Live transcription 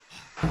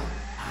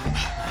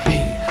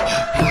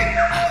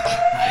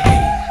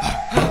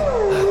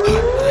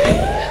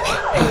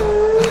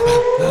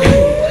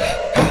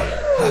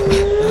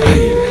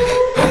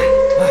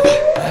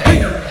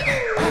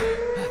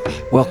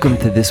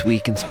Welcome to This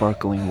Week in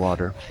Sparkling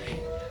Water.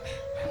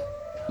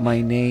 My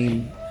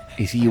name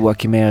is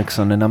Joachim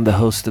Eriksson, and I'm the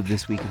host of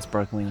This Week in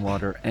Sparkling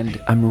Water, and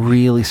I'm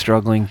really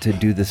struggling to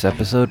do this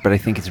episode, but I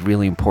think it's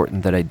really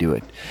important that I do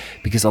it,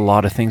 because a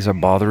lot of things are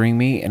bothering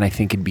me, and I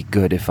think it'd be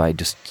good if I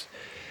just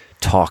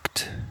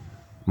talked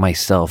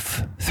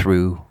myself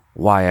through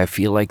why I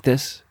feel like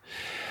this.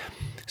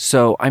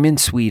 So I'm in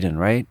Sweden,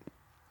 right?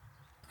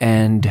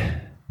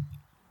 And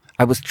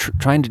I was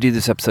trying to do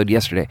this episode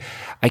yesterday.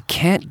 I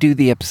can't do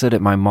the episode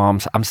at my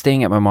mom's. I'm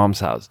staying at my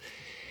mom's house.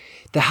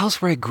 The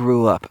house where I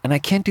grew up. And I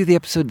can't do the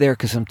episode there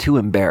because I'm too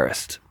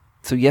embarrassed.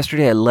 So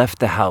yesterday I left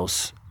the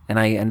house and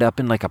I end up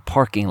in like a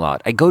parking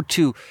lot. I go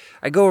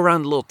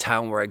around the little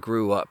town where I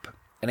grew up.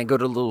 And I go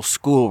to a little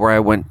school where I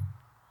went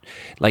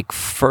like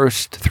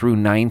 1st through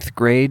 9th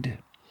grade.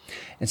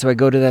 And so I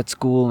go to that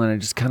school and I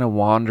just kind of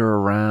wander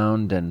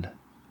around, and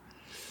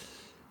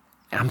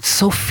I'm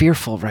so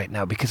fearful right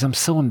now because I'm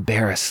so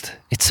embarrassed.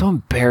 It's so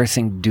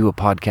embarrassing to do a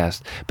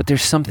podcast, but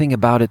there's something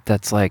about it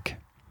that's like,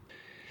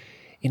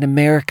 in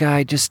America,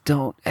 I just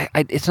don't,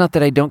 it's not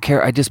that I don't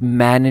care, I just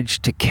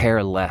manage to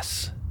care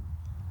less.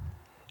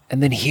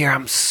 And then here,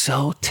 I'm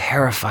so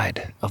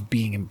terrified of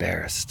being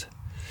embarrassed.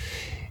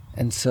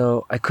 And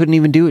so I couldn't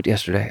even do it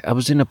yesterday. I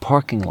was in a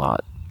parking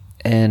lot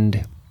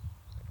and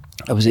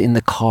I was in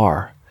the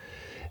car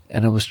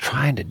and I was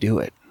trying to do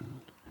it.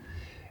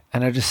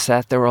 And I just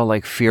sat there all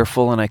like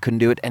fearful and I couldn't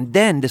do it. And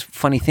then this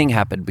funny thing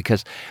happened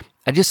because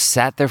I just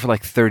sat there for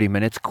like 30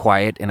 minutes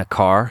quiet in a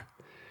car,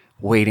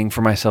 waiting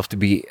for myself to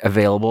be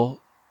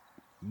available,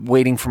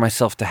 waiting for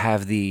myself to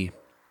have the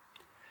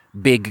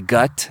big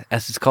gut,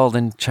 as it's called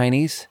in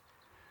Chinese.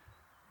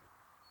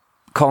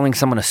 Calling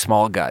someone a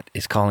small gut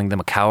is calling them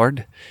a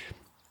coward,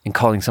 and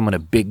calling someone a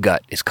big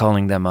gut is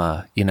calling them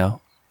a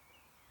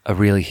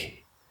really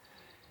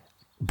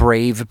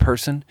brave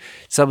person.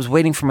 So I was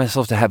waiting for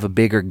myself to have a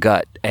bigger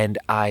gut, and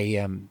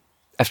I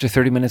after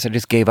 30 minutes I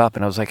just gave up,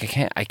 and I was like,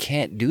 I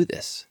can't do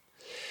this.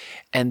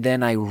 And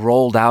then I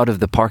rolled out of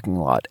the parking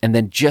lot, and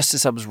then just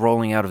as I was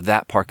rolling out of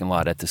that parking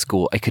lot at the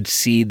school, I could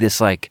see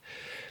this like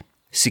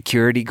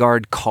security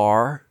guard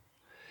car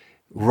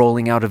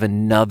rolling out of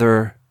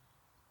another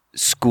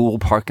school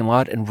parking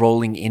lot and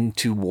rolling in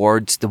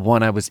towards the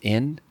one I was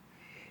in,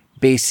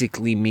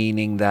 basically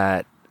meaning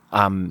that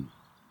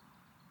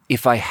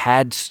if I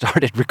had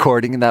started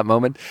recording in that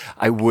moment,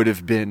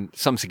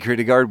 some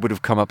security guard would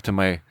have come up to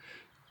my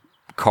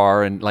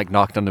car and like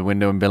knocked on the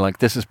window and been like,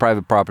 "This is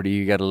private property,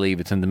 you gotta leave,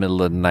 it's in the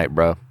middle of the night,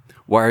 bro.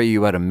 Why are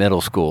you at a middle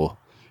school?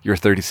 You're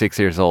 36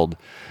 years old."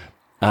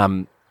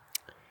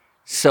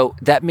 So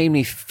that made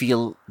me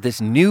feel this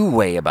new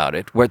way about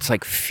it, where it's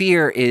like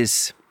fear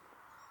is,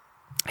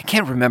 I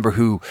can't remember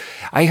who,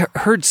 I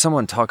heard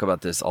someone talk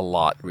about this a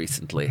lot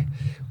recently,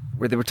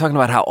 where they were talking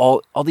about how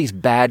all these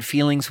bad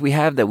feelings we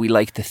have that we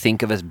like to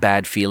think of as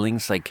bad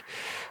feelings, like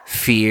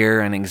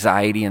fear and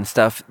anxiety and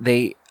stuff,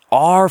 they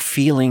are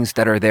feelings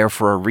that are there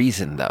for a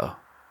reason, though.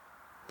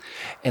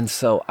 And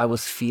so I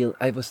was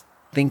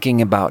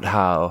thinking about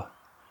how,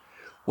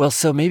 well,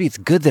 so maybe it's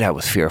good that I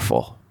was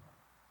fearful,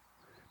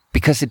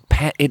 because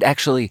it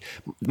actually,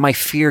 my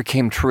fear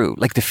came true.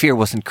 Like, the fear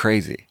wasn't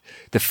crazy.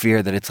 The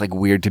fear that it's like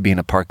weird to be in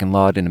a parking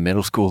lot in a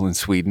middle school in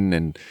Sweden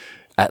and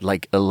at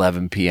like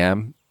 11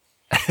 p.m.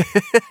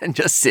 and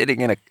just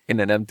sitting in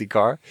an empty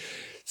car.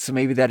 So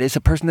maybe that is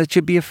a person that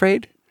should be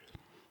afraid.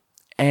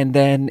 And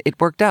then it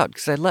worked out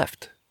because I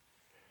left.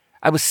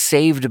 I was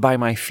saved by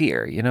my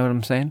fear, you know what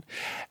I'm saying?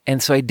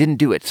 And so I didn't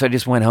do it. So I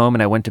just went home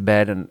and I went to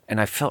bed, and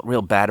I felt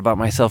real bad about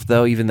myself,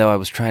 though, even though I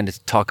was trying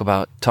to talk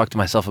to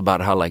myself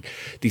about how like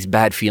these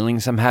bad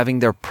feelings I'm having,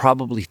 they're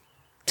probably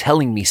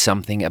telling me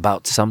something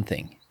about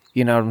something.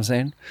 You know what I'm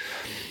saying?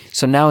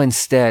 So now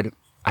instead,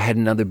 I had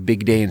another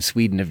big day in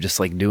Sweden of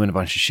just like doing a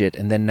bunch of shit.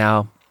 And then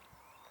now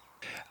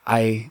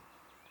I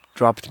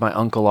dropped my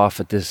uncle off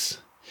at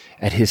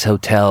his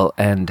hotel,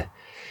 and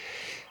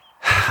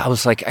I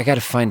was like, I got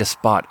to find a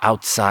spot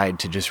outside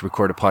to just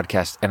record a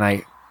podcast. And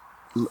I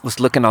was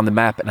looking on the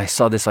map and I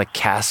saw this like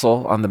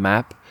castle on the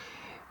map,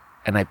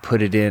 and I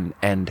put it in,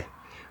 and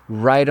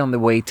right on the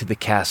way to the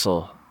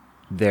castle,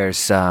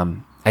 there's,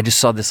 I just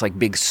saw this like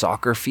big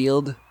soccer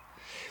field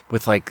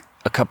with like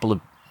a couple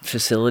of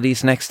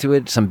facilities next to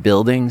it, some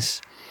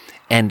buildings,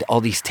 and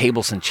all these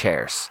tables and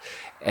chairs.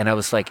 And I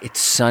was like, it's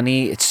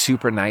sunny, it's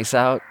super nice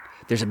out.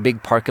 There's a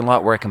big parking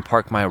lot where I can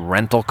park my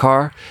rental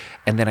car,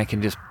 and then I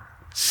can just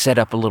set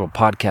up a little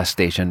podcast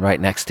station right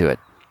next to it.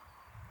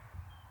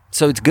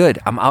 So it's good.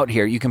 I'm out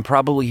here. You can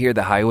probably hear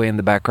the highway in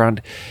the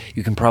background.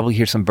 You can probably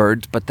hear some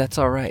birds, but that's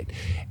all right.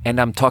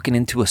 And I'm talking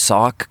into a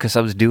sock because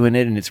I was doing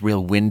it, and it's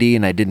real windy,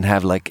 and I didn't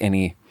have like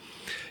any,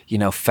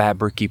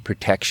 fabric-y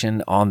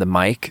protection on the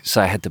mic. So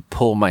I had to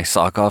pull my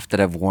sock off that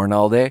I've worn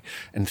all day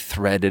and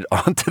thread it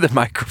onto the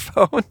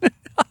microphone.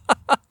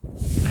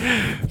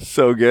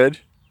 So good.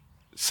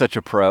 Such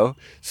a pro.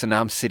 So now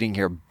I'm sitting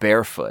here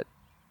barefoot.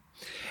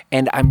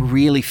 And I'm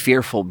really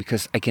fearful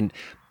because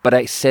but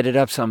I set it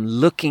up so I'm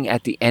looking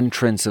at the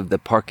entrance of the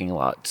parking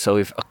lot. So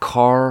if a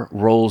car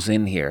rolls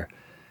in here,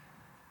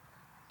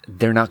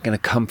 they're not going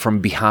to come from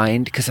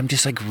behind, because I'm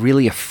just like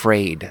really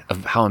afraid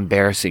of how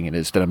embarrassing it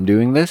is that I'm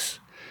doing this.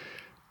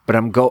 But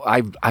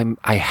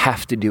I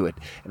have to do it.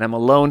 And I'm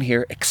alone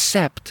here,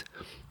 except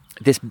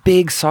this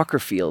big soccer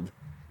field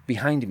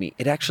behind me.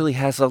 It actually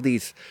has all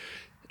these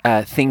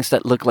things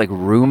that look like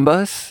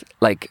Roombas,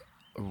 like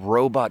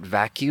robot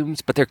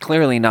vacuums, but they're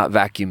clearly not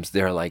vacuums.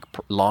 They're like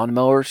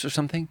lawnmowers or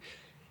something.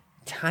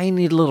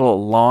 Tiny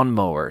little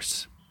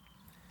lawnmowers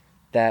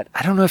that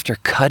I don't know if they're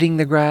cutting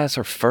the grass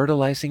or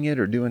fertilizing it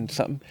or doing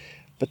something,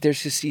 but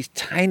there's just these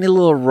tiny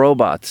little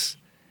robots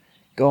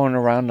going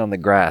around on the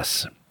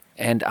grass.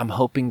 And I'm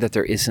hoping that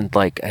there isn't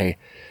like a,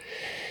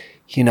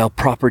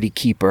 property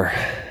keeper,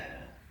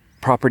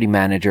 property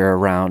manager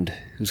around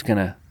who's going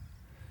to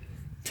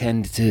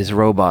tend to his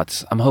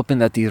robots. I'm hoping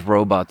that these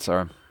robots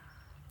are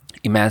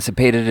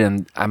emancipated,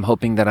 and I'm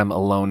hoping that I'm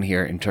alone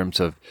here in terms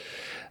of,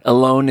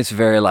 alone is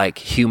very like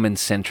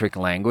human-centric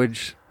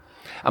language.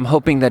 I'm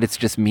hoping that it's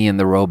just me and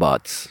the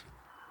robots.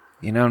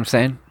 You know what I'm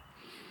saying?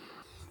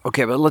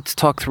 Okay, but let's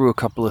talk through a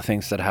couple of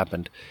things that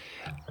happened.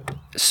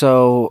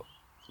 So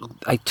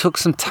I took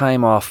some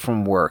time off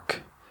from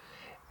work,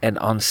 and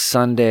on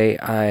Sunday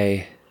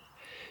I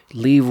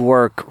leave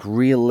work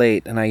real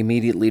late and I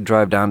immediately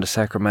drive down to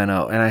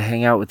Sacramento, and I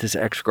hang out with this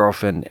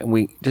ex-girlfriend, and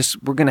we're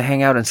going to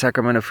hang out in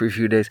Sacramento for a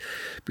few days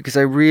because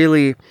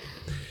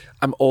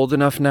I'm old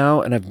enough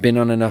now and I've been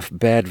on enough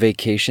bad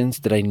vacations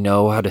that I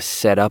know how to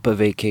set up a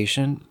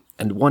vacation.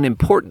 And one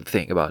important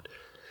thing about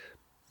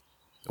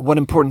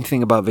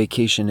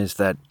vacation is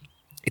that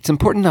it's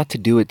important not to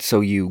do it so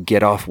you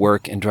get off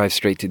work and drive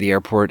straight to the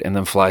airport and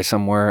then fly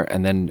somewhere,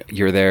 and then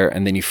you're there,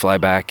 and then you fly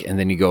back, and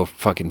then you go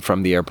fucking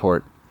from the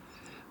airport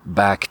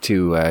back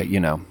to,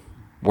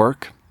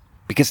 work,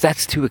 because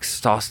that's too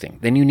exhausting.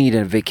 Then you need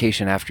a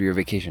vacation after your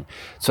vacation.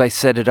 So I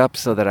set it up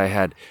so that I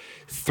had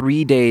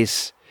 3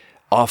 days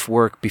off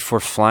work before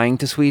flying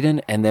to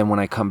Sweden, and then when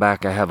I come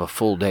back, I have a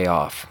full day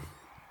off.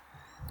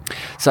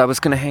 So I was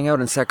going to hang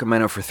out in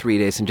Sacramento for 3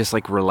 days and just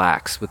like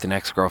relax with an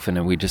ex-girlfriend,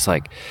 and we just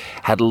like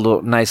had a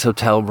little nice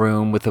hotel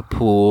room with a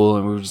pool,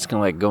 and we were just going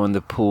to like go in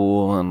the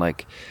pool and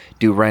like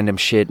do random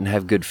shit and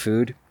have good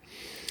food.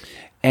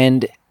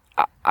 And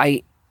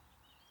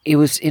it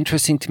was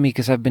interesting to me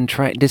because I've been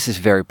trying, this is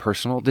very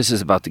personal. This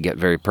is about to get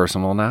very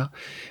personal now,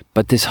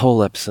 but this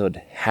whole episode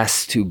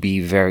has to be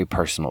very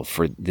personal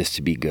for this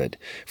to be good.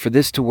 For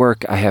this to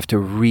work, I have to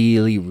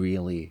really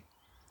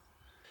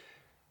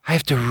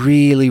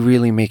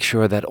make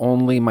sure that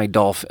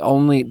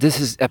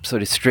this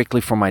episode is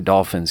strictly for my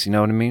dolphins. You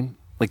know what I mean?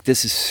 Like,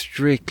 this is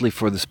strictly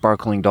for the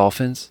sparkling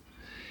dolphins.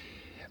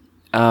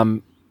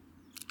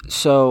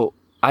 So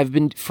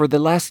for the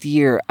last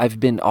year, I've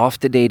been off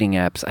the dating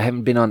apps. I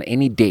haven't been on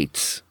any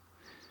dates.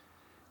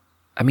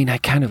 I mean, I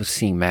kind of was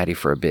seeing Maddie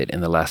for a bit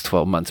in the last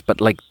 12 months,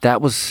 but like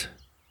it was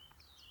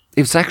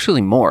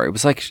actually more. It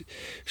was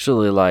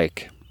actually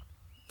like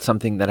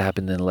something that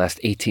happened in the last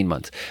 18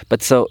 months.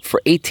 But so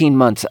for 18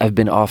 months, I've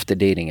been off the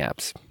dating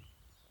apps.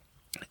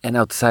 And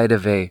outside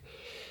of a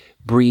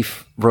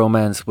brief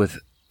romance with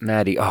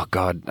Maddie, oh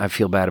God, I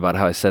feel bad about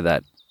how I said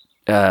that.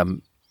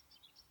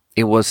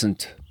 It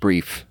wasn't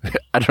brief.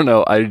 I don't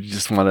know. I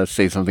just want to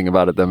say something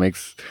about it that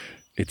makes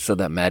it so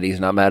that Maddie's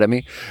not mad at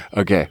me.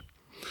 Okay.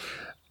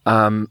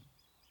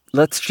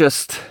 Let's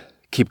just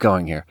keep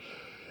going here.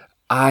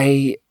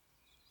 I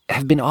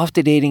have been off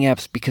the dating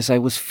apps because I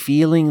was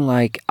feeling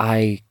like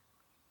I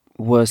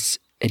was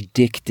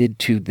addicted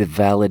to the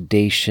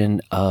validation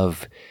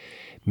of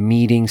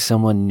meeting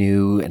someone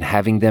new and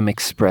having them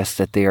express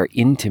that they are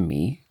into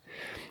me,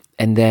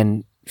 and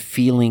then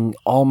feeling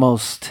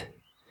almost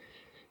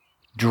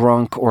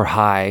drunk or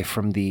high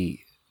from the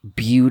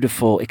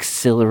beautiful,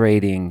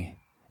 exhilarating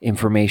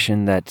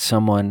information that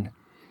someone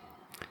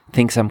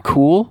thinks I'm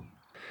cool.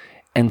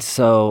 And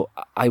so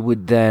I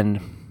would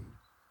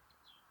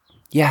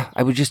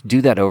just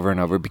do that over and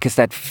over, because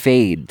that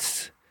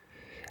fades.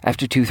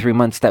 After 2-3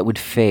 months, that would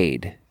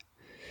fade.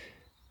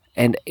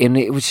 And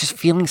it was just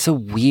feeling so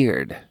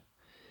weird.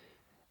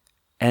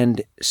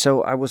 And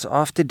so I was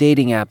off the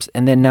dating apps,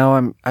 and then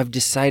now I've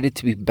decided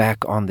to be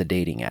back on the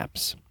dating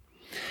apps.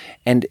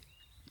 And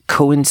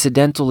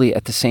coincidentally,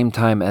 at the same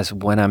time as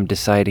when I'm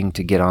deciding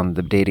to get on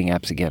the dating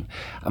apps again,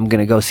 I'm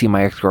going to go see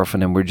my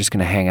ex-girlfriend, and we're just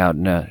going to hang out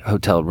in a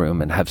hotel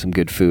room and have some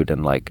good food,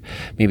 and like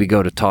maybe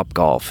go to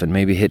Topgolf, and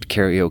maybe hit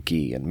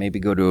karaoke, and maybe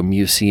go to a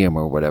museum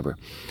or whatever.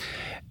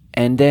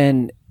 And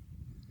then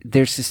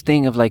there's this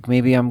thing of like,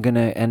 maybe I'm going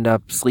to end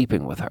up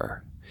sleeping with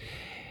her.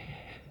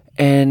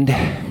 And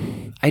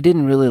I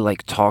didn't really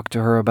like talk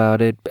to her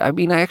about it. I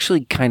mean, I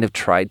actually kind of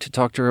tried to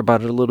talk to her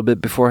about it a little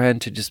bit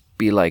beforehand, to just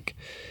be like,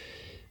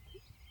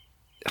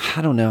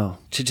 I don't know,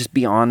 to just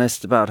be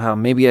honest about how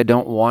maybe I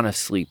don't want to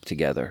sleep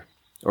together,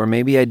 or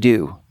maybe I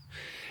do.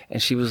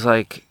 And she was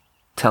like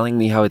telling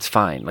me how it's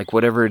fine, like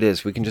whatever it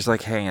is, we can just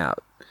like hang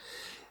out.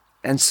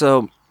 And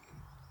so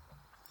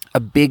a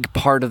big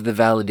part of the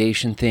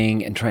validation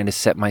thing and trying to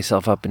set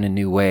myself up in a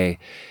new way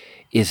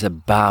is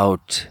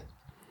about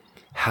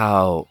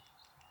how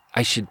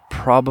I should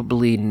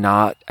probably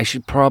not. I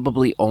should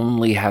probably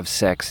only have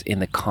sex in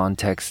the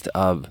context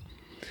of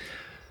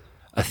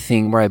a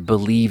thing where I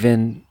believe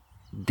in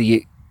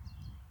the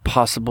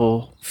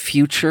possible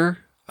future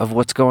of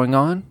what's going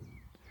on.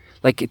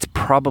 Like, it's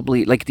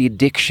probably like the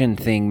addiction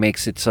thing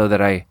makes it so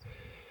that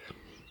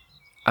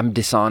I'm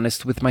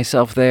dishonest with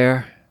myself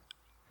there.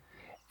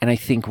 And I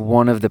think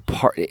one of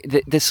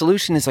the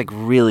solution is like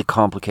really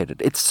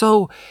complicated. It's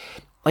so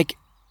like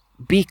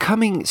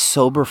becoming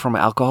sober from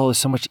alcohol is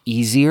so much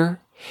easier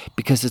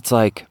because it's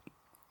like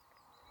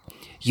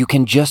you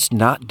can just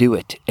not do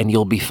it and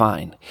you'll be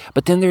fine.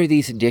 But then there are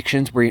these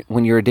addictions where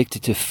when you're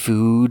addicted to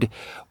food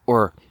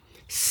or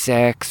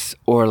sex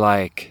or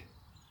like,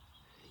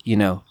 you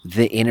know,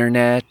 the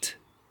internet,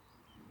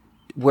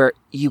 where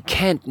you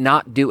can't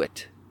not do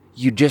it.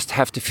 You just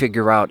have to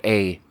figure out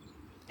a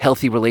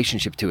healthy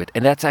relationship to it.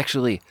 And that's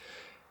actually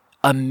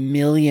a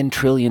million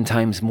trillion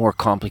times more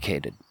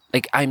complicated.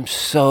 Like I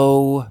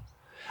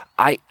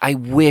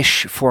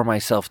wish for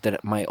myself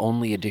that my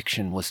only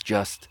addiction was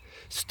just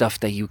stuff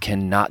that you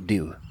cannot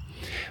do.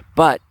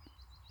 But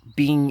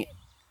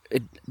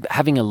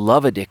having a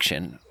love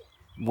addiction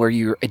where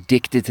you're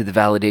addicted to the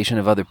validation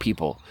of other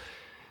people,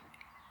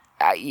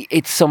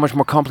 it's so much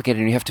more complicated,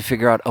 and you have to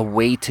figure out a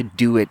way to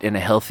do it in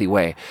a healthy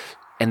way.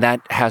 And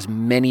that has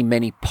many,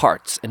 many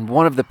parts. And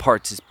one of the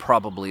parts is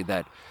probably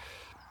that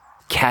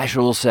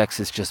casual sex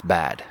is just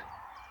bad.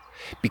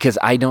 Because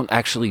I don't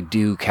actually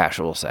do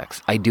casual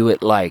sex. I do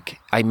it like,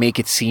 I make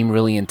it seem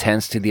really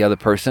intense to the other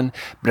person,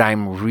 but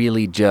I'm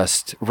really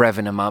just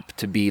revving them up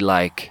to be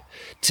like,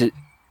 to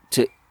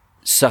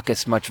suck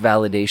as much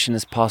validation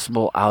as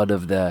possible out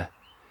of the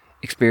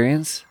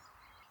experience.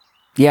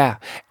 Yeah.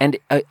 And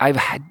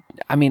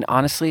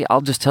honestly,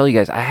 I'll just tell you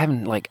guys,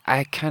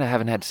 I kind of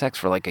haven't had sex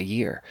for like a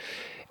year.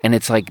 And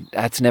it's like,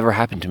 that's never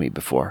happened to me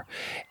before.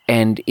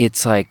 And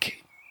it's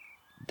like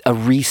a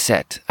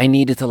reset. I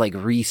needed to like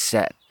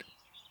reset.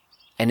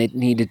 And it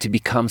needed to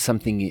become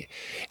something,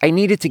 I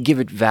needed to give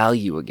it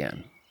value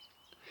again.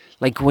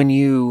 Like when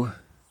you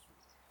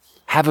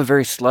have a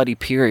very slutty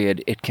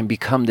period, it can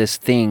become this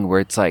thing where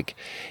it's like,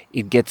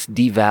 it gets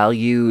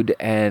devalued,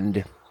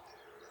 and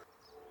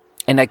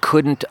I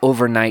couldn't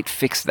overnight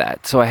fix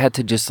that. So I had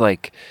to just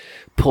like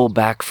pull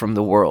back from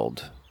the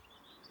world.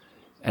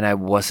 And I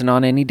wasn't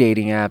on any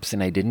dating apps,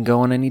 and I didn't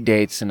go on any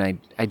dates, and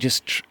I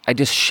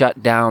just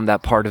shut down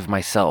that part of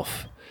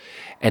myself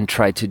and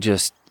tried to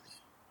just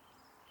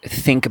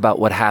think about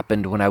what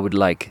happened when I would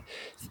like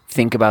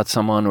think about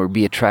someone or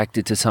be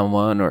attracted to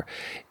someone,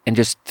 and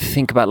just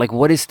think about like,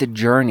 what is the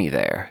journey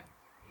there?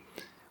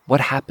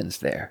 What happens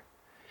there?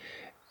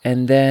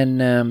 And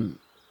then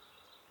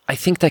I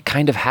think that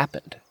kind of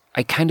happened.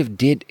 I kind of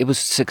did. It was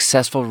a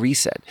successful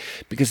reset,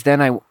 because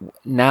then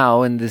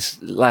now in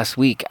this last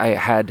week, I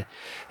had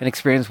an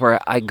experience where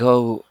I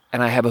go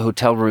and I have a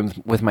hotel room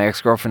with my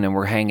ex-girlfriend, and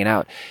we're hanging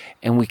out,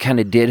 and we kind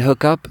of did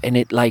hook up, and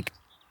it like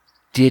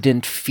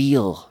didn't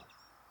feel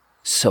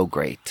so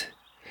great.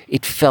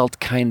 It felt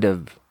kind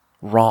of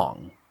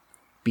wrong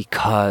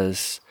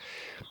because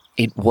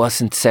it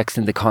wasn't sex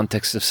in the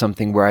context of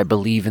something where I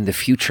believe in the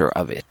future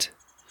of it.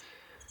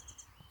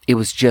 It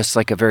was just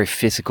like a very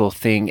physical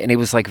thing, and it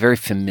was like very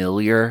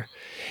familiar,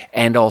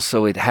 and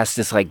also it has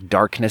this like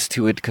darkness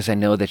to it because I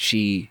know that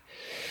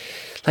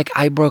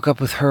I broke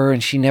up with her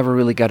and she never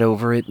really got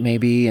over it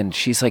maybe, and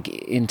she's like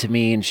into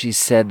me, and she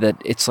said that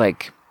it's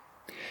like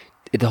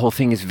the whole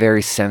thing is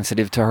very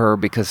sensitive to her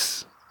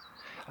because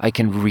I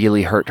can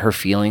really hurt her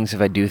feelings if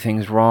I do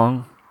things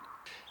wrong.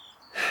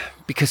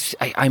 Because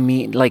I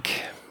mean,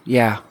 like,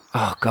 yeah,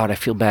 oh God, I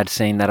feel bad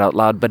saying that out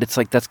loud, but it's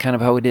like, that's kind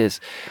of how it is.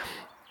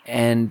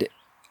 And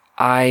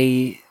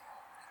I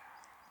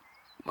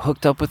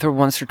hooked up with her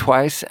once or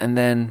twice, and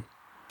then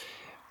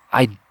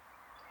I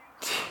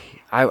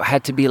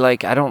had to be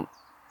like, I don't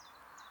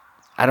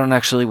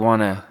actually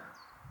want to.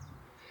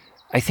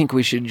 I think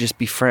we should just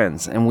be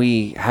friends, and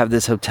we have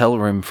this hotel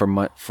room for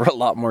a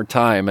lot more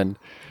time, and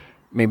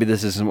maybe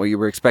this isn't what you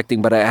were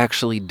expecting, but I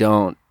actually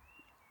don't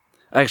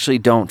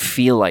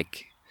feel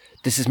like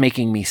this is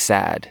making me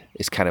sad,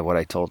 is kind of what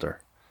I told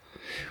her.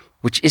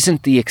 Which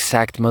isn't the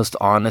exact most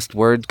honest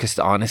word, because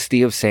the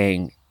honesty of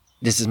saying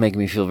this is making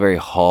me feel very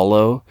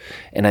hollow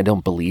and I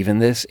don't believe in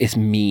this is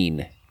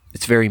mean.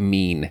 It's very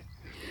mean.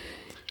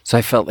 So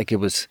I felt like it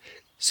was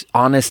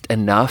honest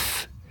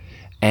enough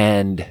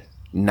and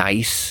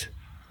nice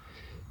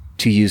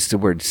to use the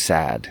word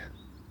sad.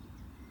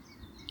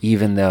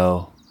 Even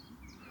though,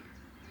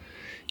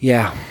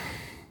 yeah,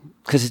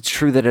 because it's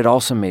true that it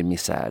also made me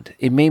sad.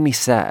 It made me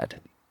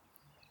sad.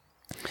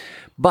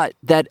 But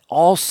that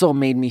also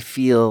made me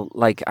feel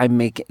like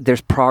there's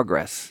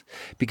progress,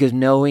 because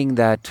knowing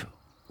that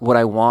what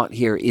I want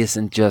here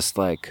isn't just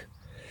like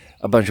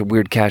a bunch of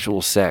weird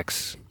casual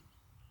sex,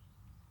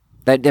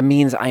 that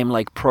means I am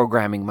like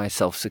programming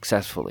myself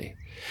successfully,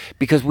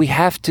 because we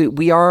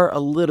are a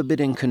little bit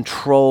in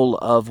control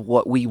of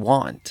what we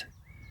want.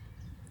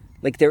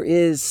 Like there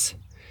is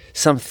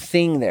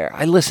something there.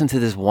 I listened to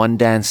this one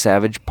Dan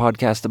Savage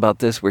podcast about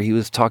this, where he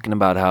was talking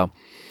about how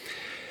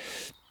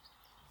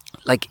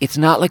like, it's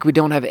not like we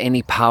don't have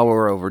any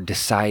power over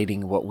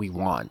deciding what we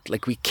want.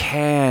 Like, we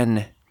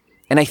can.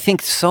 And I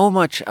think so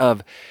much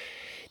of,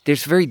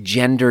 there's very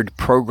gendered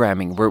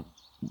programming where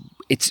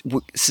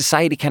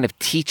society kind of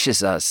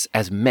teaches us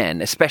as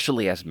men,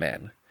 especially as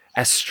men,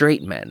 as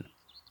straight men.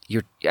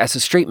 As a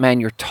straight man,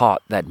 you're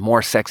taught that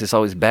more sex is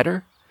always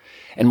better,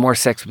 and more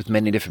sex with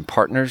many different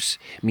partners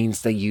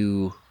means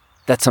that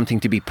that's something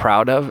to be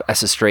proud of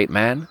as a straight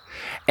man.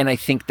 And I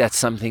think that's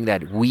something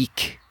that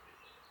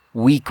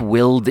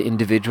weak-willed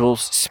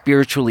individuals,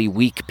 spiritually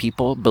weak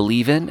people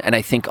believe in. And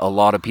I think a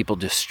lot of people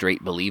just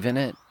straight believe in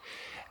it.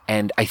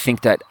 And I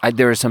think that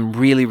there are some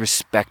really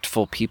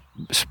respectable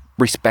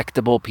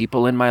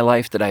people in my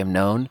life that I've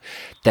known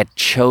that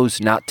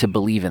chose not to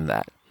believe in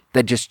that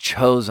just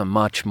chose a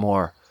much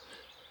more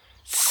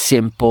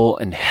simple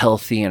and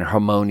healthy and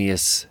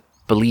harmonious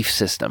belief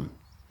system.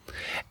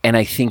 And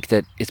I think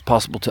that it's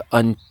possible to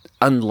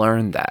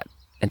unlearn that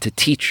and to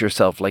teach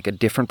yourself like a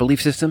different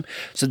belief system.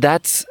 So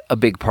that's a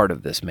big part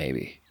of this,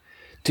 maybe.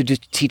 To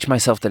just teach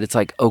myself that it's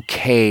like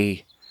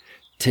okay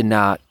to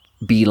not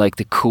be like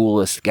the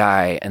coolest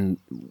guy, and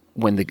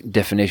when the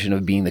definition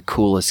of being the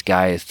coolest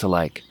guy is to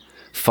like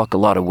fuck a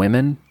lot of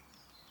women,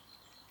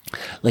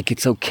 like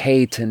it's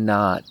okay to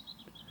not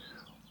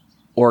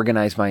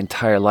organize my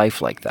entire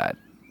life like that,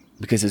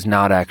 because it's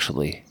not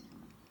actually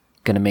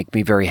going to make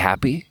me very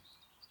happy.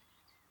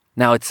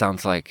 Now it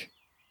sounds like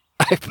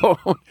I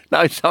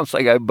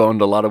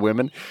boned a lot of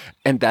women,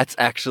 and that's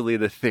actually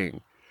the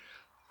thing.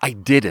 I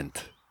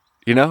didn't.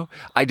 You know,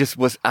 I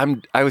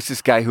was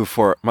this guy who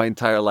for my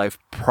entire life,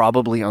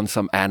 probably on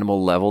some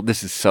animal level,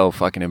 this is so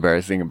fucking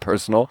embarrassing and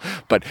personal,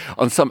 but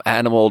on some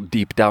animal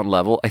deep down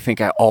level, I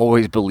think I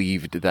always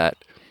believed that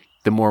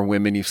the more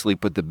women you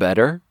sleep with, the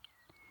better,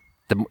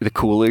 the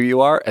cooler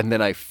you are. And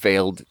then I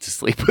failed to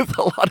sleep with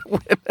a lot of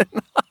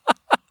women.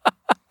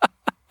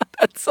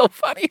 That's so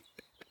funny.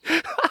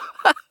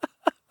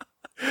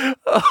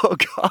 Oh,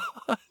 God.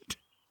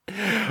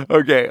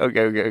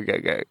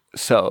 Okay.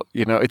 So,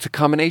 it's a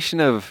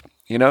combination of,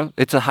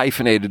 it's a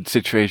hyphenated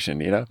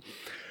situation,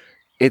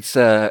 It's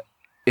a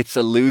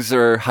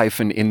loser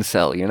hyphen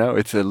incel,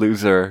 It's a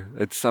loser.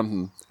 It's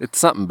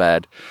something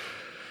bad.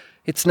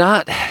 It's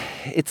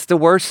the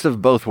worst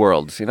of both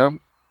worlds,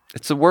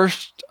 It's the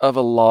worst of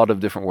a lot of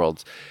different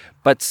worlds.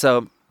 But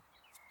so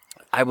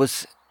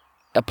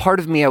a part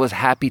of me, I was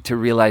happy to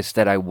realize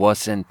that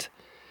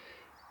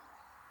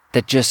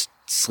that just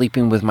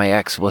sleeping with my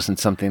ex wasn't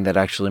something that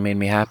actually made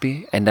me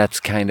happy. And that's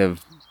kind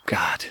of,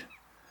 God,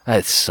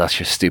 that's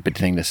such a stupid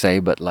thing to say,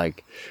 but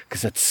like,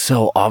 because that's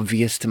so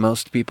obvious to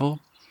most people.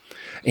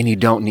 And you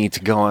don't need to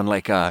go on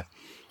like a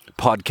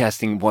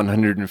podcasting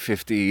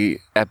 150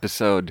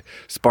 episode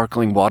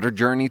sparkling water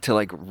journey to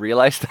like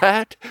realize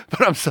that.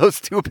 But I'm so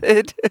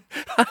stupid.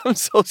 I'm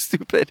so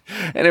stupid.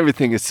 And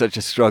everything is such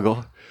a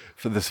struggle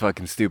for this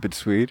fucking stupid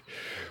Swede.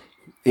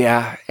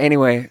 Yeah.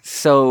 Anyway,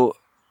 so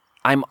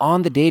I'm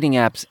on the dating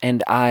apps,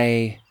 and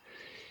I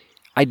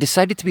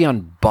decided to be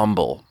on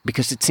Bumble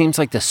because it seems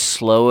like the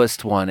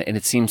slowest one, and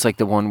it seems like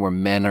the one where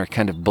men are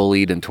kind of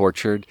bullied and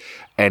tortured,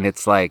 and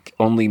it's like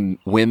only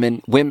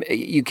women,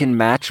 you can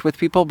match with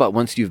people, but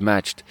once you've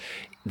matched,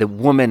 the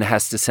woman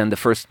has to send the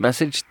first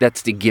message.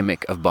 That's the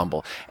gimmick of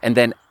Bumble. And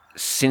then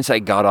since I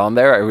got on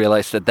there, I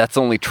realized that that's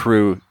only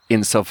true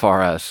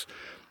insofar as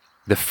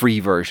the free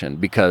version,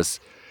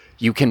 because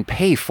you can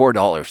pay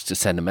 $4 to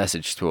send a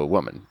message to a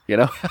woman,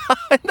 And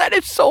that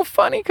is so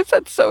funny because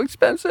that's so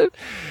expensive.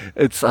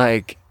 It's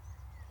like,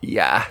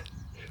 yeah,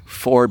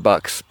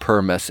 $4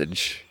 per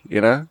message,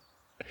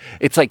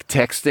 It's like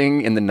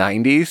texting in the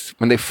 90s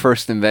when they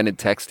first invented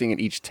texting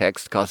and each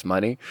text cost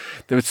money.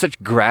 There was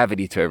such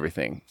gravity to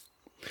everything.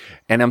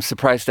 And I'm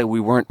surprised that we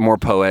weren't more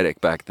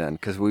poetic back then,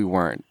 because we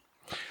weren't.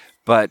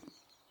 But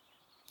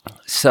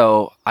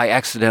so I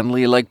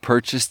accidentally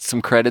purchased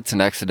some credits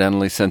and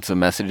accidentally sent some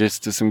messages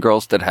to some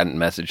girls that hadn't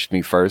messaged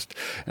me first.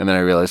 And then I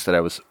realized that I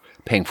was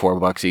paying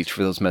 $4 each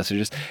for those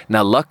messages.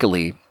 Now,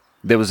 luckily,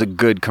 there was a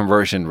good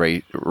conversion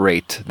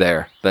rate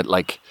there that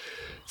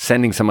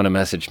sending someone a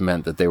message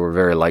meant that they were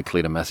very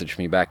likely to message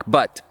me back.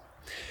 But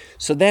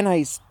so then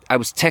I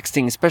was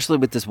texting, especially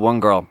with this one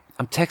girl.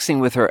 I'm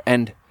texting with her,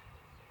 and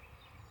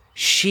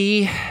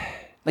she,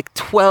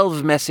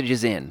 12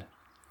 messages in,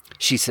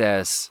 she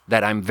says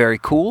that I'm very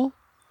cool.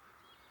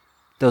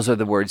 Those are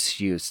the words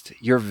she used.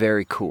 You're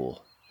very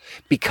cool.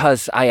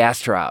 Because I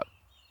asked her out.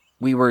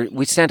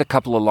 We sent a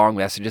couple of long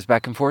messages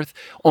back and forth,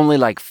 only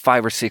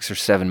 5 or 6 or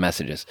 7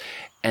 messages.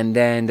 And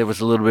then there was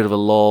a little bit of a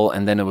lull,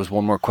 and then there was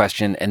one more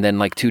question, and then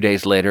 2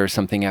 days later,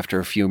 something after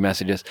a few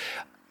messages,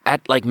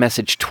 at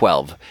message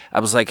 12, I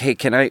was like, hey,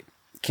 can I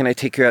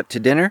take you out to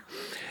dinner?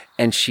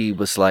 And she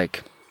was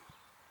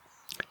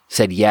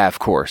said, yeah, of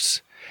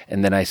course.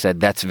 And then I said,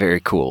 that's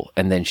very cool.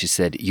 And then she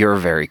said, you're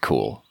very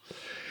cool.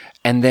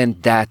 And then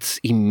that's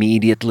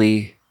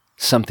immediately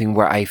something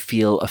where I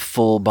feel a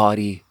full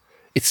body.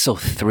 It's so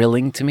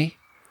thrilling to me.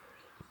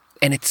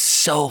 And it's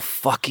so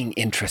fucking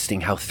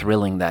interesting how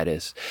thrilling that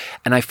is.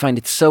 And I find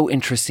it so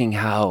interesting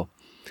how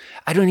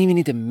I don't even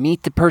need to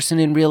meet the person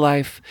in real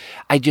life.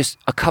 A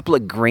couple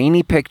of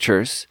grainy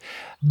pictures,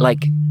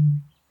 like,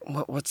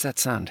 what's that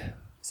sound?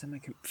 Is that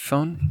my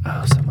phone?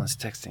 Oh, someone's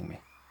texting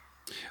me.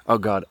 Oh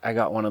God, I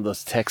got one of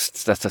those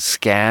texts that's a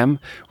scam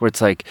where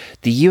it's like,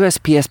 the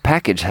USPS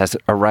package has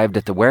arrived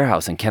at the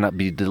warehouse and cannot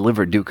be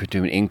delivered due to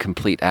an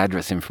incomplete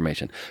address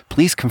information.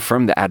 Please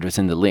confirm the address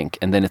in the link.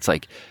 And then it's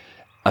like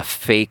a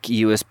fake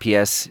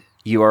USPS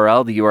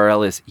URL. The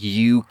URL is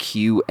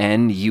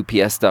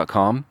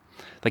uqnups.com.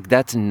 Like,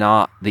 that's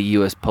not the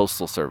US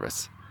Postal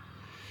Service.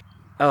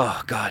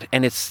 Oh God.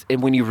 And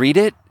when you read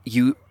it,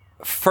 you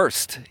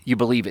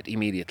believe it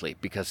immediately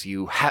because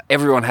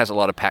everyone has a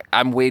lot of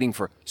I'm waiting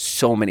for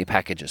so many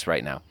packages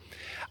right now.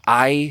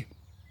 I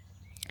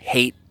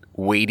hate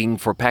waiting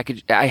for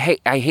package. I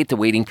hate the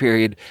waiting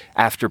period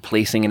after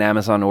placing an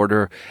Amazon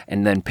order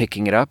and then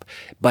picking it up.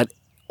 But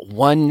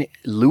one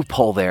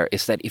loophole there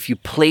is that if you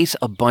place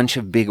a bunch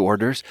of big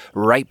orders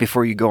right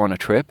before you go on a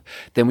trip,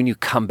 then when you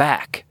come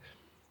back,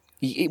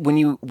 when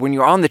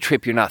you're on the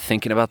trip, you're not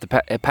thinking about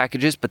the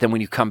packages. But then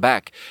when you come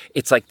back,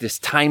 it's like this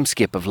time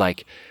skip of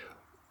like,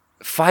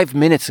 5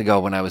 minutes ago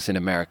when I was in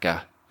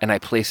America and I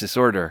placed this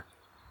order,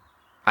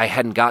 I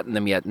hadn't gotten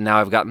them yet. Now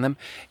I've gotten them.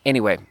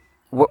 Anyway,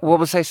 what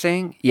was I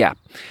saying? Yeah.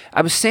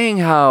 I was saying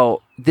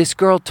how this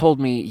girl told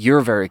me,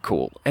 you're very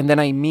cool. And then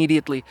I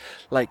immediately,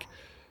 like,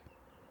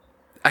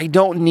 I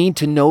don't need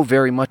to know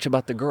very much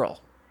about the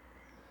girl.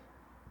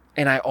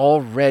 And I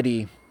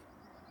already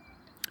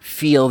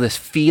feel this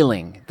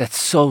feeling that's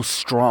so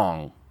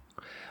strong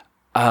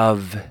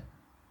of,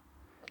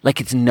 like,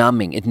 it's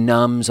numbing. It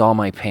numbs all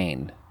my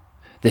pain.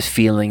 This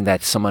feeling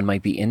that someone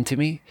might be into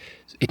me,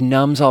 it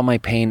numbs all my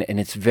pain, and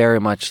it's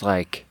very much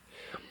like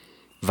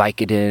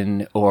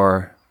Vicodin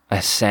or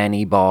a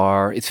Sani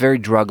bar. It's very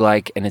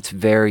drug-like, and it's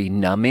very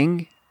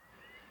numbing.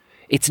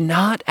 It's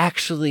not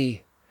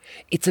actually,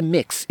 it's a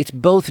mix. It's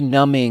both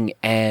numbing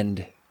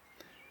and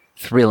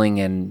thrilling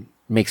and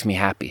makes me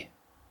happy.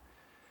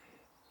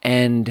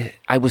 And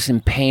I was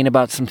in pain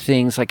about some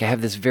things. Like, I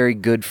have this very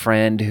good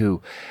friend who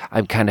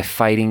I'm kind of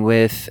fighting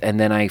with. And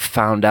then I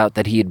found out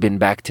that he had been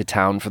back to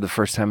town for the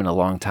first time in a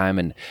long time.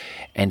 And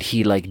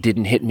he like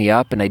didn't hit me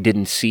up and I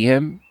didn't see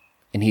him.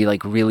 And he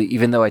like really,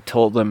 even though I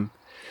told him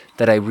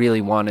that I really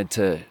wanted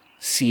to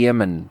see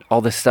him and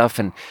all this stuff.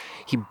 And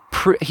he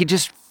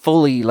just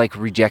fully like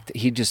rejected.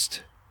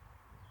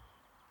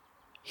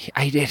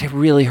 It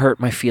really hurt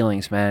my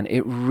feelings, man.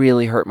 It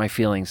really hurt my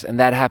feelings. And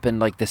that happened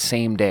like the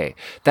same day.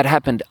 That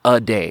happened a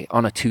day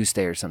on a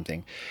Tuesday or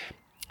something.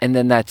 And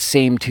then that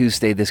same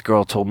Tuesday, this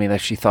girl told me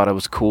that she thought I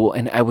was cool.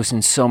 And I was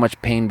in so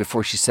much pain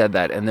before she said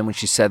that. And then when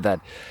she said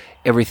that,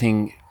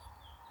 everything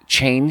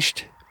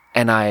changed.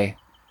 And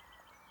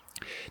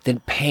then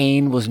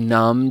pain was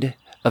numbed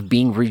of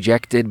being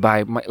rejected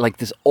by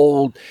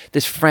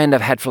this friend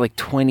I've had for like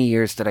 20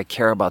 years that I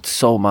care about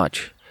so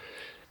much.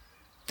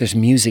 There's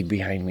music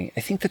behind me.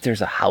 I think that there's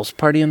a house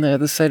party on the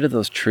other side of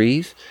those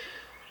trees.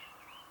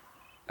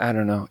 I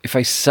don't know. If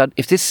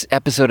this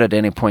episode at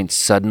any point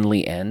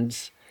suddenly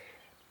ends,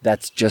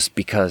 that's just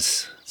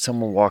because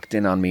someone walked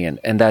in on me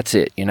and that's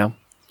it, you know?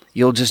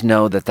 You'll just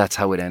know that that's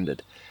how it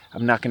ended.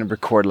 I'm not going to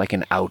record like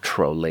an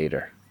outro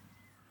later.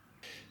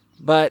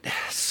 But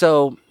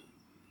so,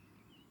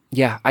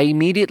 yeah, I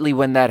immediately,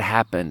 when that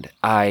happened,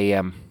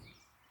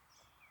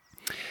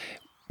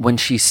 when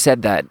she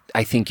said that,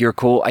 I think you're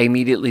cool, I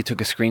immediately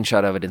took a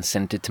screenshot of it and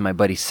sent it to my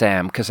buddy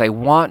Sam, because I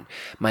want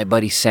my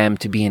buddy Sam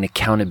to be an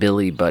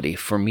accountability buddy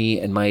for me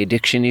and my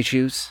addiction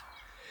issues.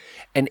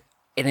 And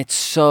it's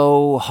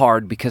so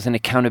hard because an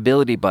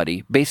accountability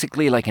buddy,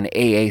 basically like an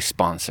AA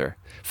sponsor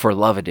for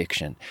love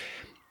addiction,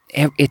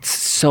 it's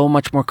so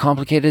much more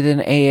complicated than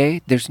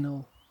AA. There's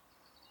no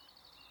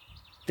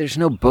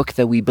book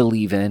that we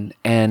believe in,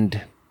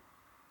 and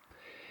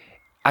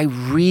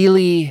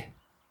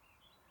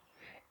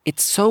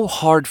it's so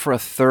hard for a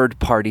third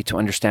party to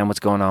understand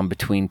what's going on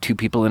between two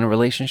people in a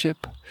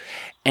relationship.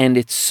 And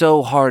it's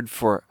so hard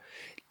for,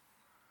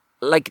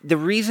 like, the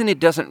reason it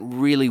doesn't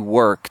really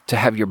work to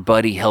have your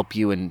buddy help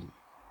you in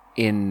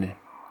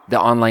the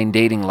online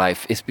dating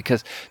life is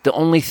because the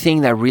only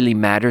thing that really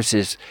matters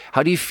is,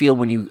 how do you feel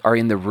when you are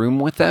in the room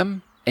with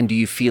them? And do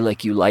you feel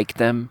like you like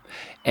them?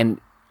 And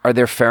are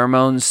their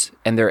pheromones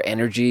and their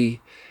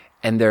energy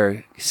and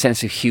their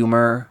sense of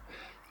humor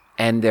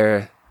and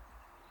the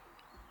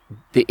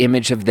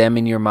image of them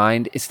in your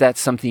mind, is that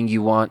something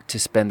you want to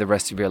spend the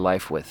rest of your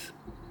life with?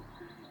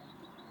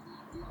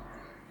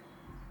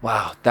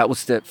 Wow, that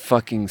was the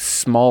fucking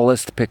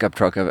smallest pickup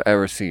truck I've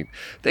ever seen.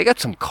 They got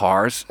some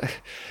cars.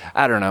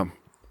 I don't know.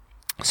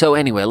 So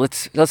anyway,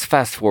 let's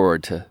fast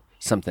forward to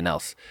something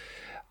else.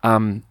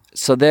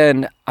 So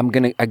then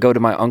I go to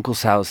my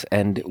uncle's house,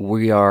 and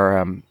we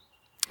are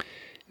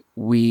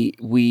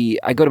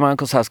I go to my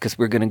uncle's house because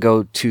we're going to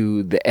go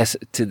to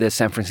the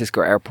San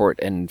Francisco airport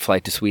and fly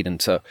to Sweden.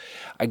 So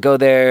I go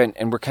there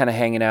and we're kind of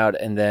hanging out,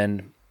 and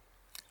then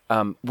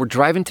we're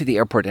driving to the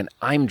airport, and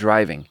I'm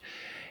driving,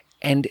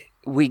 and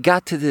we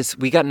got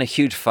in a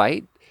huge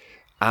fight.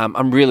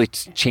 I'm really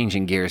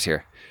changing gears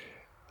here.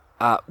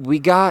 we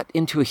got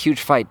into a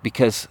huge fight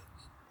because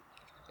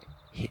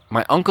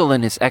my uncle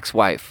and his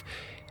ex-wife,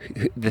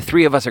 the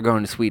three of us are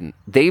going to Sweden.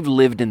 They've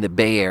lived in the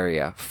Bay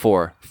Area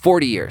for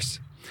 40 years.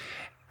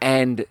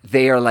 And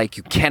they are like,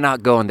 you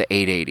cannot go on the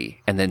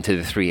 880 and then to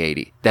the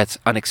 380. That's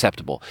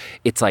unacceptable.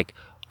 It's like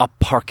a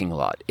parking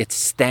lot. It's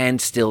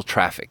standstill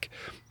traffic.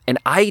 And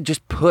I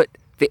just put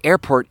the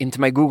airport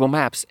into my Google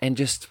Maps and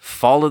just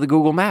follow the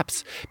Google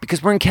Maps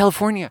because we're in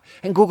California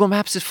and Google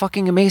Maps is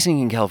fucking amazing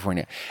in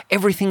California.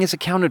 Everything is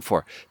accounted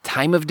for.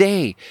 Time of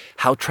day,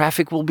 how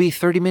traffic will be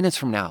 30 minutes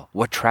from now,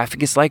 what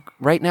traffic is like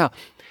right now.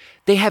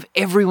 They have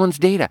everyone's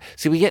data.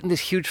 So we get in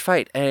this huge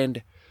fight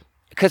and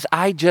because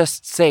I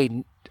just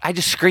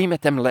scream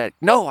at them like,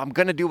 no, I'm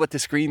going to do what the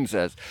screen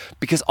says.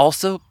 Because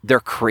also,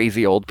 they're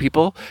crazy old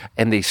people,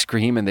 and they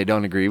scream and they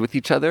don't agree with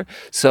each other.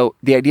 So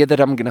the idea that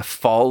I'm going to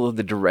follow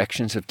the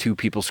directions of two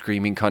people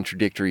screaming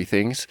contradictory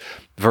things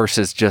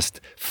versus just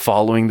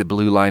following the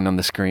blue line on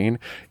the screen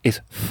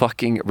is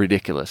fucking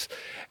ridiculous.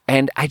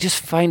 And I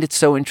just find it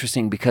so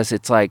interesting because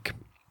it's like,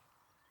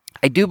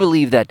 I do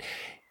believe that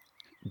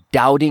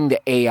doubting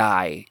the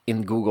AI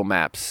in Google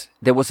Maps,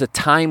 there was a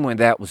time when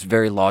that was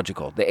very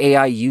logical. The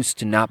AI used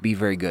to not be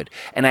very good.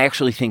 And I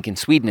actually think in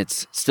Sweden,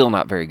 it's still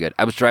not very good.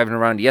 I was driving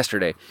around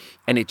yesterday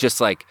and it just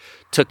like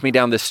took me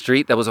down the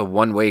street that was a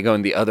one-way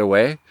going the other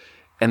way.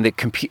 And the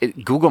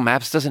Google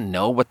Maps doesn't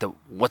know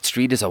what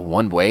street is a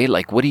one-way.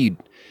 Like,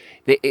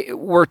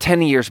 we're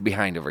 10 years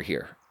behind over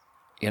here,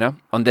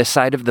 on this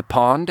side of the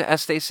pond,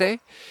 as they say.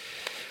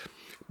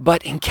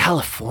 But in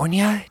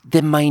California,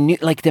 the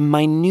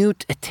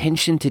minute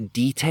attention to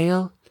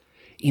detail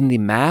in the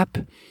map.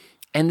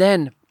 And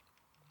then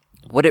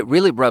what it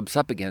really rubs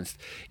up against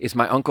is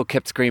my uncle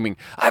kept screaming,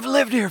 I've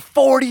lived here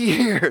 40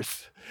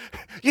 years.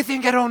 You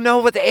think I don't know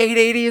what the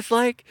 880 is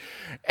like?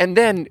 And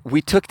then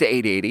we took the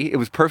 880. It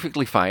was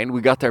perfectly fine.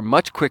 We got there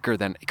much quicker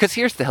because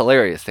here's the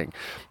hilarious thing.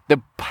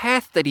 The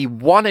path that he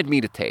wanted me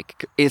to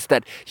take is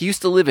that he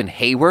used to live in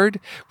Hayward,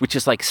 which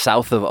is like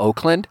south of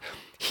Oakland.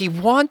 He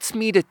wants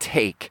me to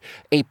take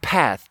a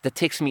path that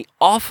takes me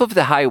off of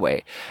the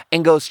highway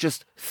and goes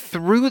just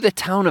through the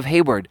town of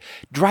Hayward,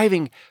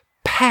 driving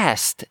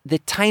past the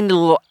tiny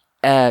little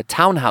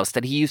townhouse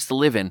that he used to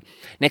live in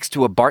next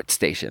to a BART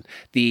station,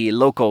 the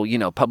local,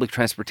 public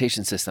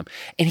transportation system.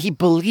 And he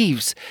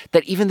believes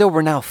that even though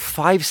we're now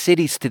 5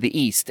 cities to the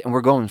east and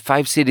we're going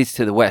 5 cities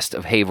to the west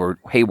of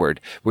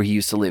Hayward, where he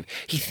used to live,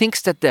 he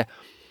thinks that the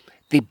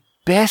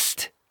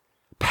best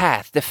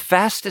path, the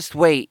fastest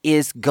way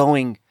is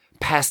going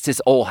past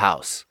his old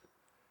house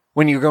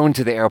when you're going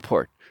to the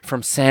airport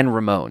from San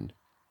Ramon.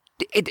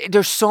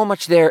 There's so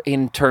much there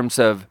in terms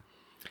of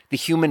the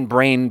human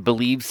brain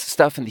believes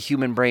stuff, and the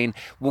human brain,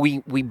 we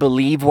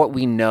believe what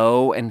we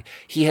know, and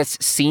he has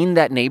seen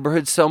that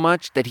neighborhood so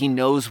much that he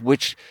knows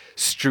which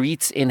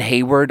streets in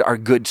Hayward are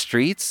good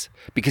streets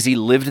because he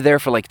lived there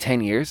for like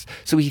 10 years.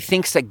 So he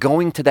thinks that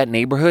going to that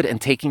neighborhood and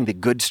taking the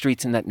good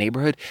streets in that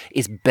neighborhood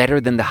is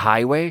better than the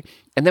highway.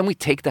 And then we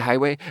take the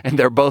highway and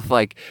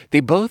they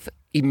both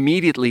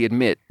immediately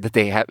admit that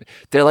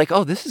they're like,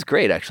 oh, this is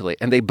great, actually.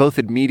 And they both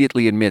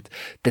immediately admit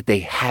that they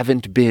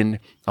haven't been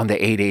on the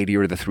 880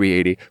 or the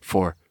 380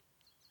 for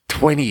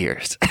 20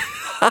 years.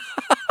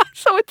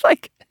 So it's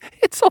like,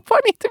 it's so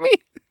funny to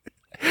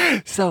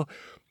me. So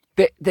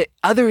the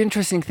other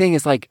interesting thing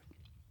is like,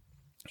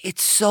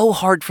 it's so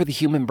hard for the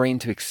human brain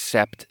to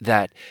accept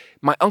that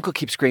my uncle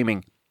keeps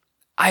screaming,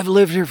 I've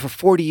lived here for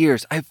 40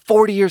 years. I have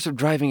 40 years of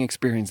driving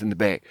experience in the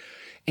Bay.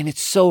 And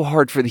it's so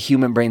hard for the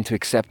human brain to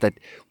accept that,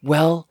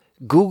 well,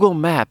 Google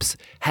Maps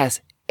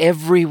has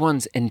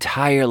everyone's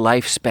entire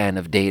lifespan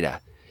of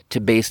data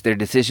to base their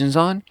decisions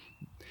on.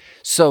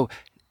 So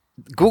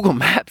Google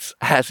Maps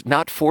has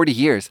not 40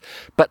 years,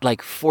 but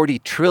like 40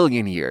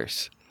 trillion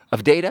years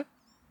of data.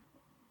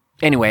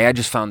 Anyway, I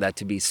just found that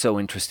to be so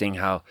interesting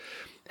how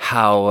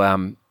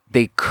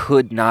they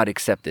could not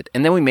accept it.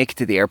 And then we make it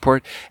to the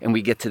airport and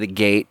we get to the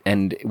gate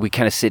and we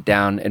kind of sit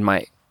down and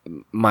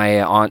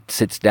my aunt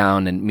sits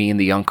down and me and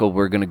the uncle,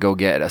 we're going to go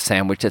get a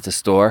sandwich at the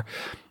store.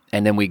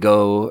 And then we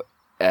go,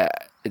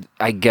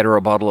 I get her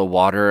a bottle of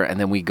water and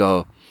then we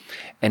go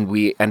and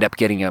we end up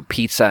getting a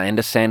pizza and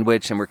a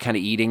sandwich and we're kind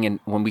of eating. And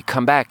when we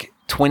come back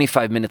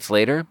 25 minutes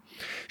later,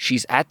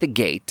 she's at the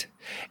gate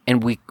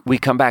and we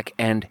come back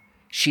and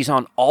she's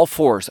on all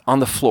fours on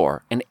the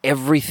floor and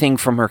everything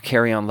from her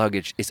carry-on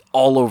luggage is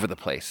all over the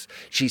place.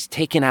 She's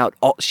taken out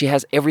she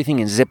has everything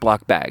in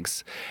Ziploc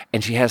bags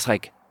and she has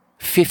like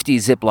 50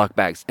 Ziploc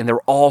bags and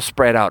they're all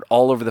spread out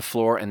all over the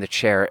floor and the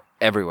chair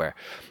everywhere.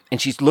 And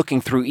she's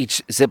looking through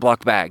each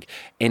Ziploc bag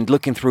and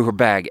looking through her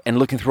bag and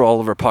looking through all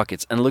of her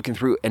pockets and looking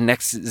through a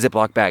next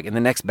Ziploc bag and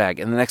the next bag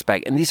and the next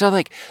bag. And these are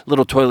like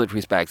little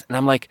toiletries bags. And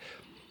I'm like,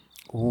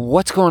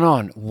 what's going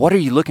on? What are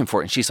you looking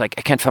for? And she's like,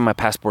 I can't find my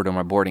passport or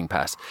my boarding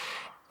pass.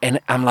 And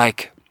I'm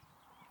like,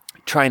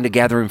 trying to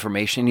gather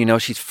information.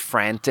 She's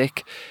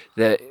frantic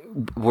that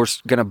we're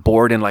going to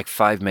board in like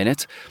 5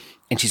 minutes.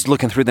 And she's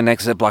looking through the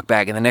next Ziploc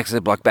bag and the next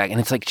Ziploc bag. And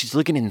it's like she's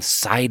looking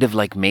inside of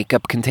like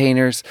makeup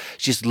containers.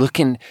 She's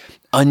looking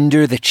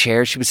under the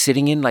chair she was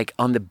sitting in, like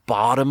on the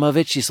bottom of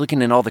it. She's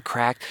looking in all the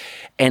cracks.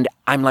 And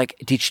I'm like,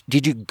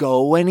 did you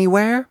go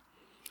anywhere?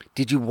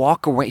 Did you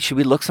walk away? Should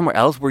we look somewhere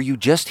else? Were you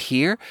just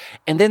here?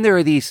 And then there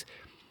are these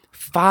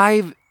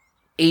 5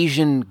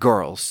 Asian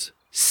girls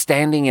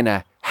standing in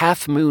a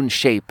half moon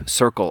shape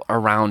circle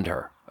around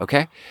her.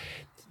 Okay?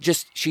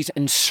 She's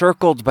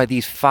encircled by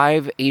these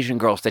 5 Asian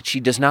girls that she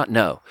does not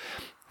know.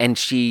 And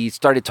she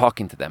started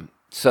talking to them.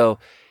 So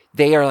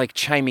they are like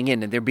chiming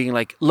in and they're being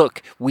like,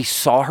 look, we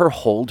saw her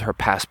hold her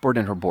passport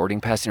and her boarding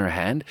pass in her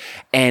hand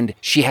and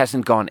she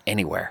hasn't gone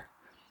anywhere.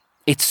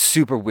 It's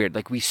super weird.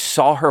 Like we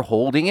saw her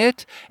holding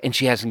it and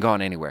she hasn't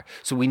gone anywhere.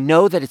 So we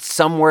know that it's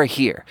somewhere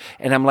here.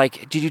 And I'm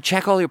like, did you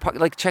check all your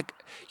pockets? Like check,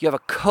 you have a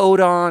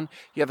coat on,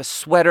 you have a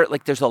sweater.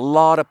 Like there's a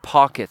lot of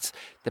pockets.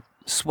 The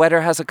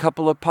sweater has a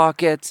couple of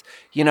pockets,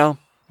 you know,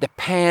 the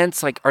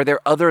pants, like are there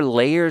other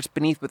layers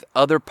beneath with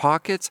other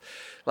pockets?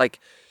 Like,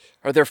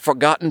 are there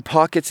forgotten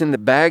pockets in the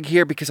bag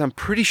here? Because I'm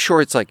pretty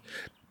sure it's like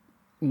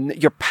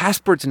your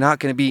passport's not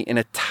going to be in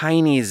a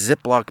tiny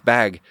Ziploc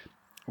bag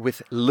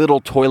with little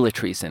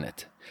toiletries in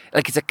it.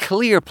 Like it's a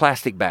clear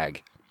plastic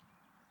bag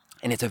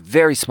and it's a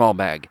very small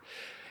bag.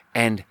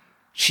 And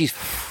she's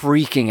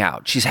freaking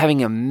out. She's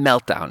having a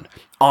meltdown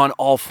on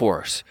all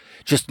fours,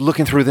 just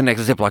looking through the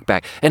next Ziploc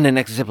bag and the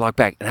next Ziploc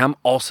bag. And I'm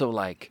also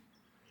like,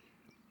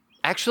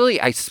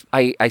 actually,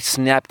 I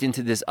snapped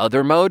into this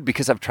other mode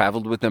because I've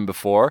traveled with them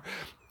before.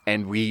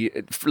 And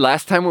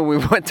last time when we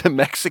went to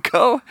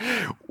Mexico,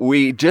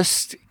 we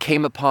just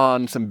came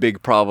upon some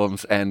big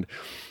problems. And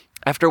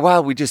after a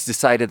while, we just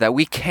decided that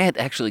we can't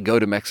actually go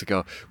to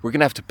Mexico. We're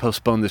going to have to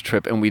postpone this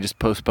trip. And we just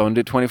postponed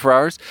it 24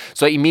 hours.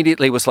 So I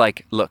immediately was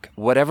like, look,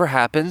 whatever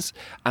happens,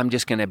 I'm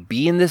just going to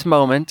be in this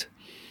moment.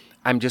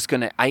 I'm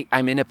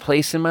in a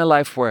place in my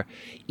life where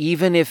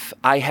even if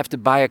I have to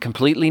buy a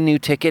completely new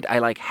ticket, I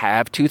like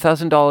have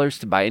 $2,000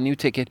 to buy a new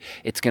ticket.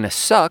 It's going to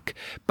suck,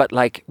 but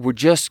like, we're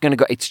just going to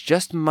go. It's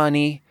just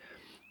money.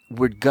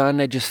 We're going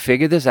to just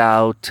figure this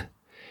out.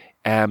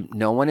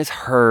 No one is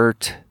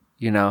hurt,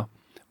 you know.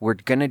 We're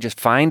going to just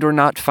find or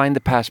not find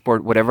the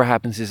passport. Whatever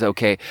happens is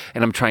okay.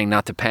 And I'm trying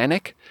not to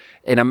panic.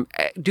 And I'm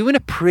doing a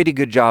pretty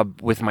good job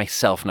with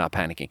myself not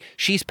panicking.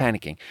 She's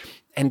panicking.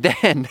 And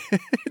then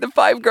the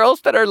 5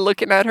 girls that are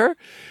looking at her,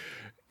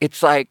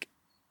 it's like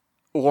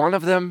one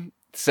of them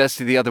says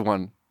to the other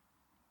one,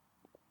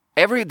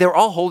 they're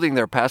all holding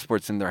their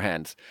passports in their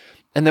hands.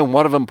 And then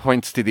one of them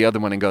points to the other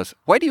one and goes,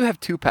 why do you have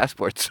 2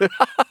 passports?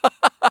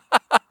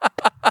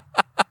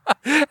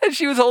 And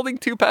she was holding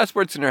 2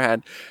 passports in her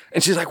hand.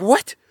 And she's like,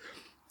 what?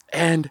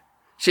 And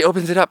she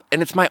opens it up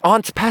and it's my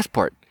aunt's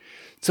passport.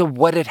 So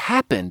what had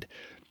happened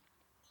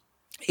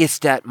is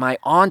that my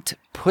aunt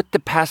put the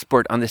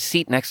passport on the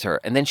seat next to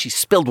her and then she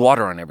spilled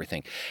water on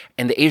everything.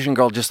 And the Asian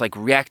girl just like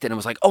reacted and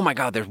was like, oh my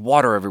God, there's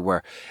water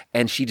everywhere.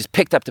 And she just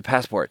picked up the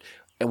passport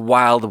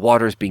while the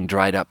water is being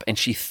dried up. And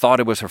she thought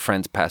it was her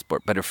friend's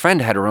passport, but her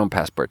friend had her own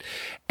passport.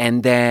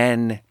 And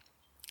then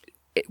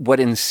what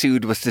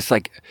ensued was this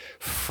like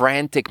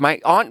frantic, my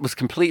aunt was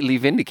completely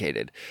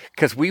vindicated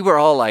because we were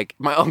all like,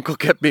 my uncle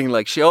kept being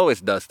like, she always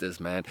does this,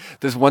 man.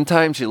 There's one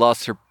time she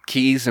lost her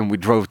keys and we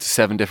drove to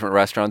 7 different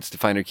restaurants to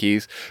find her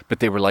keys, but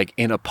they were like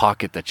in a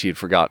pocket that she had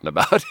forgotten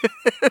about.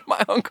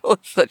 My uncle is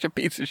such a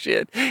piece of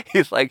shit.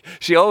 He's like,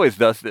 she always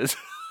does this.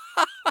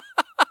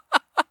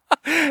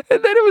 And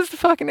then it was the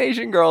fucking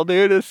Asian girl,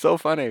 dude. It's so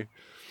funny.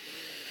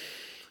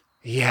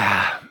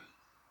 Yeah.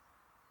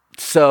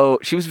 So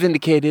she was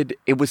vindicated.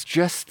 It was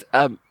just,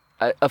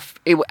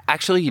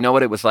 actually, you know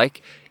what it was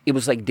like? It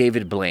was like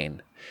David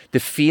Blaine. The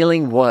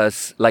feeling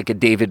was like a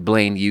David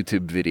Blaine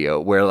YouTube video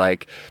where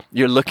like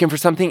you're looking for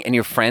something and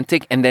you're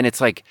frantic and then it's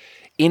like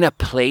in a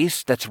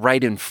place that's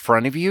right in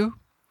front of you.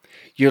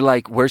 You're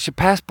like, where's your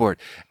passport?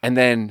 And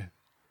then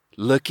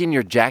look in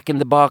your Jack in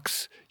the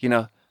Box, you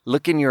know,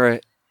 look in your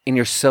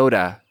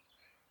soda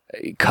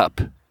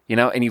cup. You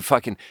know, and you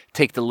fucking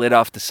take the lid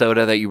off the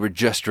soda that you were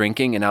just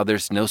drinking and now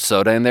there's no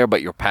soda in there,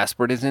 but your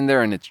passport is in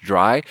there and it's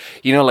dry.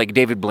 You know, like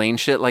David Blaine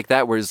shit like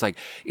that, where it's like,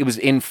 it was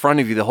in front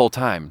of you the whole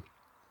time.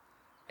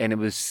 And it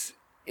was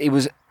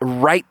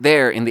right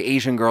there in the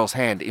Asian girl's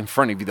hand in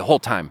front of you the whole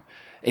time.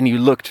 And you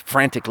looked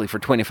frantically for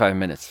 25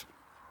 minutes.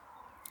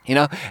 You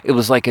know, it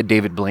was like a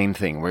David Blaine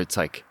thing where it's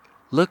like,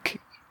 look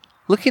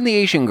in the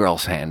Asian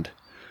girl's hand.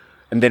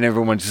 And then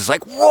everyone's just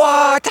like,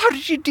 what? How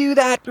did you do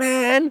that,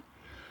 man?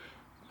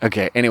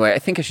 Okay, anyway, I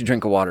think I should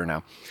drink a water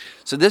now.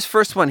 So this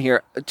first one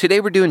here, today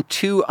we're doing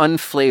 2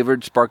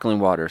 unflavored sparkling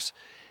waters.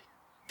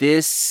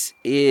 This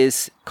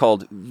is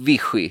called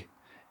Vichy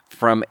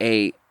from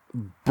a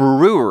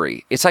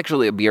brewery. It's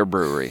actually a beer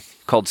brewery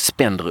called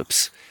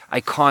Spendrups.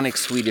 Iconic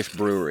Swedish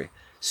brewery.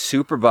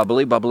 Super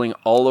bubbly, bubbling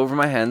all over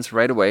my hands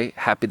right away.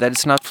 Happy that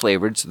it's not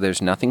flavored, so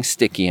there's nothing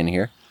sticky in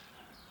here.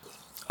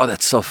 Oh,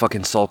 that's so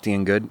fucking salty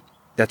and good.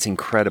 That's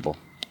incredible.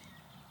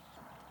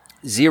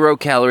 0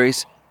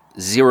 calories.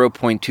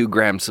 0.2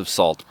 grams of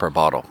salt per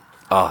bottle.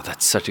 Oh,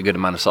 that's such a good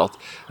amount of salt.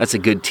 That's a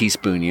good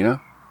teaspoon, you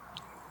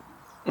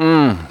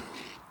know?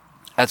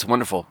 That's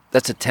wonderful.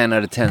 That's a 10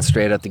 out of 10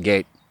 straight out the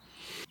gate.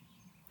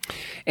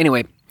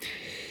 Anyway,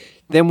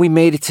 then we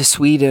made it to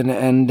Sweden,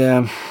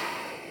 and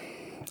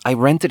I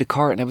rented a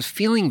car, and I was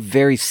feeling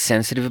very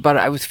sensitive about it.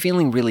 I was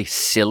feeling really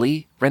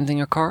silly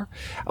renting a car.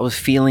 I was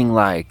feeling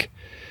like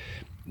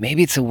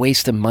maybe it's a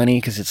waste of money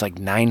because it's like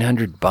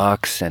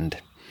 $900,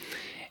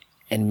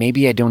 and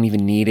maybe I don't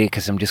even need it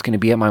because I'm just going to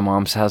be at my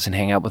mom's house and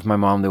hang out with my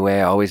mom the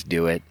way I always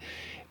do it.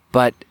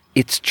 But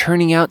it's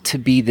turning out to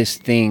be this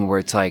thing where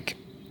it's like,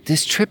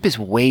 this trip is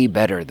way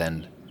better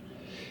than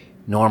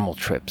normal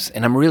trips.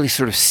 And I'm really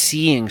sort of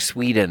seeing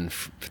Sweden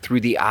through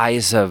the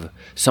eyes of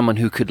someone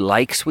who could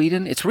like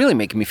Sweden. It's really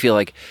making me feel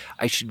like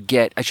I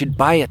should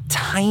buy a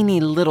tiny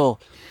little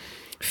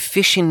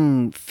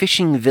fishing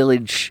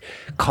village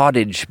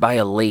cottage by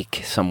a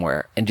lake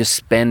somewhere and just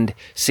spend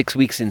 6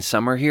 weeks in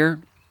summer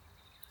here.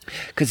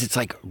 Because it's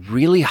like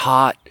really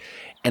hot,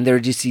 and there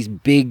are just these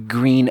big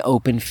green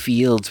open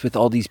fields with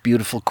all these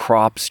beautiful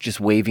crops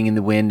just waving in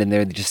the wind, and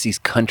there are just these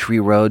country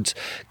roads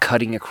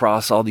cutting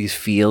across all these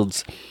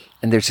fields,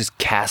 and there's just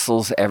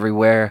castles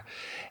everywhere.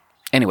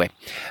 Anyway,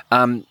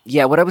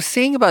 what I was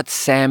saying about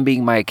Sam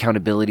being my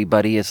accountability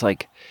buddy is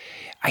like,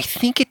 I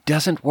think it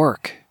doesn't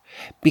work,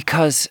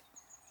 because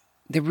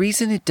the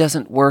reason it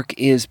doesn't work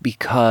is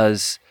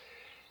because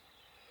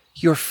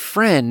your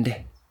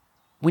friend,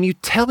 when you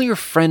tell your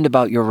friend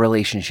about your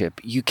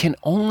relationship, you can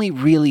only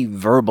really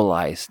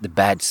verbalize the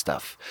bad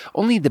stuff.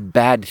 Only the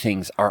bad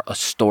things are a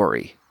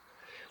story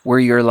where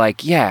you're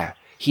like, yeah,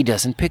 he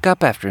doesn't pick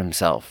up after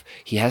himself.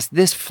 He has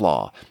this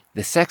flaw.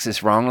 The sex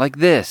is wrong like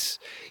this.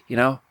 You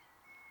know,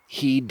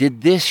 he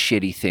did this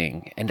shitty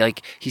thing. And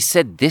like, he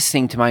said this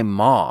thing to my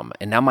mom,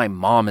 and now my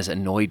mom is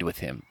annoyed with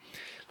him.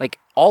 Like,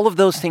 all of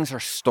those things are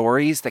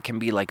stories that can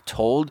be like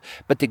told.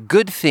 But the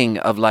good thing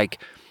of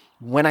like,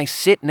 when I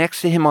sit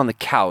next to him on the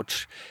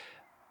couch,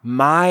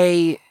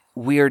 my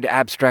weird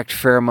abstract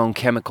pheromone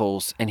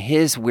chemicals and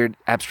his weird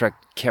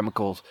abstract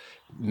chemicals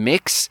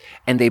mix,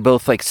 and they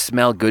both like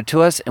smell good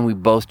to us, and we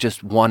both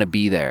just want to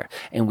be there,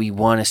 and we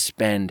want to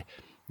spend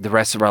the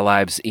rest of our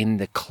lives in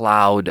the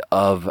cloud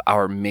of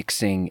our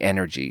mixing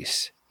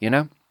energies, you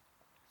know?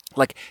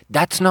 Like,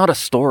 that's not a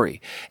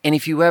story. And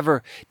if you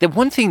ever, the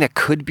one thing that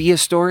could be a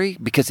story,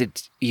 because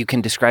you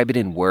can describe it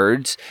in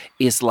words,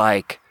 is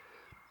like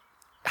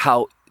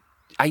how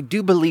I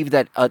do believe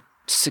that a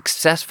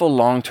successful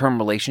long-term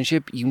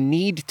relationship, you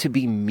need to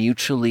be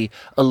mutually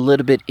a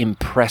little bit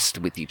impressed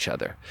with each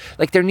other.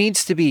 Like,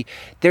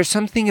 there's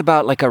something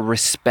about like a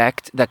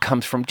respect that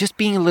comes from just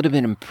being a little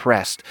bit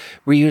impressed,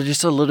 where you're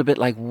just a little bit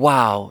like,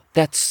 wow,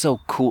 that's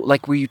so cool.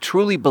 Like, where you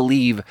truly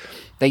believe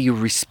that you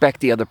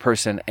respect the other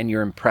person and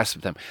you're impressed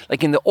with them.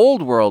 Like in the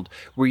old world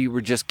where you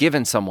were just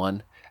given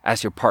someone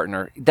as your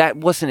partner, that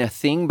wasn't a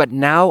thing. But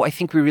now I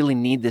think we really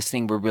need this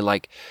thing where we're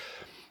like,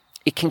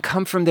 it can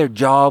come from their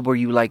job, where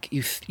you like,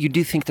 you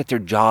do think that their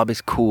job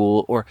is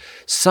cool, or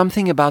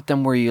something about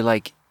them where you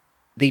like,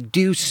 they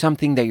do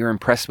something that you're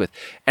impressed with.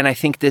 And I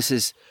think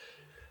it's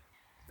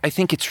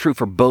true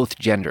for both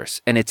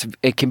genders, and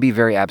it can be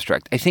very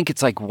abstract. I think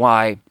it's like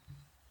why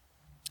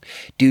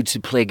dudes who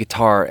play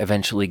guitar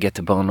eventually get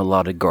to bone a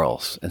lot of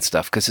girls and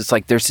stuff. Because it's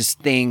like, there's this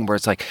thing where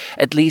it's like,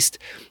 at least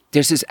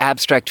there's this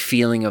abstract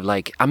feeling of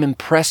like, I'm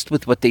impressed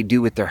with what they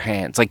do with their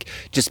hands. Like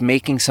just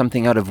making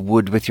something out of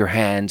wood with your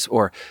hands,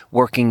 or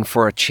working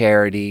for a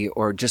charity,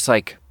 or just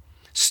like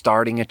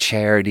starting a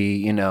charity,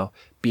 you know,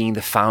 being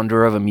the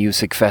founder of a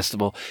music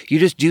festival. You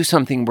just do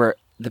something where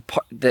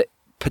the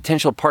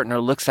potential partner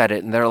looks at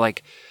it and they're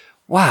like,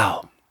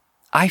 wow,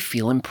 I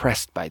feel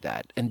impressed by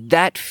that. And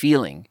that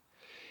feeling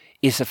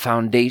is a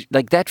foundation.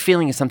 Like that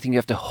feeling is something you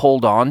have to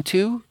hold on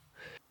to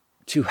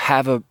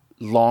have a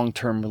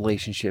long-term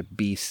relationship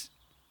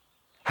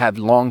have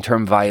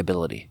long-term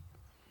viability.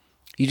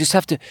 You just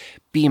have to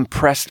be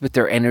impressed with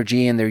their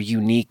energy and their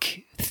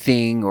unique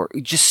thing, or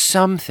just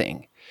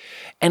something.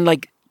 And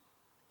like,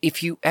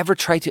 if you ever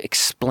try to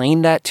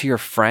explain that to your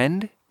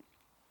friend,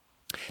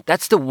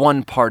 that's the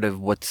one part of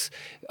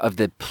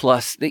the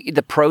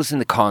pros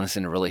and the cons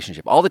in a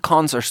relationship. All the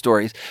cons are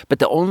stories, but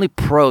the only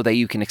pro that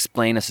you can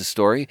explain as a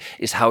story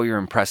is how you're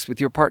impressed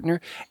with your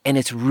partner. And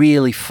it's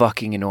really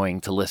fucking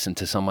annoying to listen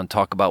to someone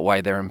talk about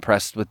why they're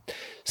impressed with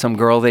some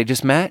girl they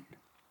just met.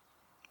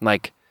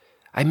 Like,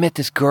 I met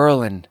this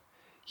girl and,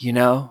 you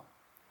know,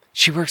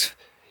 she works,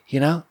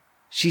 you know,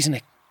 she's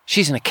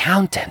an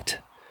accountant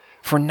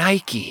for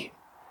Nike.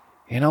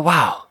 You know,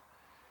 wow.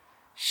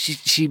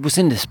 She was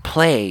in this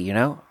play, you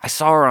know? I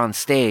saw her on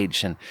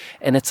stage, and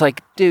it's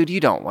like, dude, you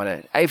don't want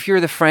to, if you're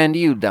the friend,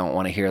 you don't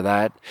want to hear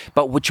that.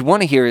 But what you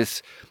want to hear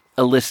is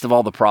a list of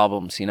all the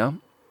problems, you know?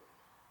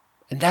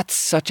 And that's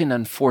such an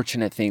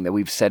unfortunate thing that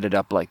we've set it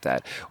up like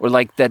that. Or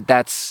like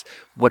that's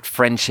what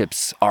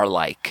friendships are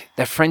like.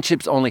 That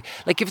friendships only,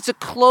 like if it's a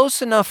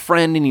close enough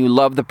friend and you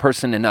love the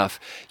person enough,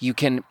 you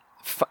can,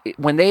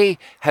 when they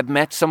have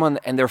met someone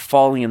and they're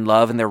falling in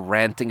love and they're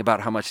ranting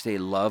about how much they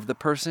love the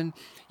person,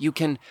 you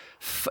can,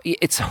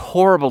 it's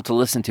horrible to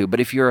listen to,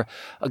 but if you're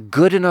a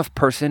good enough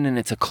person and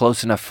it's a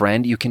close enough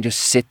friend, you can just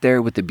sit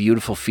there with the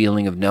beautiful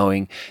feeling of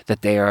knowing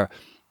that they are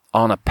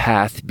on a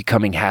path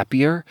becoming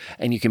happier,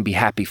 and you can be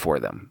happy for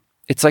them.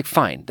 It's like,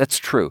 fine, that's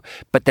true.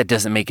 But that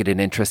doesn't make it an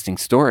interesting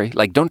story.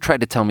 Like, don't try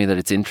to tell me that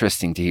it's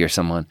interesting to hear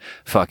someone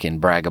fucking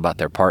brag about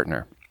their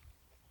partner.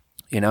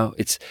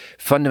 It's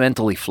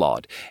fundamentally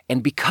flawed.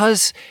 And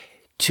because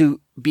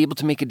to be able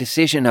to make a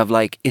decision of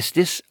like, is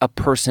this a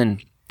person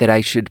that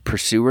I should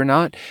pursue or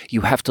not,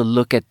 you have to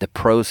look at the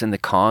pros and the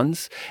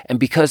cons. And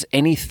because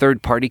any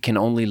third party can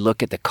only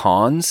look at the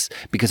cons,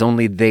 because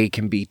only they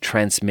can be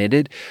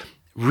transmitted,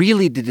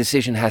 really the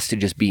decision has to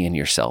just be in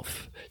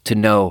yourself to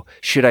know,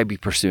 should I be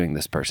pursuing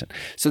this person?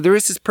 So there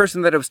is this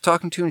person that I was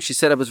talking to and she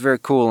said I was very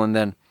cool. And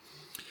then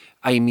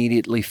I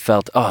immediately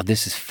felt, oh,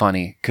 this is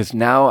funny. Because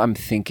now I'm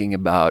thinking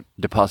about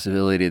the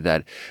possibility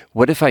that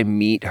what if I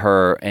meet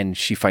her and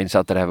she finds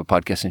out that I have a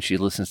podcast and she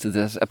listens to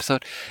this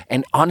episode?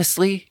 And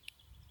honestly,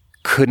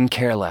 couldn't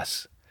care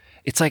less.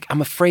 It's like,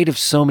 I'm afraid of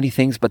so many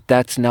things, but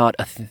that's not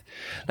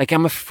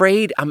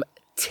I'm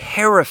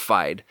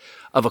terrified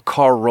of a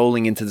car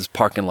rolling into this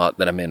parking lot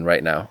that I'm in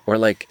right now. Or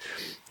like,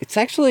 it's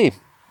actually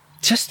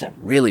just a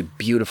really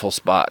beautiful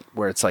spot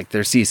where it's like,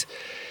 there's these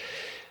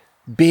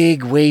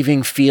big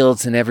waving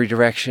fields in every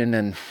direction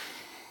and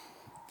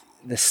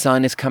the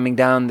sun is coming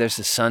down. There's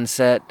a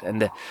sunset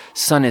and the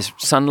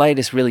sunlight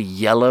is really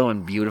yellow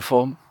and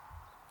beautiful.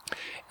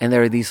 And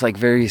there are these like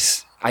very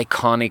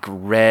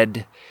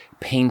iconic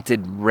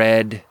painted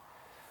red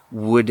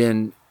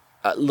wooden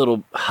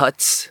little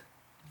huts.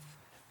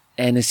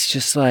 And it's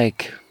just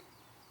like,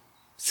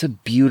 it's a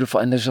beautiful,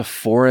 and there's a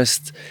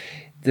forest,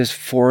 there's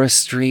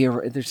forestry,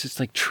 or there's just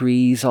like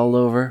trees all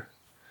over.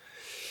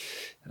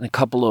 And a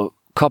couple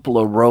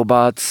of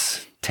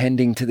robots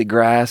tending to the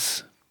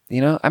grass.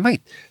 I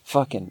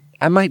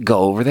might go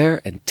over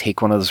there and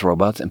take one of those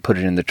robots and put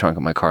it in the trunk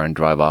of my car and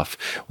drive off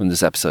when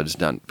this episode is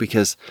done,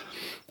 because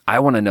I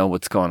want to know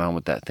what's going on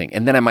with that thing.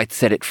 And then I might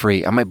set it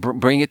free. I might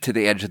bring it to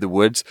the edge of the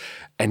woods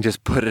and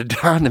just put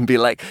it down and be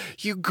like,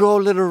 you go,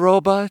 little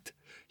robot.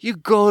 You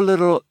go,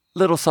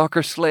 little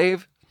soccer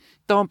slave.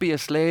 Don't be a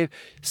slave.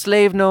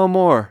 Slave no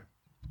more.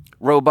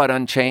 Robot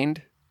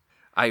Unchained.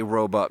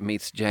 iRobot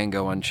meets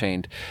Django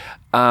Unchained.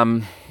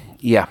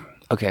 Yeah.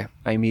 Okay.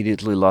 I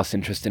immediately lost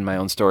interest in my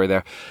own story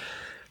there.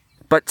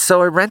 But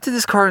so I rented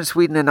this car in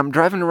Sweden and I'm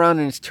driving around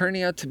and it's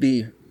turning out to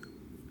be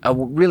a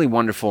really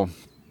wonderful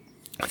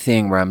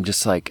thing where I'm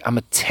just like, I'm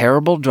a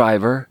terrible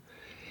driver.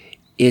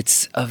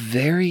 It's a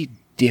very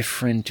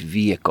different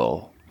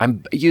vehicle.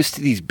 I'm used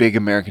to these big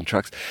American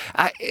trucks.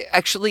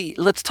 Actually,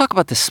 let's talk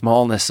about the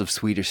smallness of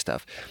Swedish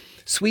stuff.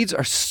 Swedes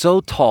are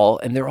so tall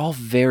and they're all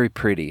very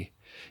pretty.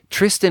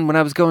 Tristan, when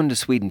I was going to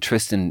Sweden,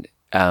 Tristan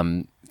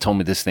told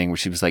me this thing where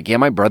she was like, yeah,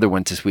 my brother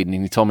went to Sweden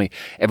and he told me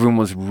everyone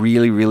was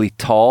really, really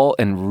tall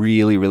and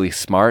really, really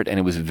smart and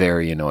it was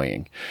very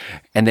annoying.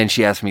 And then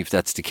she asked me if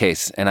that's the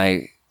case.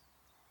 And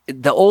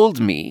the old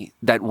me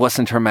that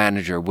wasn't her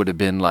manager would have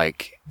been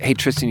like, hey,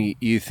 Tristan,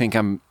 you think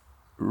I'm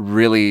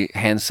really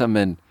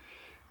handsome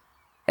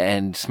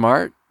and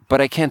smart? But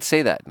I can't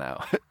say that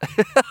now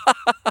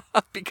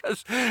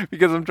because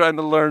I'm trying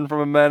to learn from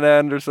Amanda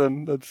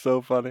Anderson. That's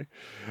so funny.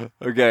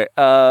 Okay.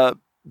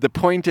 The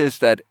point is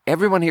that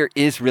everyone here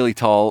is really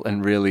tall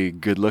and really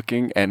good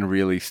looking and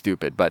really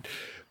stupid, but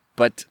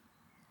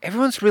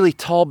everyone's really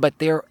tall, but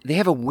they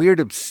have a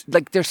weird,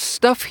 like there's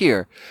stuff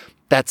here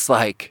that's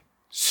like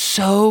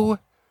so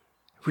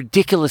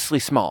ridiculously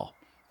small.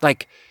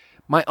 Like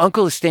my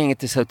uncle is staying at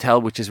this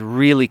hotel, which is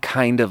really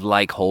kind of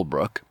like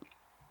Holbrook.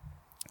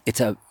 It's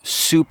a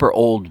super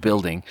old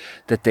building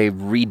that they've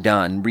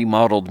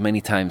remodeled many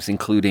times,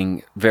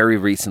 including very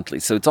recently.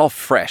 So it's all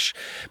fresh,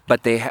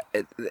 but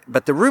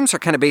but the rooms are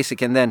kind of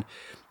basic. And then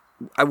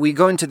we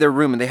go into their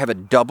room and they have a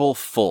double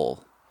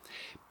full.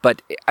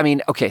 But I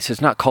mean, okay, so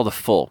it's not called a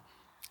full.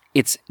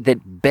 It's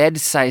that bed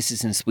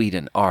sizes in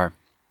Sweden are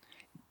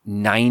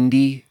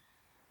 90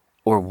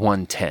 or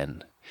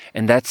 110,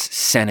 and that's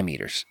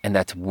centimeters, and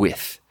that's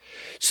width.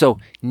 So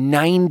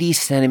 90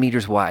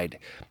 centimeters wide.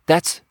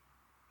 That's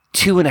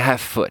 2.5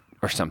 foot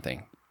or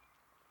something.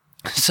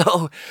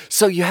 So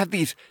you have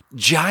these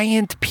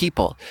giant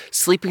people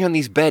sleeping on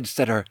these beds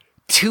that are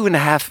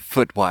 2.5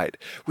 foot wide,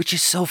 which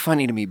is so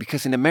funny to me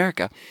because in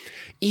America,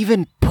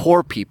 even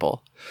poor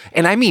people,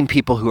 and I mean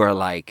people who are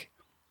like,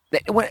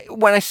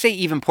 when I say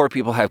even poor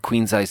people have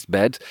queen-sized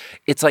beds,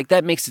 it's like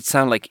that makes it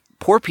sound like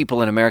poor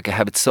people in America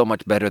have it so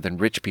much better than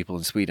rich people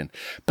in Sweden.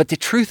 But the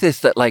truth is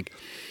that like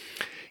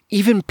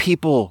even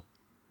people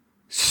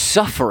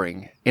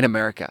suffering in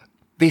America,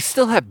 they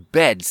still have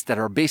beds that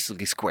are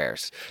basically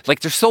squares. Like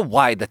they're so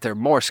wide that they're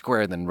more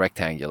square than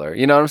rectangular.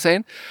 You know what I'm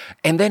saying?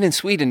 And then in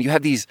Sweden, you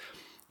have these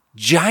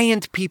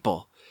giant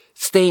people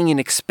staying in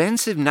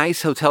expensive,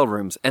 nice hotel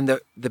rooms. And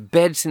the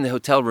beds in the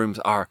hotel rooms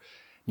are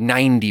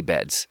 90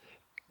 beds.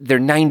 They're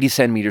 90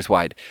 centimeters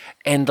wide.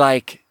 And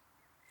like,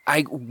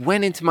 I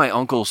went into my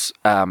uncle's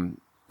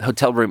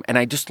hotel room and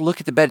I just look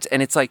at the beds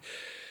and it's like,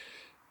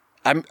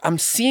 I'm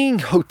seeing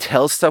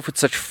hotel stuff with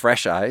such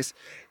fresh eyes.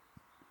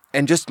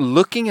 And just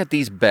looking at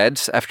these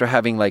beds after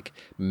having like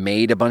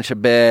made a bunch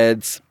of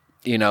beds,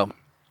 you know,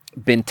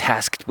 been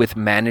tasked with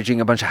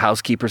managing a bunch of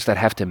housekeepers that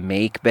have to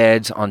make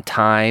beds on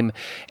time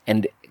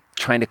and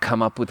trying to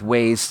come up with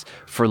ways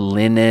for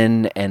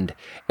linen and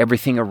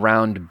everything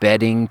around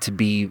bedding to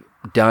be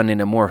done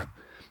in a more,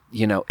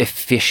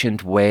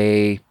 efficient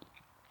way,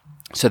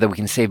 so that we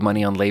can save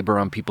money on labor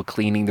on people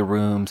cleaning the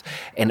rooms,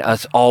 and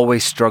us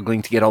always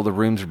struggling to get all the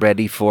rooms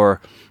ready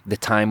for the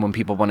time when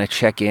people want to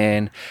check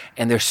in.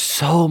 And there's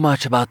so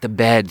much about the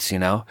beds,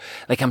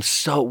 like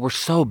we're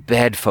so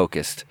bed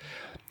focused,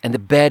 and the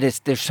bed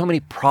there's so many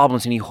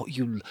problems, and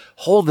you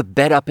hold the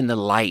bed up in the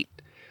light,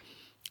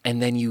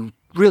 and then you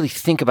really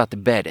think about the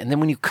bed. And then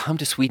when you come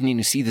to Sweden and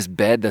you see this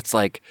bed that's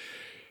like,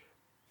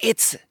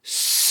 it's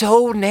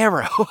so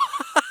narrow.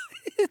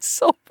 It's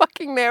so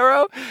fucking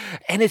narrow,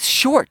 and it's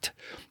short.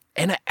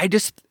 And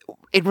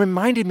it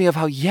reminded me of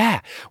how,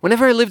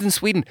 whenever I lived in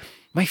Sweden,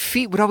 my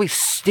feet would always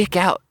stick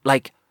out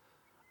like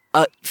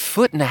a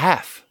foot and a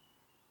half.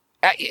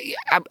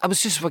 I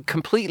was just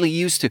completely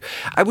used to.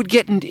 I would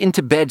get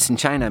into beds in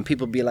China, and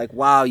people would be like,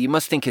 wow, you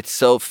must think it's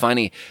so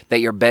funny that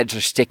your beds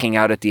are sticking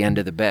out at the end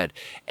of the bed.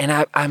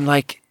 And I'm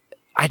like,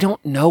 I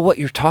don't know what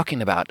you're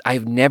talking about.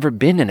 I've never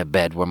been in a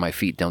bed where my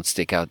feet don't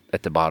stick out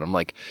at the bottom.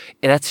 Like,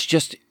 that's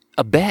just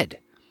a bed.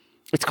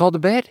 It's called a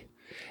bed.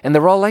 And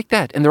they're all like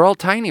that. And they're all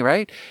tiny,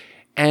 right?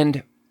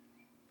 And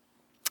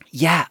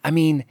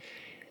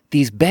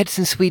these beds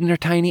in Sweden are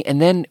tiny.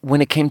 And then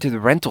when it came to the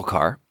rental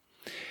car,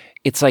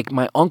 it's like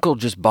my uncle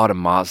just bought a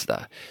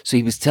Mazda. So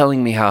he was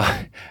telling me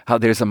how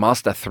there's a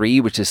Mazda 3,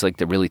 which is like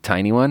the really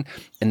tiny one.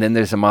 And then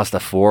there's a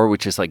Mazda 4,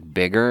 which is like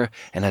bigger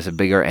and has a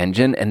bigger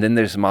engine. And then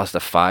there's a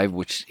Mazda 5,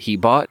 which he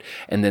bought.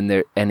 And then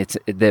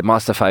the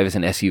Mazda 5 is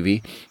an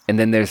SUV. And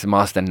then there's the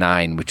Mazda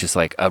 9, which is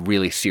like a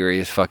really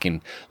serious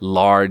fucking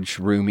large,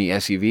 roomy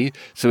SUV.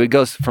 So it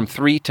goes from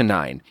 3 to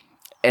 9.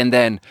 And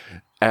then,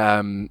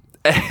 and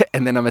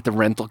then I'm at the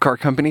rental car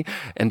company,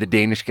 and the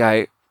Danish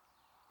guy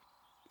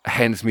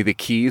hands me the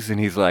keys, and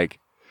he's like,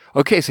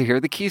 okay, so here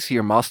are the keys to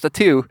your Mazda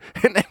 2.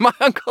 And then my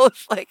uncle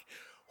is like,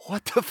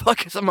 what the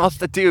fuck is a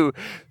Mazda 2?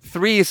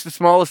 3 is the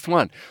smallest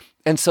one.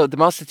 And so the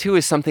Mazda 2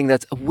 is something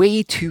that's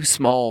way too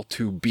small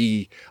to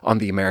be on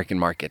the American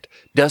market.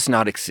 Does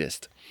not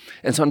exist.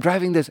 And so I'm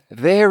driving this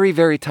very,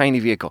 very tiny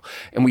vehicle,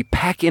 and we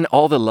pack in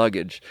all the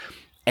luggage,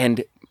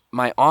 and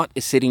my aunt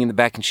is sitting in the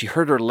back, and she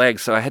hurt her leg,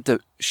 so I had to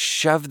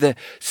shove the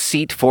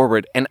seat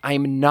forward. And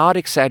I'm not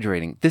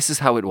exaggerating. This is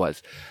how it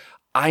was.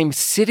 I'm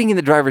sitting in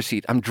the driver's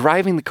seat, I'm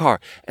driving the car,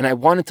 and I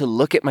wanted to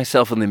look at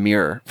myself in the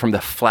mirror from the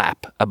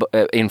flap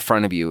in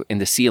front of you in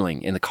the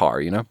ceiling in the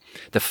car,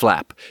 the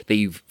flap that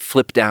you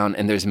flip down,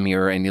 and there's a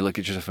mirror, and you look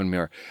at yourself in the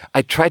mirror.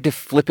 I tried to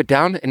flip it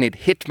down, and it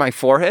hit my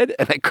forehead,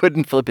 and I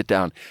couldn't flip it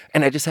down,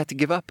 and I just had to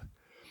give up.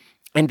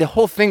 And the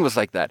whole thing was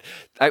like that.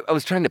 I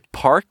was trying to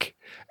park,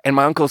 and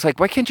my uncle was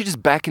like, why can't you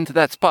just back into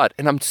that spot?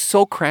 And I'm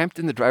so cramped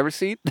in the driver's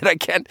seat that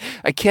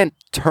I can't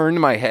turn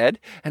my head,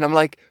 and I'm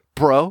like,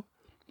 bro,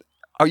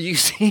 Are you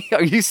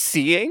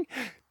seeing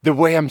the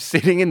way I'm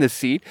sitting in the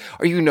seat?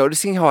 Are you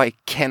noticing how I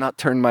cannot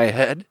turn my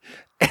head?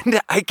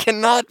 And I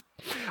cannot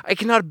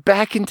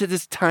back into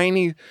this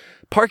tiny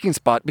parking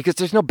spot because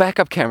there's no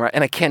backup camera,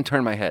 and I can't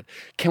turn my head.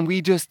 Can we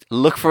just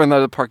look for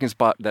another parking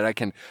spot that I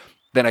can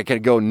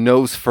go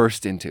nose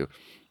first into?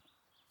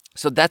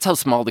 So that's how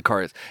small the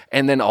car is.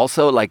 And then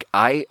also, like,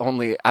 I've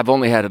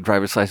only had a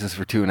driver's license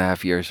for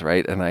 2.5 years,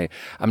 right? And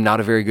I'm not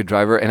a very good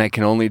driver, and I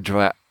can only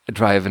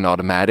drive an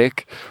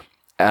automatic.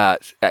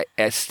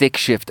 A stick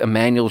shift, a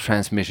manual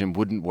transmission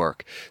wouldn't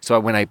work. So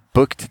when I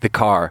booked the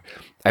car,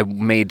 I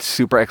made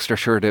super extra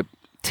sure to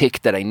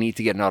tick that I need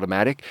to get an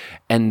automatic.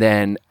 And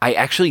then I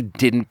actually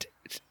didn't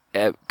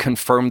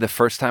confirm the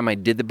first time I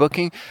did the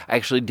booking. I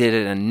actually did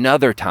it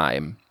another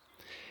time.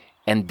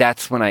 And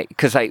that's when I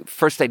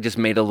just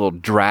made a little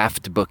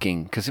draft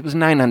booking because it was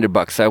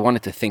 $900. So I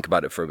wanted to think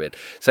about it for a bit.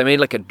 So I made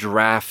like a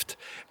draft,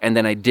 and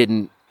then I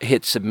didn't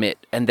hit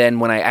submit. And then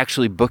when I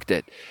actually booked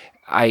it,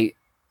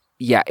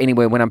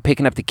 anyway, when I'm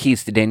picking up the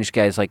keys, the Danish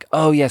guy is like,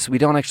 oh, yes, we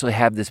don't actually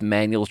have this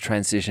manual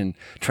transmission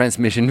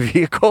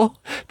vehicle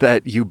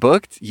that you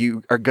booked.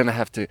 We're going to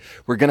have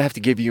to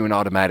give you an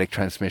automatic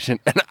transmission.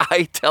 And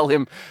I tell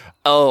him,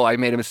 oh, I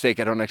made a mistake.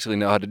 I don't actually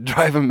know how to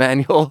drive a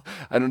manual.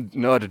 I don't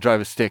know how to drive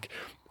a stick.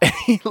 And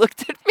he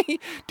looked at me.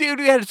 Dude,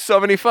 we had so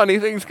many funny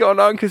things going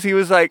on because he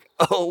was like,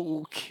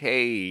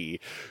 okay,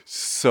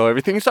 so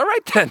everything's all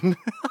right then.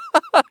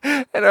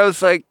 And I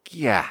was like,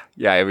 yeah,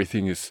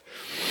 everything's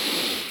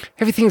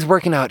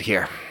working out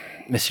here,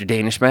 Mr.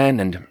 Danish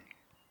man. And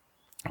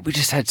we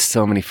just had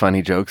so many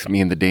funny jokes, me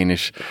and the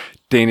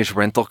Danish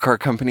rental car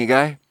company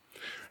guy.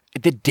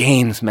 The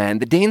Danes, man.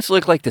 The Danes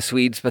look like the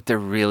Swedes, but they're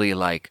really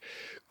like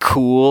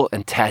cool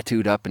and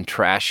tattooed up and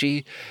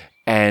trashy.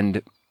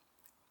 And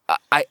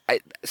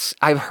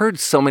I've heard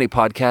so many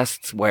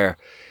podcasts where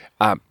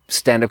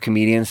stand-up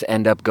comedians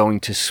end up going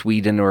to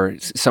Sweden or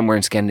somewhere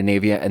in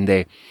Scandinavia, and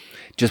they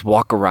just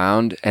walk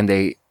around and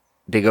they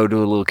go to a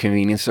little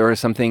convenience store or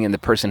something, and the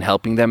person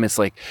helping them is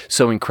like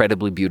so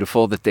incredibly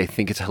beautiful that they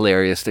think it's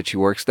hilarious that she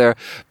works there,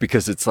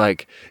 because it's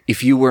like,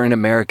 if you were in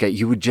America,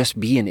 you would just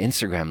be an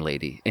Instagram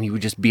lady, and you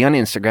would just be on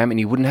Instagram, and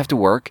you wouldn't have to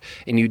work,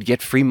 and you'd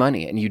get free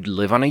money, and you'd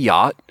live on a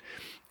yacht,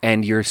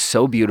 and you're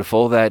so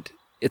beautiful that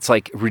it's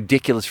like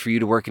ridiculous for you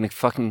to work in a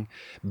fucking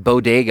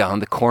bodega on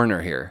the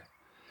corner here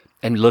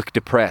and look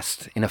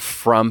depressed in a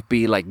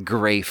frumpy, like,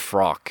 gray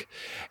frock.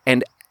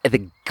 And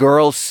the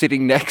girl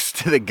sitting next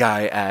to the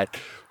guy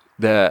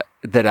that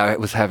I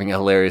was having a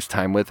hilarious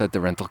time with at the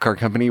rental car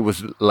company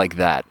was like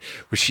that,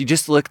 where she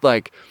just looked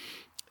like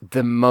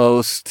the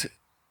most,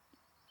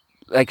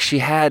 like, she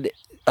had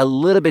a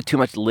little bit too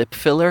much lip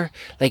filler.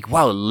 Like,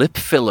 wow, lip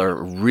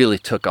filler really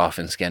took off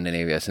in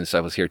Scandinavia since I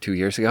was here 2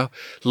 years ago.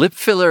 Lip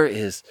filler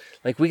is,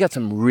 like, we got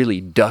some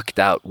really ducked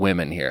out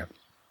women here.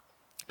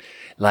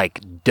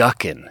 Like,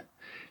 ducking.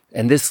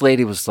 And this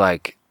lady was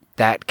like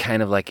that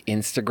kind of like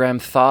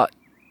Instagram thought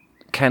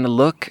kind of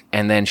look.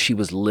 And then she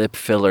was lip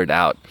fillered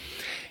out.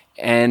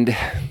 And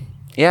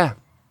yeah,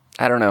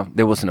 I don't know.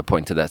 There wasn't a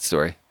point to that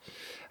story.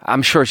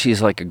 I'm sure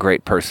she's like a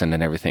great person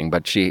and everything,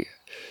 but she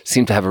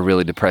seemed to have a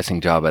really depressing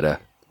job at a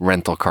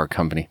rental car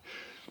company.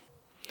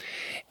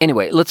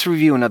 Anyway, let's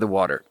review another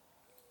water.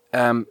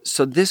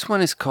 So this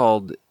one is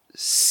called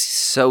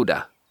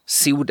Soda,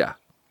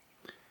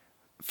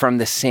 from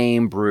the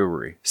same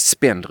brewery,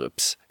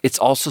 Spendrups. It's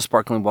also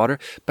sparkling water,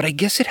 but I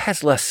guess it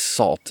has less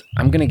salt.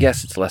 I'm going to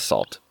guess it's less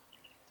salt.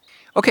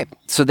 Okay,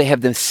 so they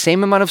have the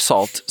same amount of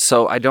salt,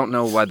 so I don't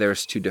know why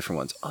there's two different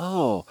ones.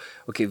 Oh,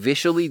 okay,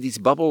 visually these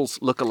bubbles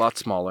look a lot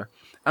smaller.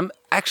 I'm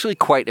actually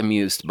quite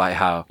amused by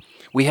how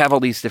we have all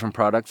these different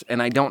products,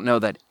 and I don't know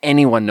that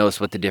anyone knows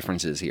what the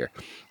difference is here.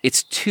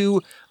 It's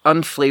two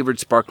unflavored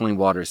sparkling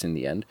waters in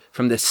the end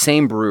from the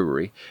same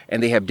brewery,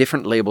 and they have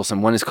different labels,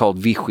 and one is called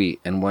Vichy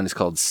and one is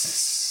called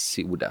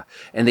Soda.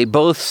 And they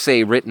both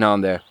say written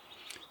on there,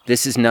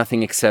 this is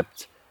nothing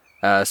except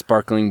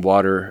sparkling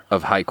water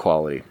of high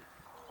quality.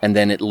 And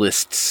then it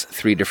lists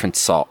 3 different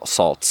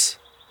salts,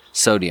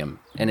 sodium.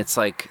 And it's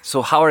like,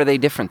 so how are they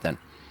different then?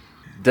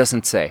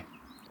 Doesn't say.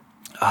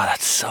 Oh,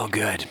 that's so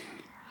good.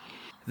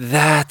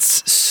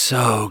 That's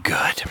so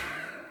good.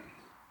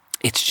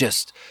 It's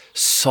just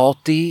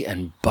salty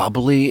and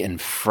bubbly and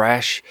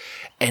fresh.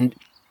 And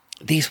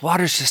these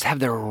waters just have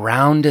the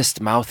roundest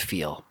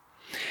mouthfeel.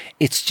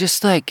 It's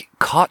just like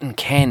cotton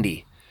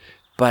candy.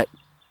 But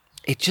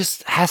it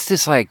just has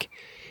this like,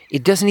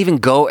 it doesn't even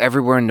go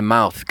everywhere in the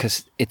mouth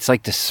because it's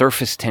like the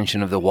surface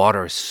tension of the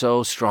water is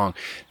so strong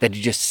that it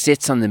just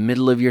sits on the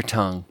middle of your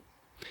tongue,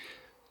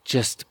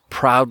 just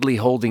proudly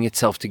holding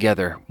itself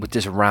together with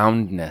this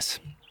roundness.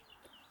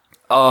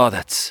 Oh,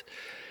 that's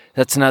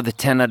another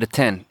 10 out of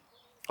 10.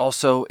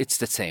 Also, it's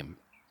the same.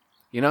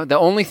 You know, the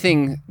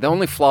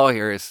only flaw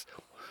here is,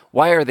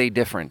 why are they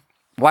different?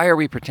 Why are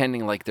we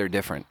pretending like they're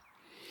different?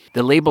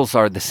 The labels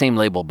are the same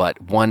label,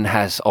 but one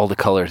has all the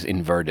colors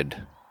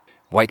inverted.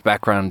 White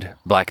background,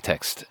 black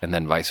text, and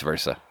then vice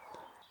versa.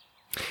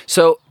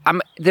 So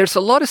there's a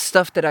lot of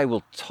stuff that I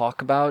will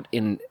talk about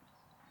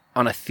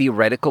on a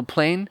theoretical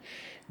plane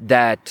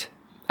that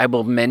I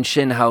will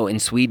mention how in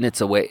Sweden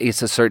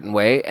it's a certain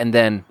way, and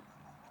then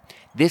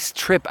this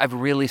trip I've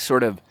really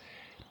sort of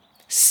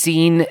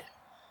seen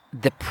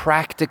the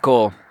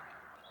practical,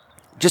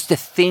 just the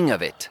thing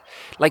of it.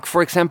 Like,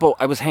 for example,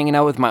 I was hanging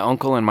out with my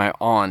uncle and my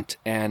aunt,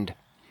 and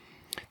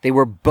they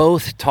were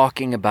both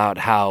talking about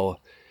how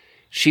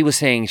she was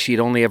saying she'd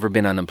only ever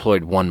been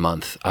unemployed 1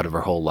 month out of her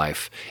whole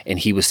life. And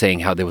he was saying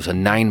how there was a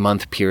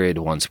 9-month period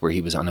once where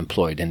he was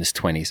unemployed in his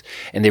 20s.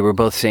 And they were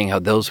both saying how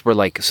those were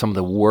like some of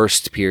the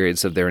worst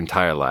periods of their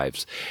entire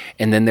lives.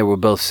 And then they were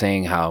both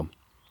saying how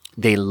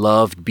they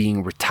loved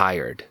being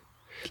retired.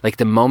 Like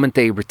the moment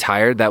they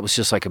retired, that was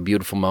just like a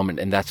beautiful moment.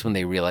 And that's when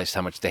they realized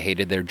how much they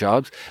hated their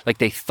jobs. Like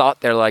they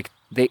thought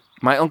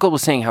my uncle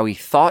was saying how he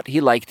thought he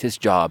liked his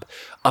job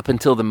up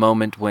until the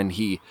moment when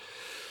he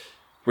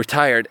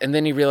retired, and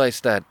then he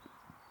realized that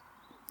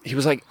he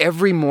was like,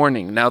 every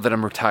morning now that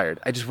I'm retired,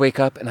 I just wake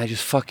up and I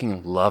just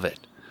fucking love it.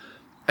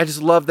 I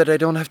just love that I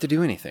don't have to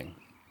do anything.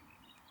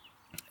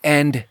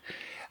 And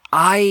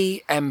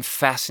I am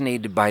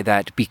fascinated by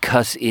that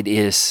because it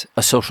is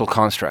a social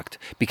construct.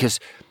 Because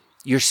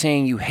you're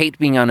saying you hate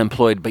being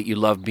unemployed, but you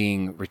love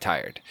being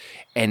retired.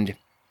 And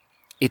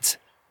it's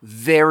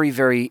very,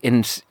 very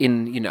in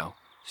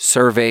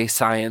survey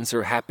science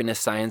or happiness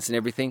science and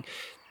everything.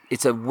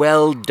 It's a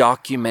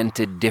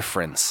well-documented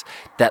difference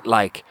that,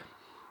 like,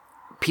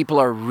 people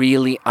are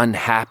really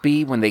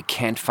unhappy when they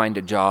can't find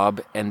a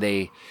job and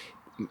they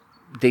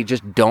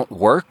just don't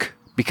work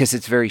because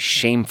it's very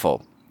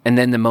shameful. And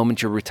then the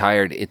moment you're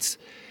retired, it's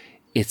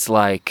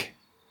like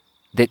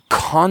the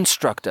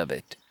construct of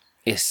it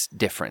is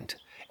different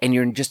and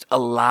you're just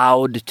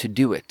allowed to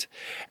do it.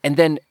 And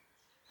then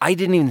I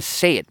didn't even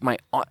say it.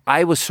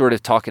 I was sort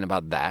of talking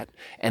about that.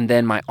 And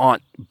then my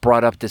aunt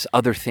brought up this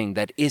other thing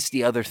that is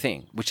the other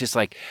thing, which is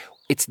like,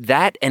 it's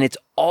that. And it's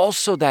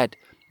also that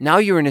now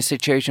you're in a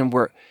situation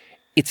where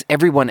it's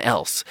everyone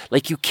else.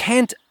 Like you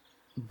can't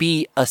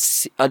be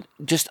an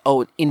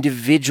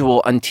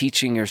individual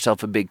unteaching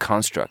yourself a big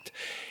construct.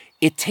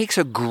 It takes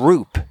a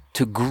group.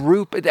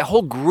 The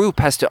whole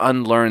group has to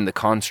unlearn the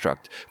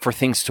construct for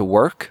things to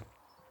work.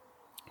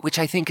 which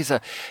I think is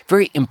a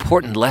very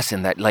important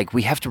lesson that like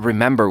we have to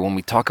remember when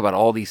we talk about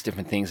all these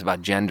different things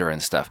about gender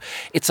and stuff.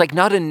 It's like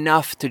not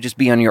enough to just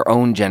be on your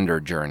own gender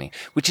journey,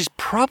 which is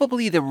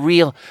probably the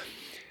real...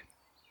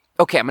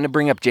 Okay, I'm going to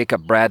bring up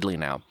Jacob Bradley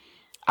now.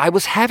 I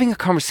was having a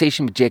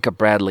conversation with Jacob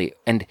Bradley,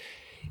 and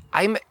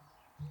I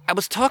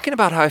was talking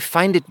about how I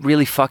find it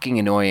really fucking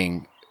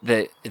annoying,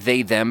 the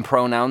they, them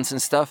pronouns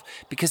and stuff,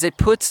 because it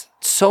puts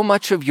so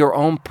much of your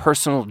own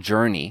personal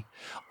journey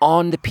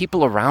on the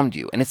people around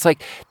you. And it's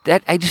like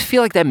that, I just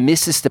feel like that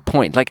misses the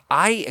point. Like,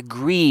 I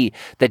agree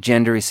that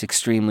gender is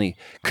extremely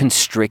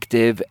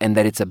constrictive and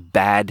that it's a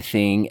bad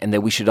thing and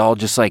that we should all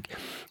just like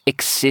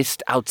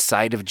exist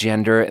outside of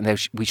gender and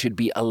that we should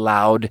be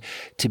allowed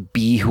to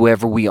be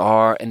whoever we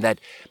are, and that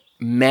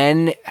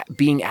men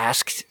being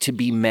asked to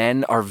be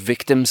men are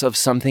victims of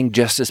something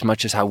just as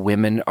much as how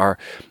women are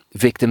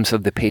victims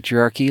of the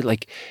patriarchy.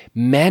 Like,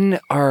 men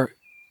are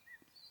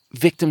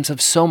victims of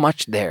so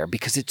much there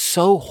because it's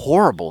so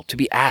horrible to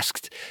be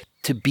asked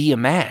to be a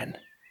man.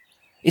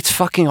 It's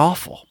fucking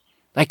awful.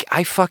 Like,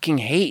 I fucking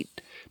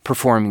hate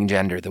performing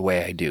gender the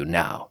way I do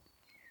now.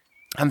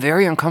 I'm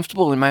very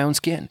uncomfortable in my own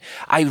skin.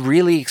 I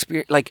really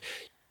experience, like,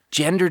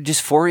 gender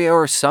dysphoria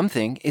or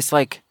something. It's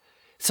like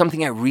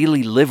something I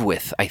really live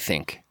with, I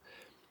think.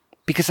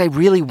 Because I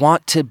really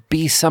want to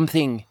be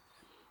something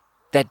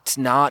that's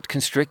not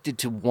constricted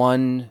to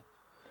one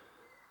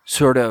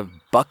sort of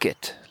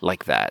bucket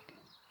like that.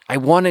 I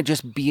want to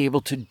just be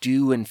able to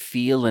do and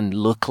feel and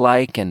look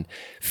like and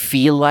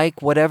feel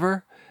like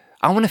whatever.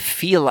 I want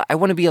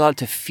to be allowed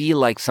to feel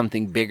like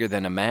something bigger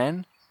than a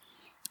man.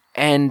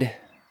 And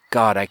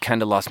God, I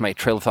kind of lost my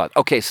trail of thought.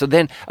 Okay, so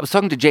then I was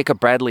talking to Jacob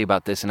Bradley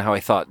about this and how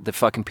I thought the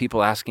fucking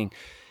people asking.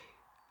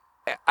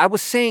 I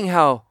was saying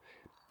how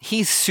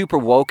he's super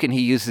woke and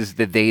he uses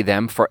the they,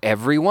 them for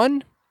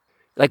everyone.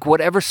 Like,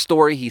 whatever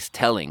story he's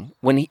telling,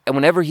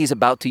 whenever he's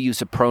about to use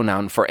a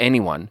pronoun for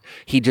anyone,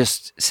 he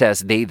just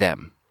says they,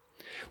 them,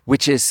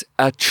 which is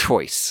a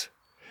choice.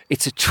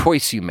 It's a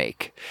choice you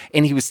make.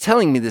 And he was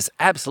telling me this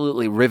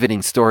absolutely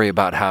riveting story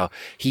about how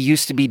he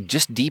used to be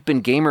just deep in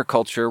gamer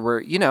culture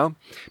where, you know,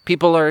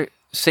 people are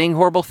saying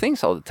horrible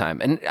things all the time.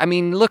 And I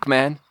mean, look,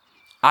 man,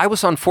 I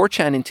was on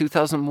 4chan in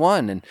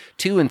 2001 and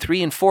 2 and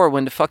 3 and 4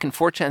 when the fucking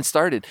 4chan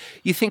started.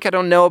 You think I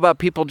don't know about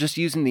people just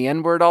using the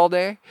N-word all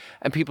day?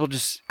 And people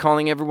just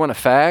calling everyone a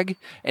fag?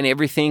 And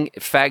everything,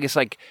 fag is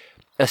like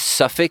a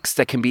suffix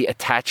that can be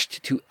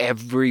attached to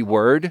every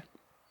word.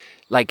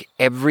 Like,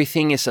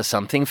 everything is a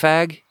something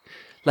fag.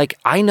 Like,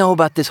 I know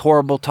about this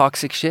horrible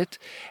toxic shit.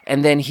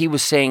 And then he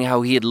was saying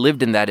how he had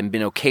lived in that and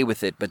been okay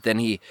with it. But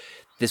then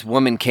this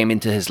woman came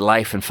into his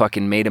life and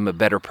fucking made him a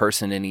better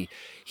person. And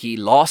he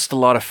lost a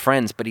lot of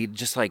friends, but he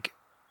just like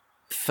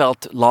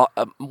felt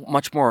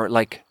much more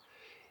like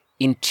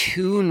in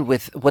tune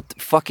with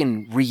what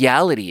fucking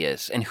reality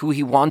is and who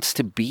he wants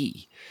to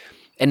be.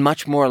 And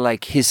much more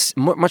like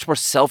much more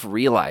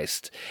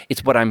self-realized.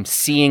 It's what I'm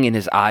seeing in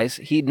his eyes.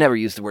 He'd never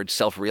used the word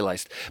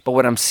self-realized, but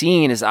what I'm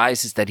seeing in his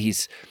eyes is that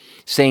he's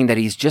saying that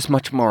he's just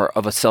much more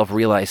of a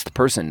self-realized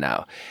person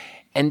now.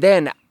 And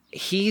then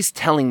he's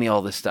telling me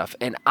all this stuff,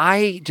 and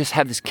I just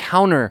have this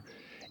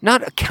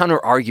not a counter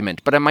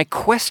argument, but my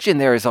question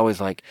there is always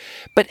like,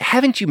 but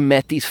haven't you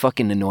met these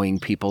fucking annoying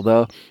people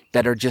though,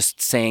 that are just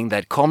saying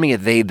that, call me a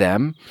they,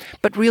 them,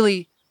 but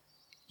really,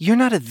 you're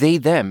not a they,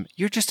 them,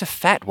 you're just a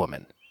fat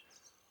woman.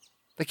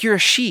 Like, you're a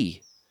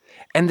she.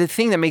 And the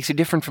thing that makes you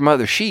different from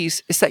other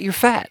she's is that you're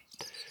fat.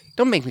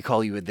 Don't make me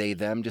call you a they,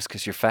 them just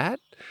because you're fat.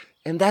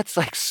 And that's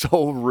like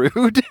so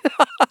rude.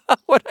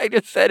 What I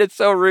just said, it's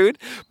so rude.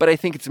 But I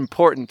think it's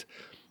important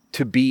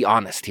to be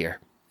honest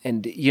here.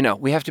 And, you know,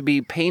 we have to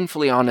be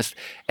painfully honest.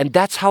 And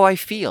that's how I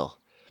feel.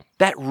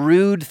 That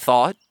rude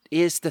thought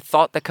is the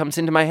thought that comes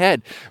into my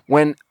head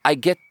when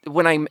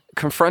I'm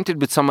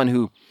confronted with someone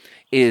who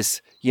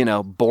is, you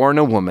know, born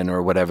a woman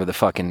or whatever the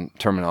fucking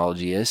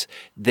terminology is.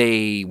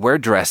 They wear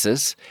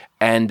dresses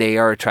and they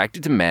are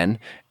attracted to men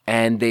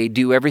and they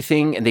do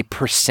everything and they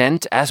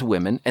present as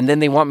women. And then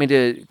they want me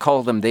to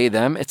call them they,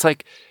 them. It's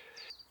like,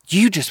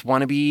 you just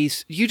want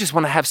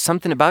to have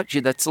something about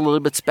you that's a little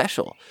bit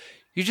special.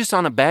 You're just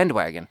on a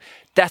bandwagon.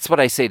 That's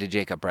what I say to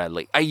Jacob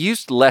Bradley. I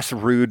used less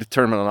rude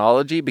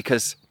terminology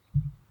because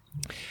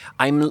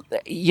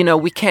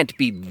we can't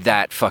be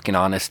that fucking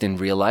honest in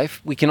real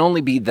life. We can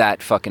only be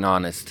that fucking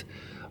honest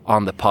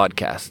on the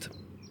podcast.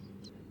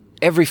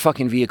 Every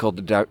fucking vehicle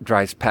that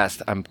drives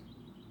past, I'm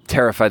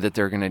terrified that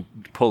they're going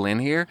to pull in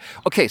here.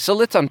 Okay, so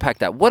let's unpack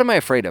that. What am I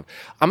afraid of?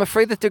 I'm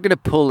afraid that they're going to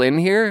pull in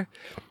here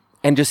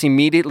and just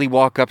immediately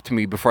walk up to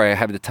me before I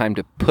have the time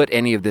to put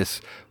any of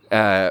this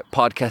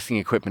podcasting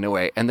equipment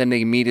away. And then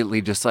they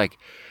immediately just like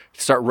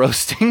start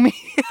roasting me.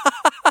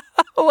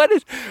 What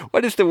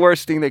is the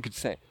worst thing they could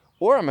say?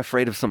 Or I'm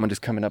afraid of someone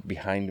just coming up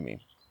behind me.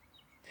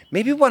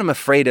 Maybe what I'm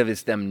afraid of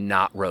is them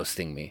not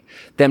roasting me.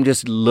 Them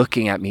just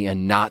looking at me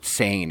and not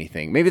saying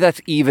anything. Maybe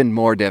that's even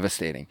more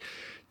devastating.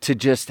 To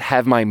just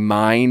have my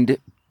mind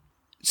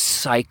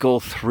cycle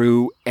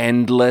through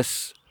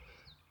endless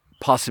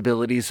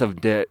possibilities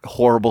of the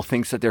horrible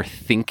things that they're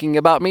thinking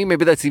about me.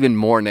 Maybe that's even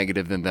more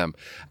negative than them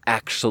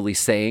actually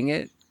saying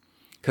it.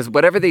 Because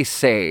whatever they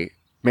say,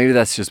 maybe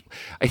that's just,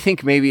 I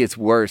think maybe it's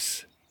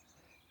worse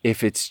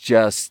if it's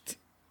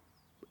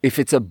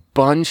a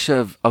bunch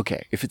of,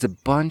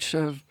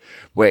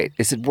 wait,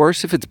 is it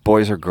worse if it's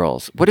boys or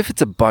girls? What if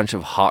it's a bunch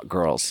of hot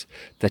girls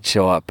that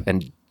show up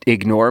and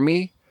ignore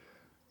me,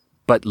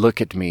 but look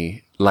at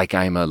me like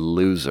I'm a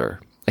loser?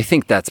 I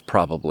think that's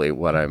probably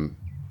what I'm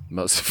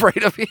most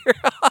afraid of here.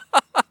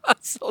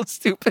 That's so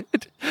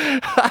stupid.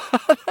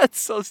 That's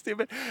so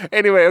stupid.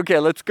 Anyway, okay,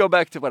 let's go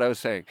back to what I was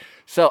saying.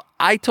 So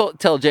I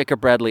tell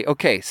Jacob Bradley,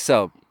 okay,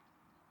 so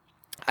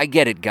I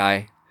get it,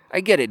 guy.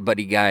 I get it,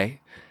 buddy guy.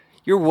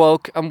 You're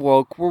woke, I'm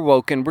woke, we're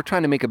woken, we're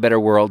trying to make a better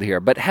world here.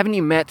 But haven't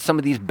you met some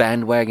of these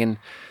bandwagon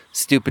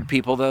stupid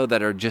people, though,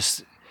 that are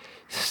just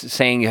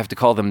saying you have to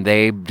call them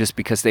they just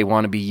because they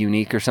want to be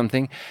unique or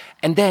something?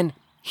 And then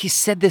he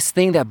said this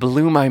thing that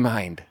blew my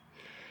mind,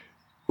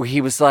 where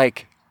he was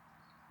like,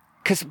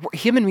 because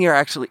him and me are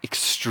actually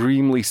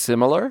extremely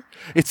similar.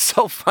 It's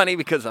so funny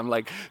because I'm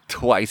like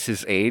twice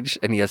his age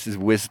and he has his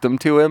wisdom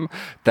to him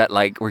that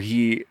like where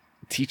he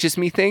teaches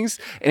me things.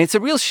 And it's a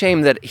real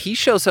shame that he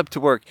shows up to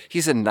work.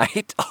 He's a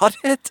night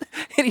audit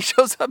and he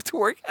shows up to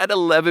work at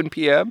 11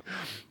 p.m.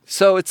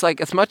 So it's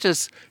like, as much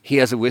as he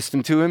has a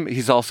wisdom to him,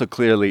 he's also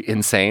clearly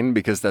insane,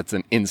 because that's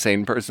an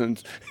insane person.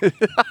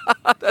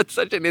 That's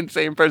such an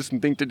insane person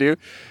thing to do.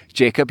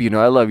 Jacob, you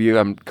know I love you.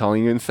 I'm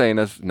calling you insane.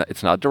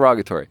 It's not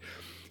derogatory.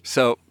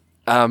 So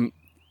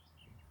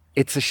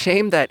it's a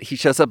shame that he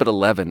shows up at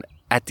 11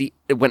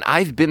 when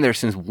I've been there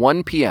since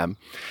 1 p.m.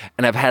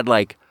 and I've had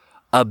like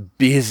a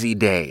busy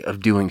day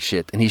of doing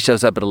shit, and he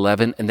shows up at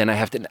 11, and then I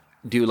have to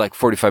do like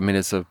 45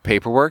 minutes of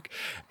paperwork,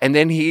 and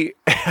then he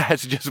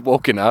has just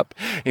woken up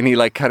and he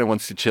like kind of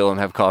wants to chill and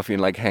have coffee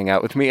and like hang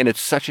out with me. And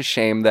it's such a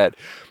shame that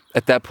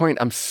at that point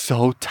I'm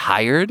so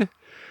tired,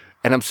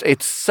 and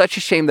it's such a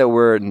shame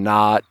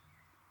that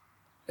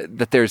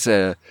that there's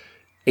a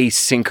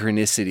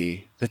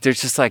asynchronicity, that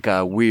there's just like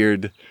a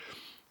weird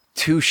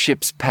two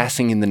ships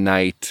passing in the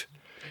night.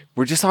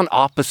 We're just on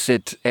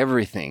opposite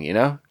everything, you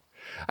know?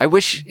 I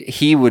wish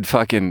he would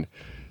fucking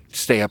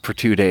stay up for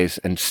 2 days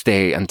and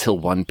stay until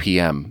 1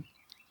 p.m.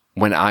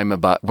 when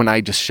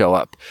I just show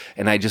up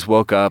and I just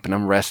woke up and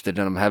I'm rested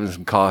and I'm having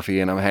some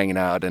coffee and I'm hanging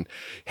out, and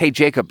hey,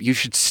 Jacob, you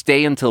should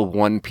stay until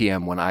 1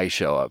 p.m. when I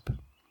show up,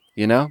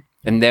 you know?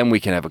 And then we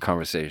can have a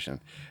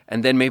conversation.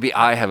 And then maybe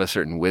I have a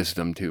certain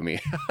wisdom to me.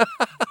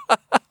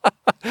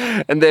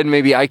 And then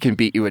maybe I can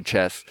beat you at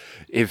chess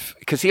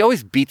because he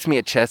always beats me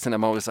at chess, and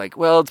I'm always like,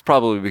 well, it's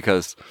probably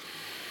because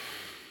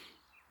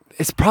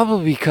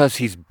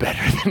he's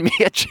better than me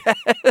at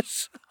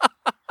chess.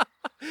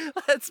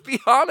 Let's be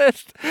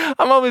honest.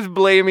 I'm always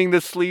blaming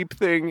the sleep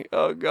thing.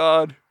 Oh,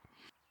 God.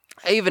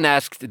 I even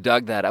asked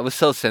Doug that. I was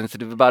so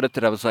sensitive about it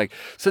that I was like,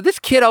 so this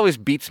kid always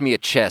beats me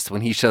at chess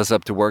when he shows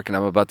up to work and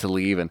I'm about to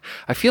leave. And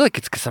I feel like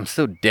it's because I'm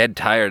so dead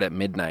tired at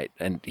midnight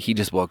and he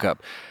just woke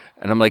up.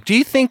 And I'm like, do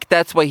you think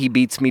that's why he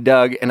beats me,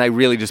 Doug? And I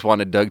really just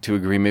wanted Doug to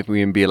agree with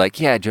me and be like,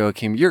 yeah,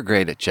 Joachim, you're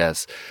great at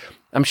chess.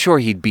 I'm sure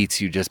he beats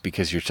you just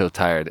because you're so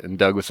tired. And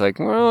Doug was like,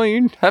 well,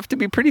 you have to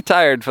be pretty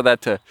tired for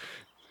that to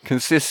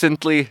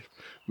consistently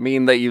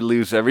mean that you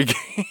lose every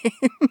game.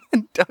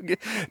 And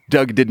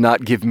Doug did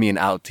not give me an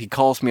out. He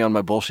calls me on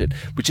my bullshit,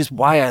 which is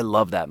why I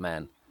love that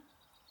man.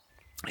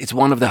 It's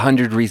one of the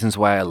 100 reasons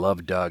why I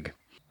love Doug.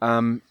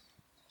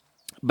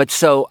 But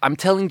so I'm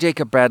telling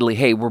Jacob Bradley,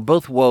 hey, we're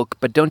both woke,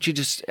 but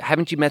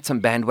haven't you met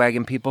some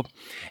bandwagon people?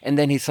 And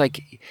then he's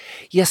like,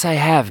 yes, I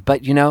have,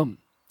 but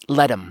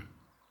let him.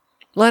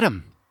 Let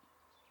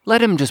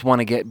him just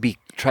want to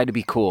try to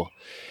be cool.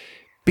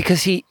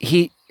 Because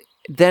he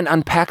then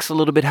unpacks a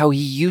little bit how he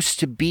used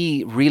to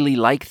be really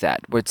like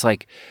that, where it's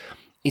like,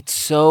 it's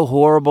so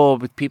horrible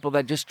with people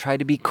that just try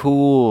to be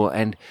cool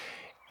and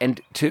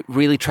to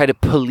really try to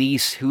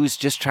police who's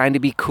just trying to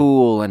be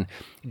cool and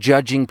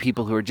judging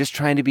people who are just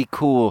trying to be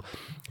cool.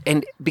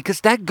 And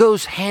because that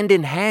goes hand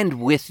in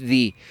hand with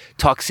the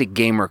toxic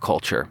gamer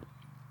culture.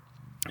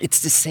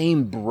 It's the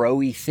same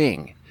bro-y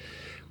thing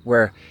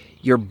where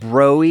you're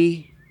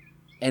bro-y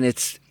and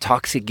it's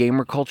toxic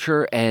gamer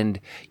culture,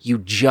 and you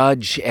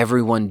judge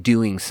everyone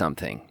doing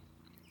something.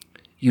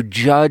 You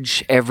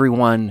judge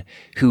everyone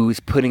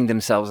who's putting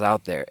themselves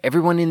out there.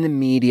 Everyone in the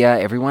media,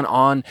 everyone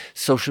on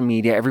social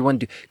media,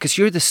 because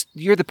you're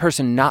the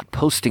person not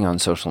posting on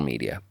social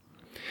media.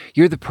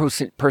 You're the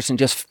person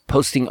just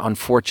posting on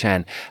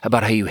 4chan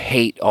about how you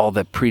hate all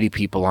the pretty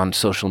people on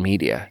social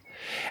media.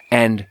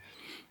 And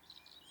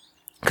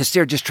because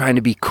they're just trying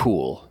to be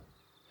cool.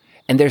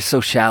 And they're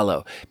so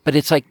shallow. But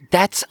it's like,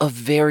 that's a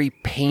very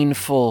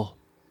painful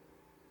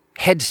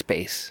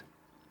headspace.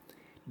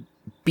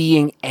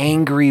 Being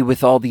angry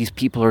with all these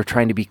people who are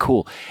trying to be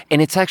cool.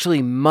 And it's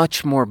actually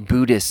much more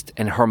Buddhist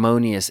and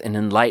harmonious and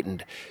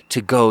enlightened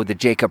to go the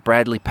Jacob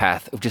Bradley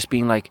path of just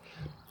being like,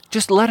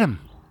 just let him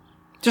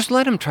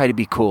try to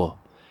be cool.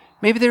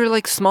 Maybe they're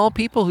like small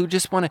people who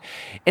just want to,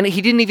 and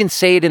he didn't even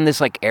say it in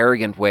this like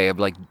arrogant way of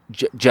like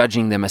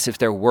judging them as if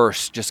they're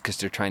worse just because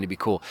they're trying to be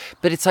cool.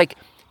 But it's like,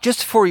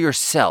 just for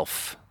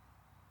yourself,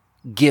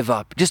 give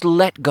up. Just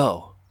let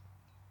go.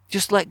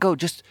 Just let go.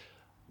 Just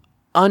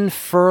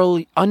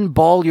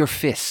unball your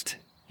fist,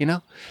 you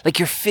know? Like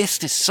your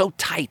fist is so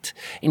tight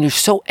and you're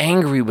so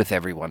angry with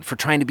everyone for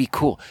trying to be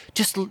cool.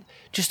 Just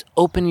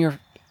open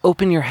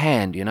your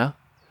hand, you know?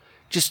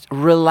 Just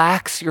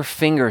relax your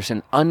fingers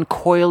and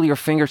uncoil your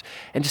fingers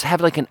and just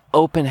have like an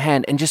open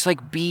hand and just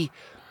like be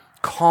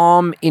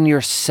calm in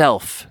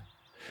yourself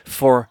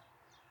for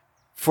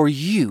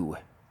you,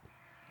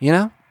 you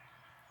know?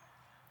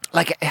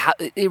 Like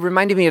it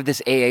reminded me of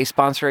this AA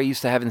sponsor I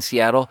used to have in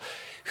Seattle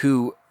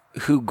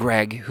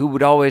Greg, who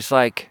would always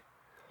like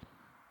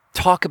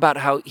talk about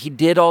how he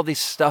did all this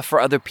stuff for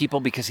other people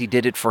because he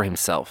did it for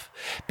himself.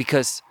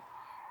 Because,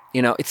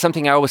 you know, it's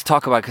something I always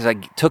talk about because I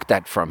took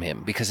that from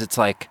him. Because it's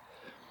like,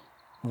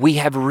 we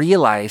have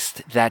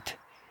realized that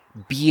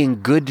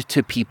being good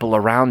to people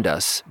around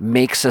us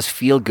makes us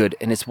feel good.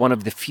 And it's one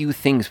of the few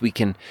things we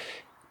can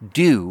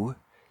do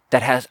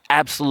that has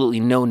absolutely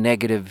no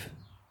negative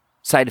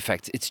side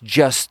effects. It's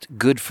just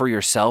good for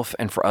yourself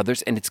and for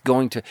others. And it's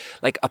going to,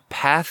 like, a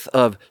path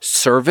of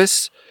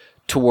service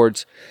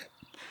towards,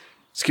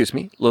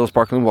 little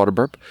sparkling water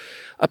burp.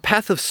 A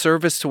path of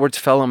service towards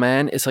fellow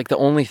man is like the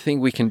only thing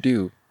we can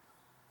do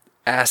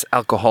as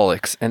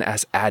alcoholics and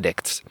as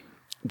addicts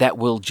that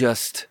will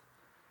just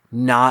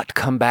not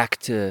come back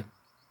to,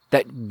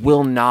 that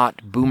will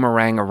not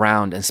boomerang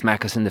around and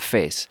smack us in the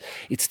face.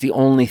 It's the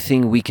only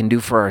thing we can do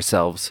for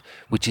ourselves,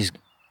 which is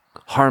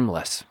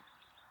harmless.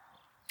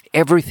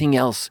 Everything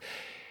else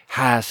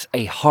has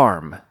a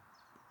harm,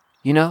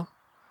 you know?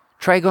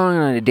 Try going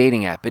on a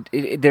dating app.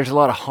 There's a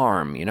lot of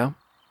harm, you know?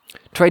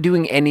 Try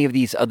doing any of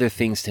these other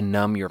things to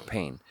numb your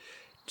pain.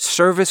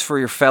 Service for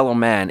your fellow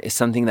man is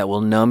something that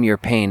will numb your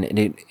pain,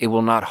 and it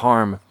will not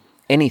harm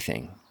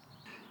anything.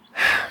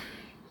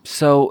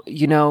 So,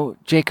 you know,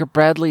 Jacob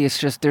Bradley is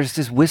just, there's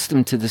this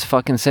wisdom to this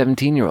fucking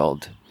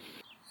 17-year-old.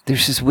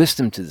 There's this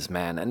wisdom to this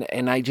man.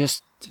 And I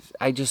just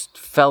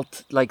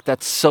felt like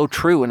that's so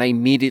true. And I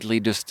immediately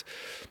just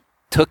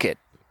took it.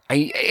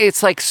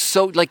 It's like,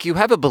 so, like, you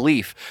have a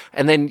belief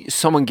and then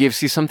someone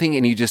gives you something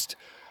and you just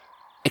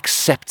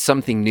accept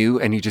something new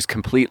and you just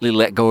completely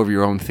let go of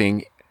your own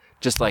thing.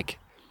 Just like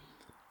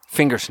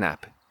finger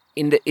snap.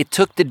 It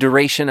took the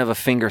duration of a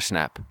finger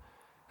snap.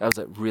 That was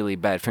a really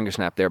bad finger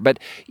snap there. But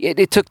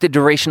it took the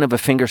duration of a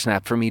finger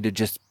snap for me to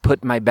just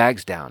put my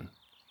bags down.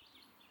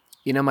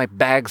 You know,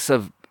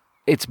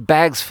 it's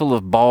bags full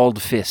of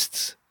balled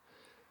fists.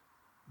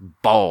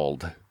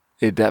 Bald.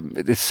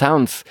 It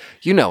sounds,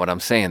 you know what I'm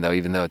saying though,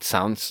 even though it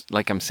sounds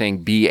like I'm saying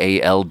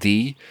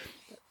B-A-L-D.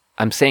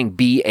 I'm saying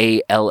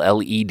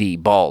B-A-L-L-E-D,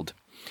 bald.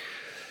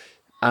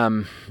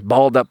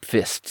 Balled up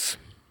fists.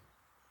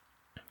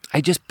 I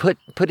just put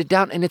it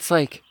down and it's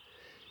like,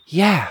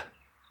 yeah.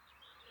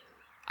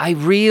 I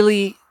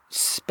really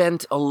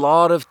spent a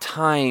lot of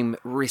time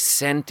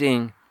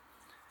resenting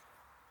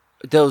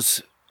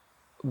those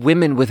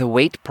women with a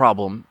weight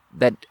problem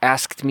that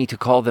asked me to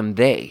call them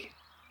they.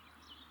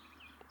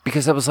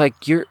 Because I was like,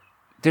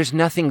 there's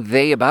nothing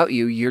they about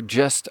you. You're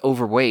just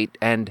overweight.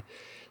 And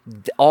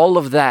all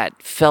of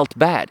that felt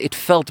bad. It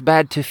felt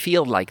bad to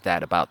feel like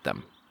that about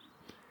them.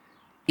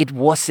 It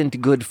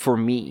wasn't good for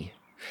me.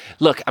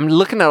 Look, I'm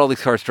looking at all these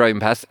cars driving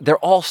past. They're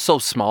all so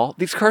small.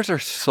 These cars are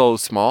so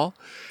small.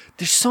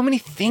 There's so many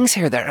things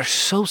here that are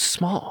so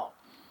small.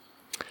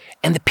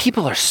 And the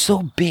people are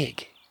so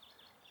big.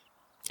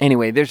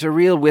 Anyway, there's a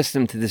real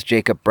wisdom to this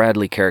Jacob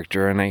Bradley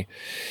character. And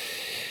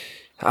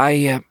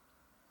I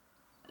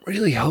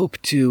really hope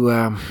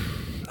to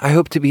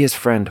be his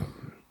friend.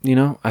 You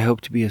know, I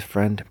hope to be his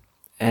friend.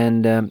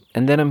 And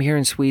then I'm here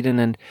in Sweden.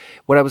 And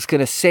what I was going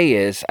to say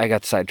is, I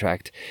got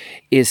sidetracked,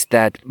 is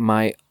that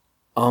my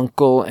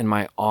uncle and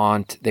my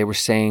aunt, they were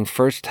saying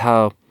first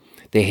how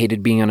they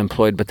hated being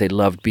unemployed, but they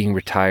loved being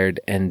retired.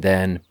 And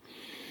then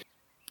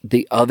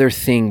the other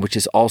thing, which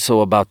is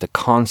also about the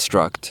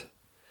construct.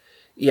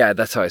 Yeah,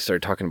 that's how I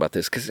started talking about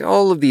this, because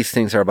all of these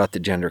things are about the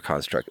gender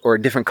construct or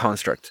different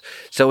constructs.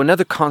 So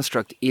another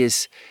construct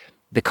is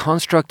the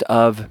construct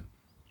of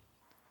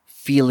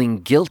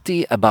feeling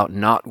guilty about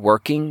not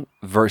working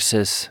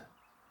versus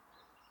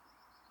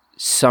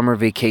summer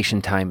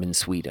vacation time in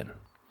Sweden.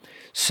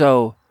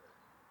 So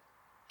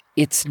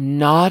it's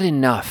not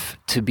enough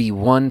to be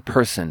one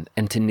person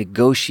and to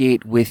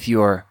negotiate with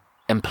your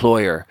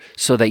employer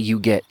so that you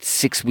get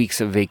 6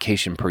 weeks of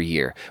vacation per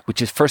year,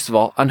 which is, first of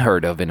all,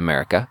 unheard of in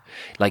America.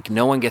 Like,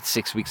 no one gets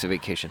 6 weeks of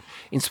vacation.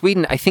 In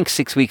Sweden, I think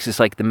 6 weeks is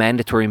like the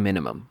mandatory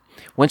minimum.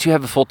 Once you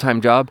have a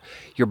full-time job,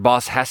 your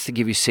boss has to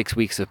give you 6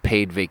 weeks of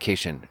paid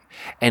vacation.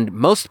 And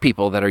most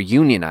people that are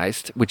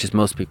unionized, which is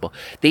most people,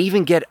 they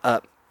even get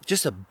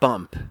just a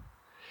bump.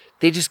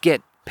 They just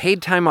get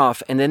paid time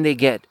off, and then they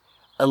get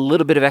a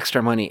little bit of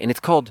extra money, and it's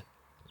called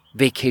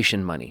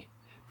vacation money.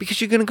 Because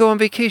you're going to go on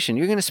vacation.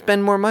 You're going to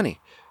spend more money.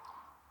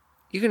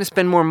 You're going to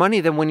spend more money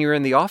than when you're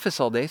in the office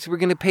all day, so we're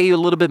going to pay you a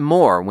little bit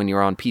more when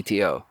you're on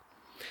PTO.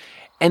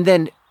 And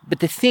then, but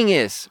the thing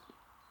is,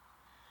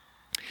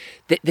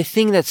 the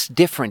thing that's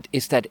different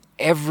is that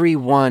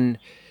everyone,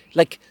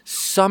 like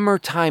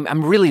summertime,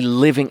 I'm really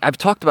living, I've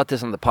talked about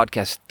this on the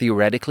podcast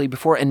theoretically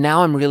before, and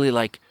now I'm really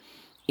like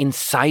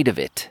inside of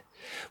it,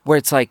 where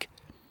it's like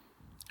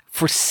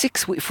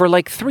for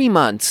like 3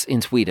 months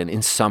in Sweden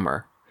in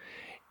summer,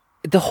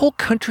 the whole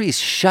country is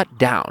shut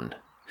down.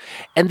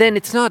 And then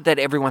it's not that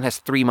everyone has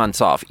 3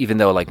 months off, even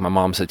though like my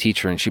mom's a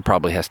teacher and she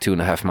probably has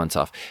 2.5 months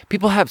off.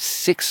 People have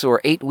 6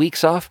 or 8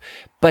 weeks off,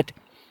 but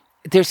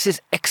there's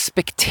this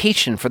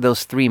expectation for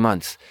those 3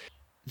 months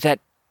that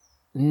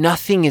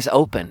nothing is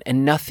open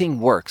and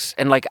nothing works.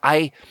 And like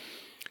I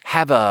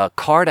have a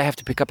card I have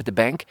to pick up at the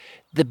bank.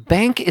 The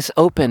bank is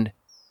open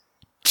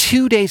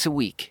 2 days a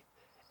week,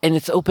 and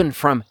it's open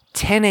from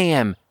 10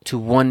 a.m. to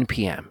 1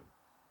 p.m.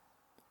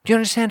 Do you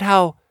understand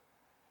how?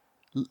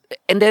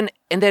 And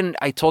then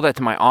I told that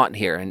to my aunt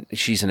here, and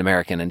she's an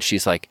American, and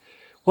she's like,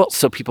 well,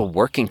 so people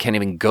working can't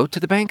even go to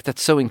the bank?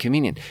 That's so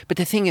inconvenient. But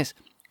the thing is,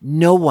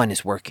 no one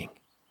is working.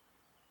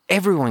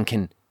 Everyone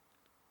can.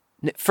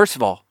 First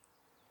of all,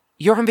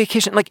 you're on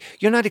vacation. Like,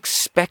 you're not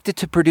expected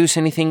to produce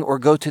anything or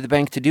go to the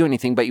bank to do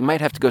anything, but you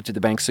might have to go to the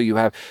bank. So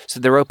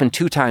they're open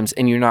 2 times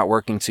and you're not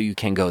working, so you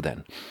can go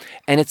then.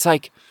 And it's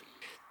like,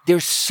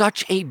 there's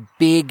such a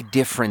big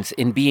difference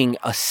in being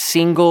a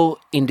single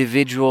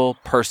individual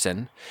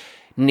person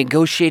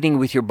negotiating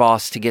with your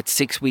boss to get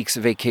 6 weeks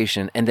of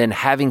vacation, and then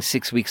having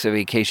 6 weeks of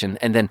vacation,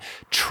 and then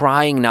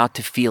trying not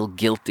to feel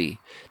guilty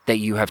that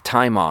you have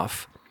time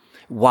off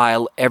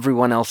while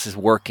everyone else is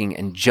working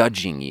and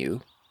judging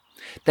you.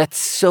 That's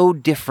so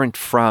different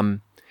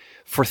from,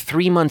 for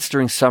 3 months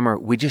during summer,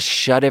 we just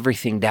shut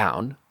everything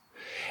down.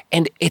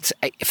 And it's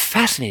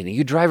fascinating.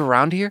 You drive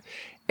around here,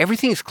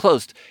 everything is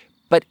closed,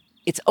 but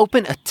it's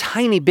open a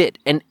tiny bit,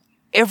 and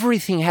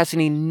everything has an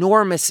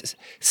enormous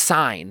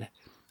sign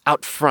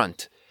out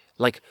front,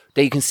 like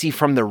that you can see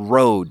from the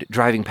road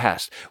driving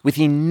past, with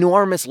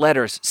enormous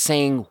letters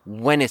saying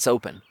when it's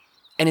open.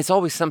 And it's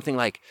always something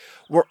like,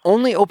 we're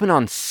only open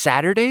on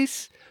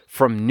Saturdays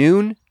from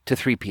noon to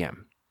 3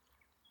 p.m.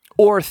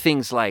 Or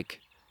things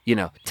like,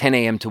 10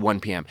 a.m. to 1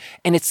 p.m.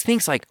 And it's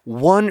things like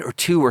 1 or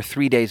 2 or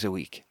 3 days a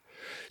week.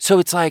 So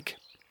it's like,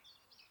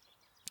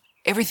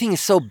 everything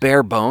is so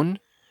bare bone.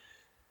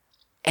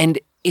 And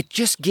it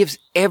just gives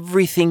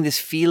everything this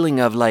feeling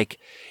of like,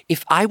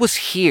 if I was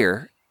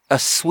here, a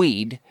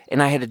Swede,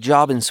 and I had a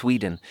job in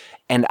Sweden,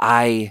 and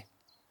I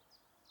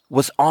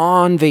was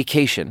on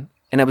vacation,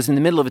 and I was in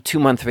the middle of a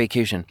 2-month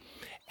vacation,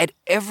 at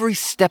every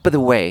step of the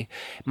way,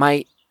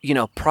 my,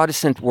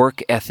 Protestant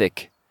work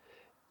ethic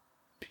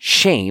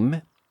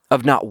shame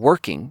of not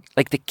working,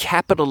 like the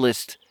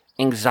capitalist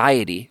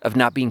anxiety of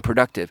not being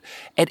productive,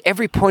 at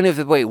every point of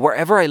the way,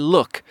 wherever I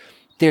look,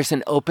 there's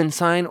an open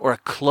sign or a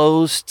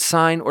closed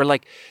sign, or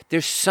like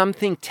there's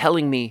something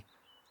telling me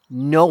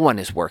no one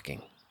is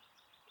working.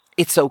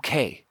 It's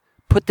okay.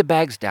 Put the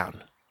bags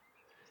down.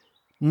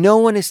 No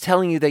one is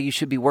telling you that you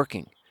should be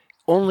working.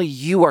 Only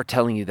you are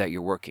telling you that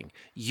you're working.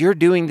 You're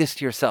doing this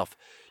to yourself.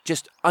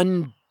 Just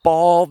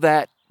unball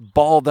that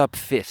balled up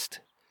fist.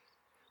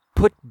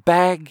 Put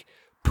down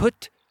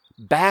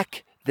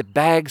the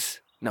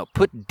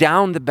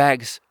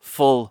bags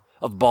full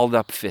of balled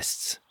up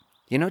fists.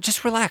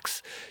 Just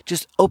relax.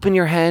 Just open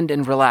your hand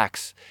and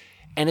relax.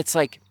 And it's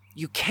like,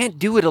 you can't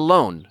do it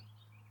alone,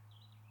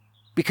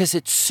 because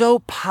it's so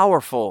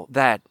powerful,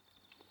 that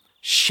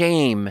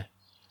shame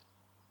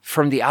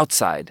from the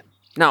outside.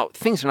 Now,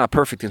 things are not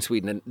perfect in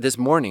Sweden. And this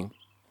morning,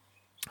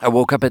 I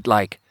woke up at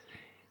like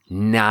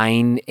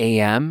 9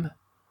 a.m.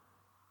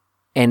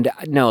 And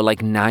no, like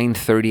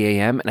 9:30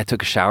 a.m. And I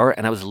took a shower,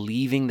 and I was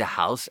leaving the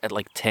house at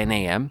like 10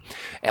 a.m.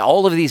 And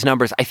all of these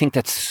numbers, I think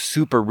that's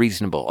super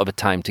reasonable of a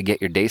time to get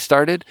your day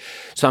started.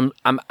 So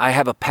I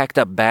have a packed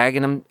up bag,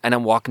 and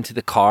I'm walking to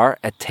the car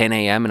at 10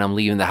 a.m. and I'm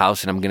leaving the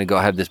house, and I'm going to go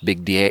have this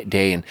big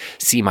day and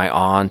see my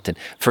aunt, and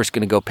first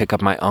going to go pick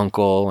up my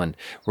uncle, and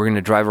we're going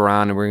to drive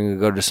around, and we're going to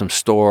go to some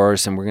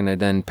stores, and we're going to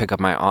then pick up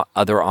my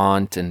other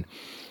aunt, and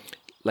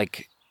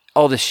like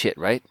all this shit,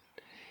 right?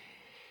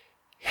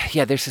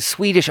 Yeah, there's a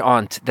Swedish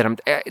aunt that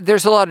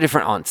there's a lot of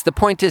different aunts. The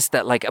point is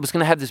that like I was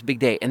going to have this big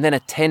day, and then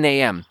at 10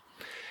 a.m.,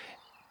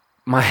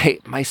 my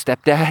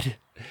stepdad,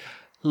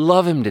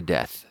 love him to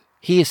death.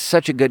 He is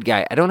such a good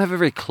guy. I don't have a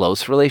very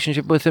close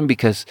relationship with him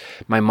because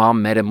my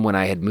mom met him when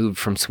I had moved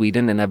from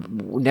Sweden, and I've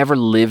never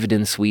lived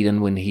in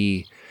Sweden when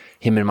him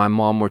and my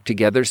mom were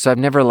together. So I've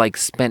never like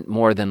spent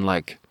more than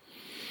like,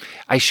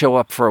 I show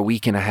up for a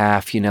week and a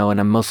half, and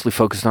I'm mostly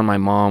focused on my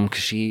mom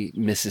because she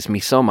misses me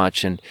so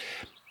much. And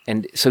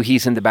so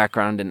he's in the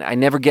background, and I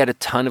never get a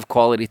ton of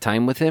quality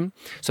time with him.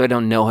 So I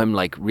don't know him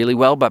like really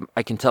well, but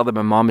I can tell that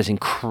my mom is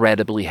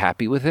incredibly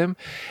happy with him.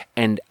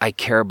 And I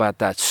care about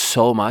that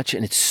so much.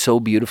 And it's so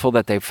beautiful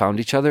that they found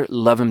each other.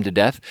 Love him to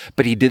death.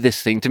 But he did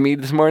this thing to me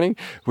this morning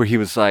where he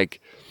was like,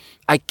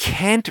 I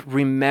can't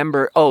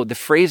remember. Oh, the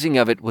phrasing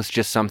of it was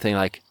just something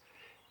like,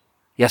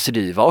 "Jaså,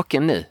 du är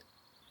vaken nu?"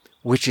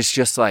 Which is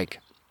just like,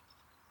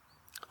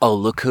 oh,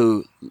 look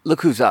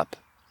who's up.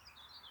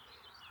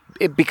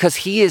 because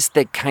he is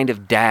the kind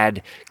of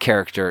dad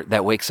character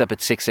that wakes up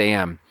at 6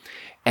 a.m.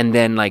 And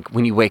then like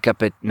when you wake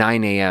up at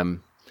 9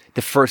 a.m.,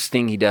 the first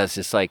thing he does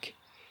is like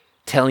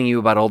telling you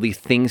about all these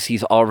things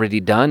he's already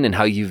done and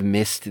how you've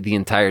missed the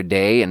entire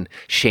day and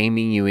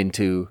shaming you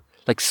into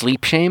like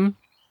sleep shame,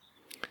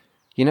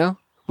 you know,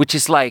 which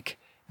is like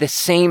the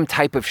same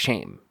type of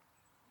shame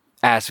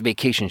as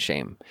vacation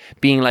shame.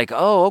 Being like,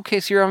 oh, okay,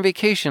 so you're on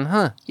vacation,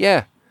 huh?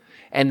 Yeah.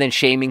 And then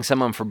shaming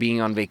someone for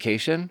being on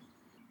vacation.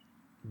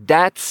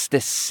 That's the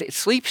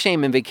sleep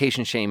shame and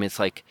vacation shame. It's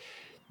like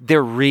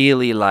they're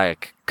really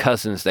like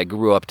cousins that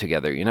grew up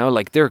together, you know,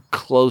 like they're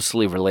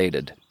closely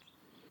related.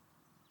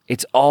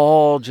 It's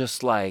all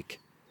just like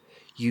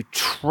you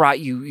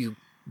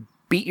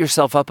beat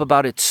yourself up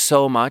about it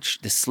so much,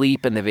 the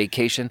sleep and the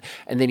vacation,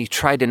 and then you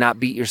try to not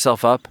beat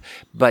yourself up,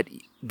 but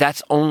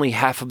that's only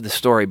half of the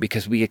story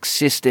because we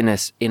exist in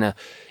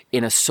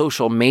a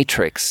social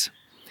matrix,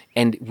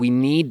 and we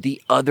need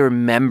the other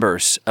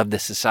members of the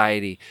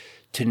society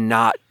to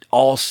not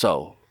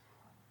also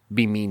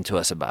be mean to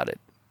us about it.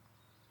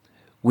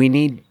 We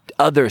need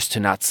others to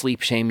not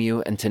sleep shame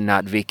you and to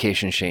not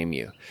vacation shame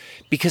you.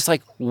 Because,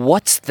 like,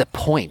 what's the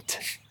point?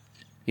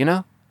 You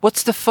know?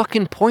 What's the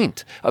fucking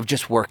point of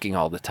just working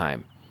all the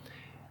time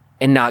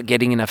and not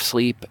getting enough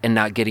sleep and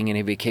not getting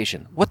any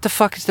vacation? What the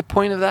fuck is the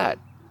point of that?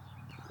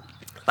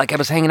 Like, I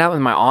was hanging out with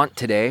my aunt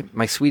today,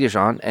 my Swedish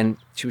aunt, and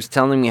she was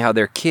telling me how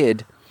their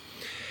kid,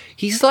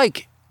 he's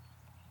like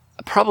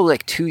probably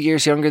like 2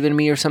 years younger than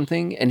me or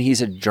something, and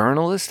he's a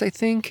journalist, I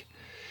think.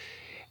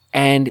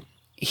 And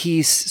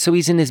he's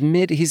in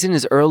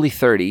his early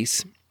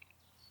 30s.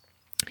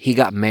 He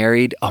got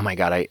married. Oh my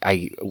God,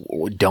 I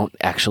don't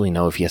actually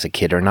know if he has a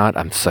kid or not.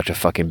 I'm such a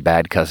fucking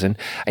bad cousin.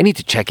 I need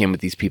to check in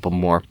with these people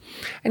more.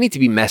 I need to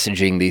be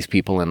messaging these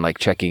people and like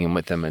checking in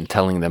with them and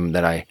telling them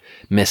that I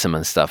miss them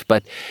and stuff.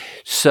 But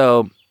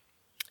so,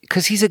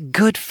 because he's a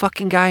good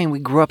fucking guy and we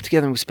grew up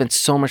together and we spent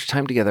so much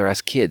time together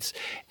as kids.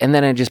 And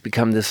then I just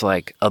become this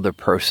like other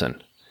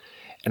person.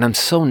 And I'm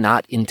so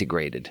not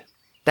integrated.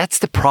 That's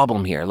the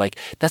problem here. Like,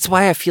 that's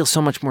why I feel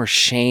so much more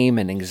shame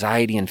and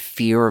anxiety and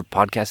fear of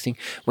podcasting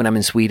when I'm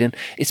in Sweden.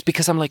 It's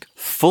because I'm like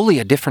fully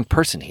a different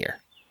person here,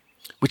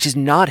 which is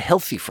not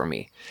healthy for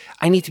me.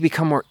 I need to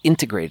become more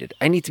integrated.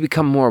 I need to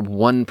become more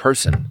one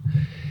person.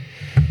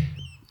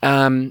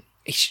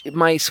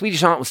 My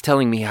Swedish aunt was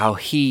telling me how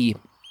he,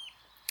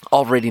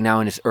 already now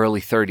in his early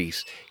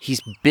 30s,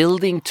 he's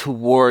building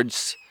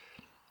towards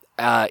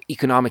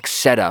economic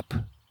setup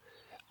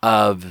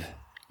of,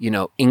 you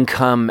know,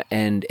 income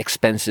and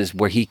expenses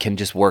where he can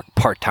just work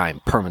part-time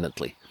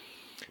permanently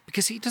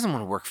because he doesn't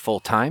want to work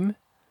full-time.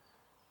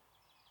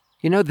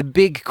 You know, the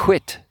big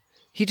quit.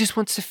 He just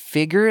wants to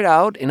figure it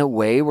out in a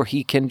way where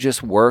he can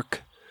just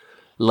work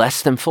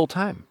less than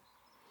full-time.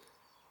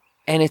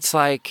 And it's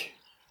like,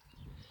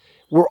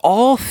 we're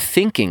all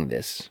thinking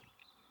this,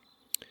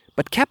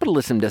 but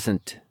capitalism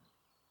doesn't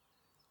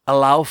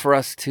allow for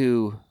us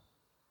to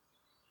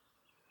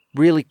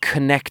really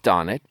connect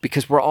on it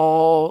because we're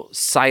all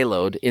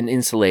siloed and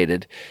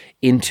insulated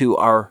in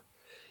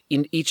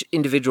each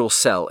individual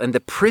cell. And the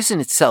prison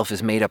itself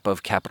is made up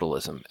of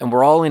capitalism. And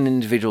we're all in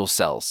individual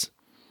cells.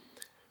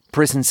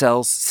 Prison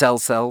cells,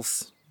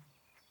 cells.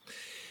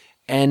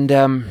 And,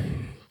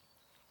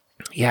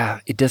 yeah,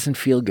 it doesn't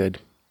feel good.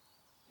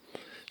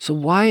 So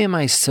why am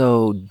I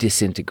so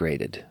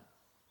disintegrated?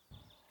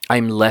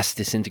 I'm less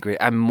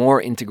disintegrated. I'm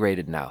more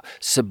integrated now.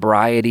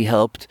 Sobriety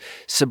helped.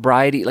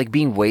 Sobriety, like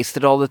being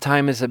wasted all the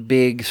time is a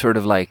big sort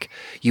of like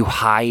you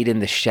hide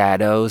in the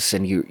shadows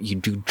and you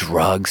do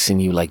drugs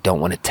and you like don't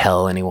want to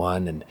tell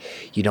anyone and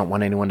you don't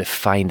want anyone to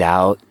find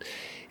out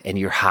and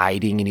you're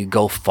hiding and you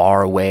go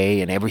far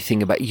away and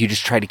you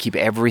just try to keep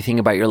everything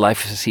about your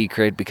life a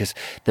secret because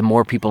the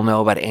more people know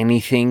about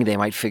anything, they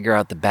might figure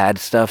out the bad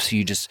stuff. So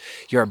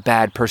you're a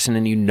bad person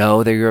and you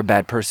know that you're a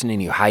bad person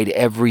and you hide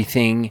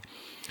everything.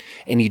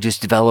 And you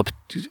just develop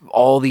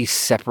all these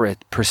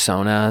separate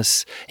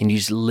personas and you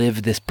just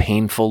live this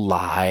painful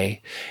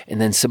lie. And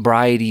then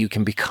sobriety, you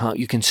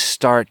can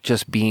start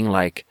just being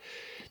like,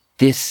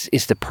 this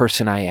is the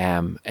person I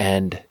am.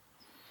 And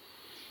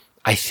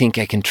I think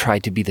I can try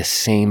to be the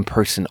same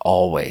person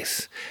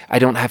always. I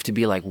don't have to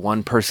be like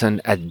one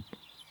person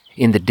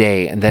in the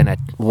day. And then at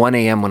 1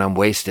 a.m. when I'm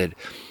wasted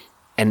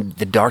and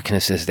the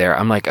darkness is there,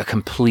 I'm like a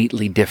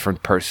completely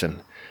different person.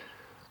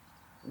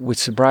 With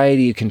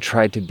sobriety, you can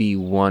try to be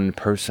one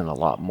person a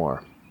lot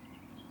more.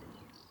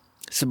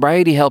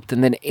 Sobriety helped,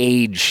 and then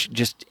age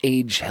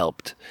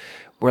helped.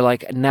 Where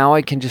like now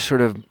I can just sort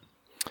of,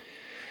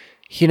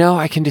 you know,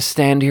 I can just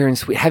stand here and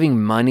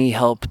having money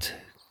helped.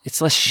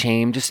 It's less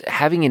shame, just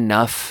having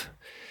enough,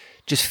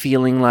 just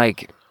feeling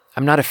like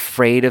I'm not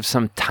afraid of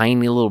some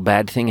tiny little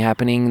bad thing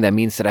happening that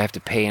means that I have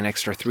to pay an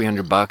extra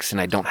 $300 and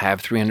I don't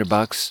have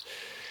 $300.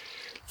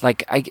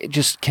 Like I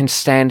just can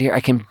stand here,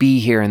 I can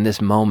be here in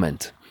this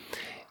moment.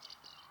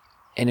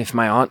 And if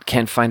my aunt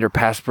can't find her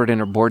passport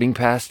and her boarding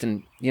pass,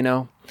 and, you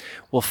know,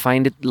 we'll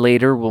find it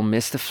later, we'll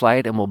miss the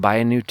flight, and we'll buy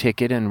a new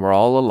ticket, and we're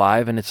all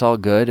alive, and it's all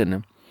good,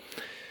 and,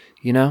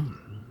 you know.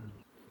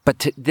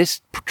 But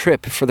this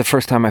trip, for the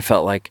first time, I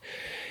felt like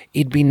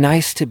it'd be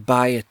nice to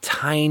buy a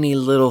tiny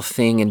little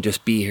thing and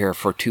just be here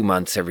for 2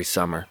 months every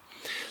summer.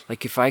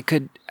 Like if I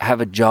could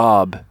have a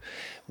job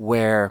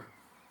where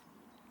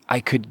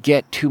I could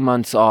get 2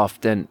 months off,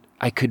 then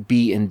I could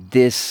be in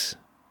this.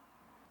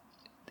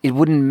 It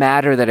wouldn't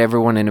matter that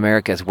everyone in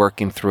America is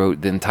working through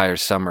the entire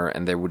summer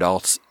and they would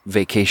all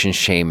vacation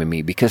shame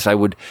me, because I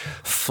would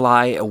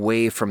fly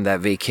away from that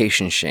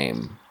vacation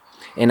shame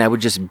and I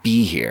would just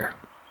be here.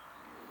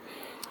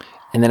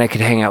 And then I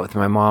could hang out with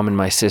my mom and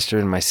my sister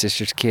and my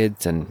sister's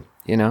kids and,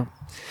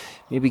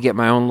 maybe get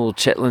my own little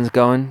chitlins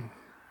going.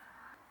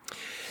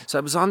 So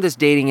I was on this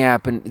dating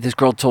app and this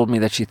girl told me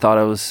that she thought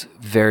I was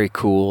very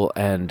cool,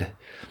 and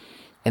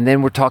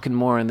then we're talking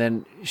more, and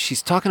then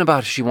she's talking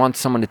about she wants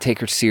someone to take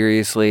her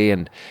seriously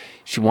and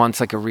she wants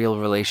like a real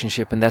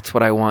relationship, and that's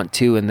what I want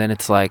too. And then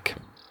it's like,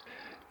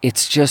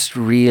 it's just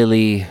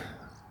really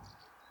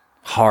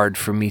hard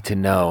for me to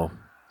know.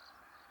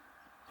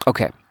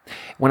 Okay,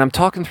 when I'm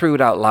talking through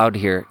it out loud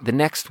here, the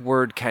next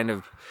word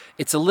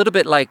it's a little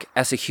bit like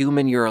as a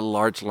human, you're a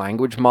large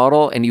language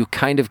model and you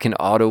kind of can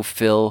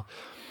autofill.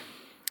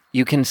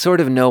 You can sort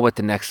of know what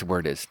the next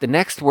word is. The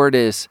next word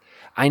is,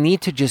 I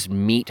need to just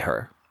meet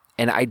her.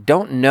 And I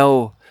don't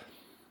know,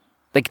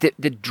 like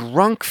the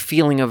drunk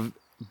feeling of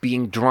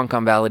being drunk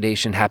on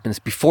validation happens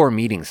before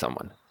meeting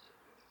someone.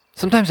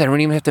 Sometimes I don't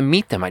even have to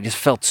meet them. I just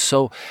felt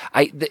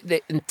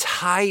the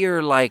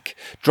entire like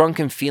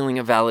drunken feeling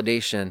of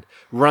validation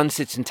runs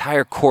its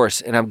entire course,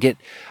 and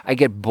I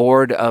get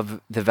bored of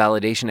the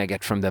validation I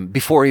get from them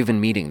before even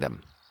meeting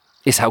them,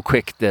 is how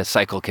quick the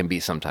cycle can be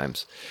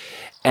sometimes.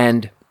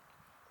 And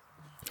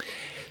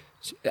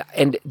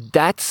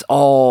that's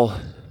all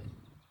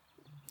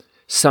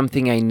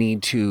something I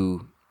need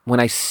to, when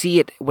I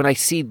see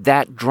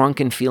that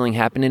drunken feeling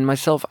happen in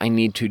myself, I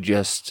need to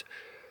just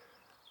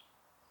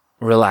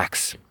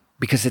relax,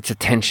 because it's a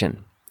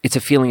tension. It's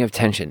a feeling of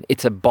tension.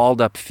 It's a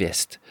balled up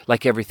fist,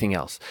 like everything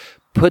else.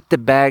 Put the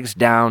bags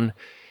down.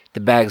 The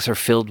bags are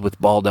filled with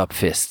balled up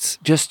fists.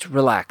 Just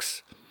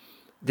relax.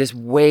 This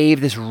wave,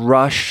 this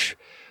rush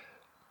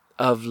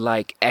of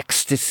like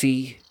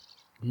ecstasy,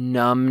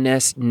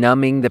 numbness,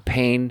 numbing the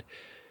pain,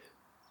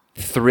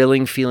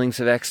 thrilling feelings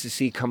of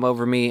ecstasy come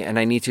over me, and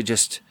I need to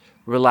just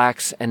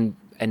relax and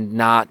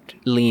not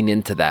lean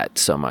into that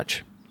so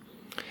much.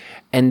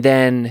 And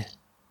then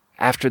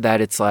after that,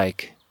 it's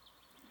like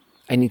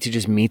I need to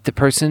just meet the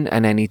person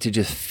and I need to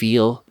just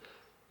feel,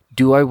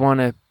 do I want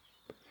to,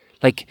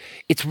 like,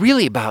 it's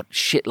really about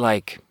shit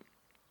like,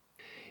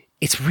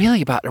 it's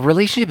really about, a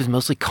relationship is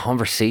mostly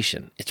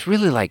conversation. It's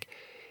really like,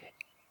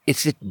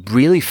 is it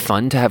really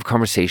fun to have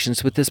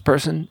conversations with this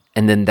person?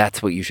 And then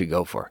that's what you should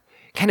go for.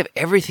 Kind of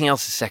everything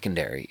else is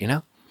secondary,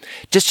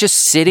 Just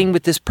sitting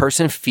with this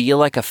person feel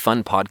like a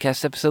fun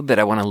podcast episode that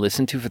I want to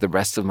listen to for the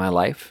rest of my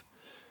life.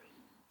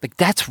 Like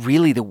that's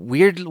really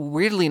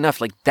weirdly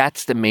enough, like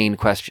that's the main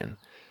question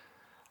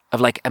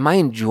of like, am I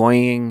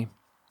enjoying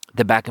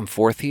the back and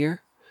forth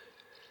here?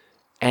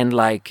 And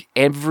like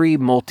every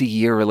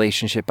multi-year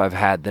relationship I've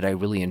had that I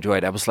really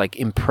enjoyed, I was like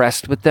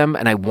impressed with them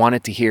and I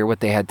wanted to hear what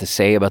they had to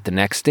say about the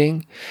next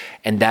thing.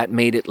 And that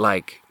made it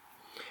like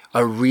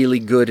a really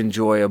good,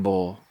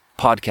 enjoyable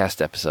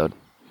podcast episode.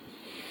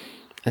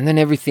 And then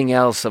everything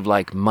else of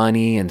like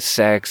money and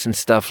sex and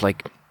stuff,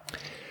 like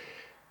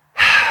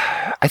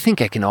I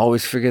think I can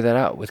always figure that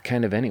out with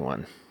kind of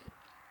anyone,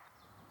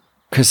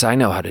 because I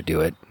know how to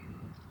do it.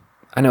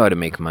 I know how to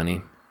make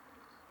money.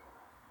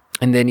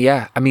 And then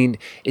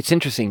it's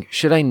interesting,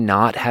 should I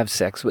not have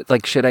sex with,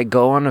 like, should I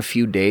go on a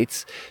few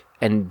dates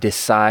and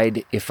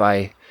decide if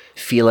I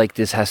feel like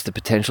this has the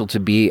potential to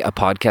be a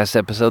podcast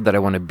episode that I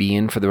want to be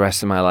in for the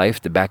rest of my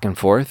life, the back and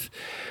forth?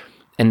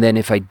 And then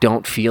if I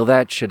don't feel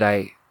that, should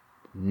I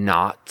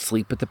not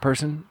sleep with the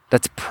person?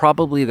 That's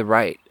probably the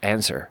right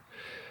answer.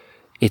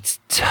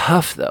 It's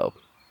tough though.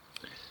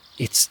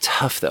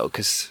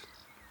 Because,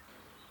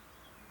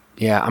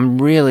 I'm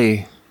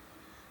really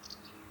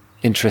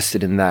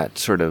interested in that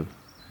sort of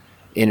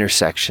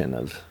intersection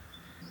of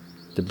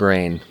the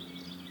brain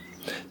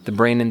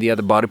and the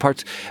other body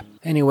parts.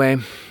 Anyway,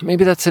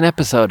 maybe that's an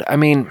episode. I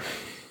mean,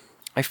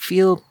 I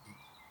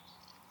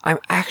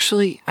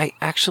actually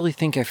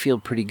think I feel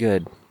pretty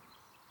good.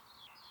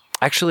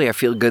 Actually, I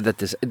feel good that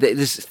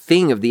this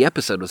thing of the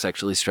episode was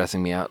actually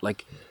stressing me out.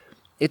 Like,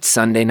 it's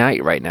Sunday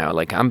night right now.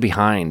 Like, I'm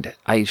behind.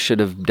 I should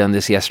have done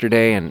this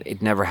yesterday, and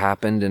it never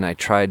happened. And I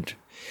tried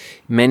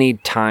many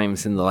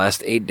times in the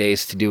last 8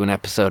 days to do an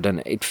episode,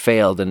 and it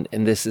failed. And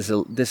this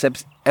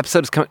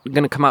episode is going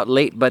to come out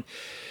late, but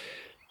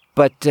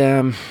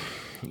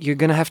you're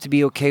going to have to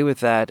be okay with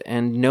that.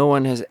 And no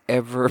one has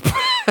ever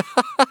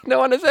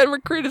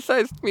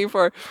criticized me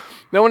for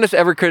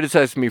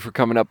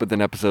coming up with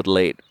an episode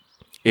late.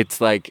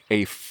 It's like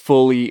a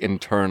fully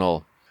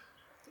internal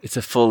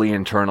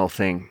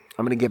thing.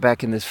 I'm going to get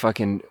back in this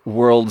fucking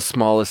world's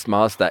smallest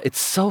Mazda. It's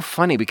so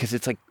funny because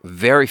it's like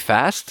very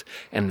fast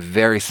and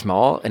very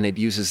small, and it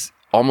uses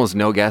almost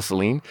no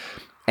gasoline.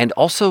 And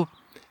also,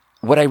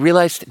 what I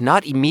realized,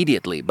 not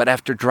immediately, but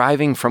after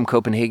driving from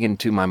Copenhagen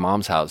to my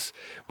mom's house,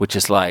 which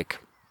is like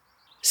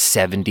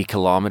 70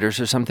 kilometers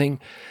or something,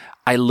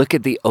 I look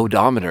at the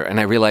odometer and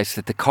I realize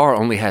that the car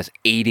only has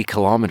 80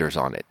 kilometers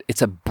on it.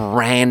 It's a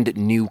brand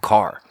new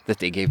car that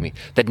they gave me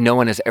that no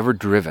one has ever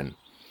driven.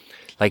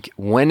 Like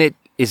when it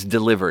is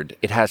delivered,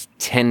 it has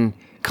 10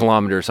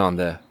 kilometers on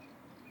the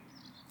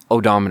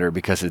odometer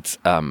because it's,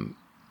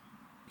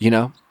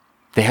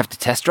 they have to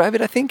test drive it,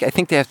 I think. I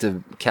think they have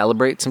to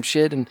calibrate some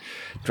shit and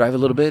drive a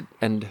little bit.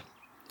 And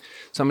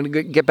so I'm going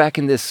to get back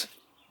in this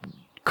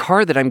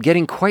car that I'm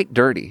getting quite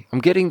dirty. I'm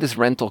getting this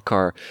rental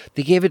car.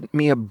 They gave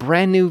me a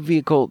brand new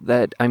vehicle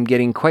that I'm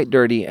getting quite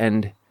dirty,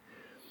 and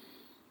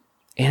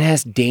it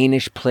has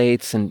Danish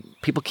plates, and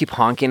people keep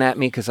honking at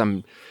me because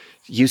I'm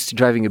used to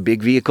driving a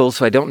big vehicle,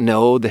 so I don't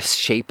know the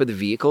shape of the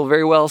vehicle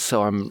very well.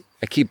 So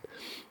I keep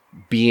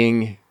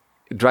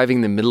driving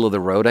in the middle of the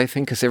road, I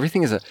think, because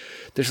everything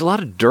there's a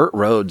lot of dirt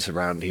roads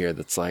around here.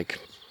 That's like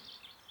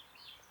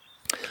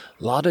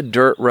a lot of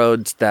dirt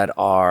roads that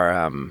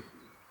are,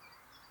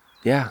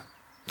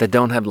 that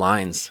don't have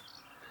lines.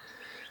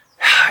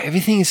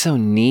 Everything is so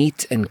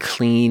neat and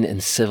clean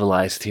and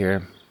civilized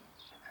here.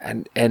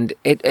 And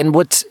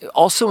what's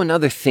also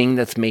another thing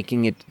that's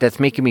making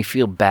me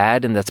feel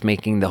bad, and that's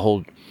making the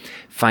whole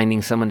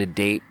finding someone to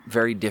date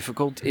very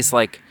difficult, is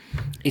like,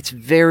 it's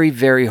very,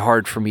 very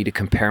hard for me to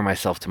compare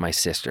myself to my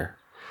sister.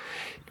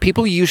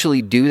 People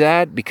usually do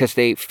that because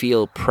they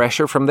feel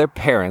pressure from their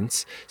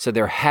parents, so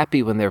they're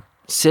happy when their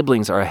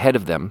siblings are ahead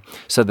of them,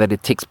 so that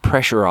it takes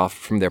pressure off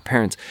from their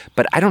parents.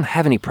 But I don't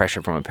have any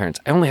pressure from my parents.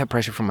 I only have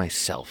pressure from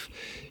myself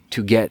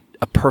to get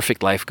a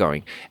perfect life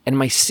going. And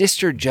my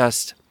sister,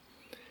 just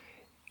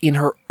in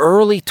her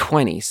early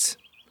 20s,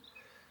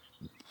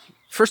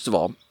 first of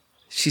all,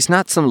 she's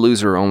not some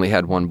loser who only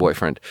had one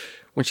boyfriend.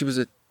 When she was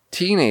a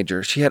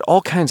teenager, she had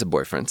all kinds of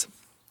boyfriends.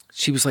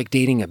 She was like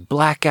dating a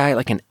black guy,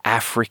 like an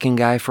African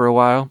guy for a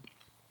while,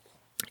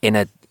 in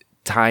a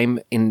time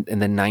in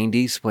the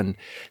 90s when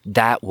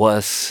that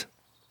was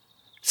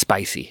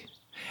spicy.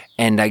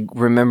 And I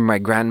remember my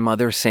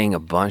grandmother saying a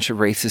bunch of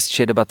racist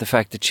shit about the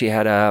fact that she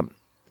had a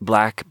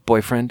black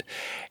boyfriend.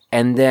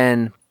 And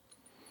then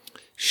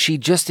she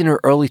just in her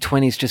early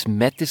 20s just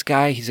met this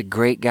guy. He's a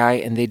great guy.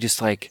 And they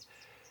just like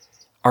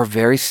are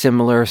very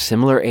similar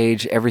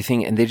age,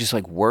 everything. And they just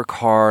like work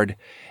hard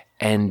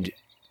and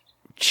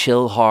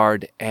chill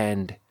hard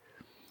and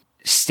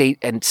stay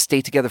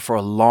together for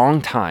a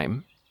long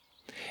time.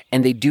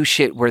 And they do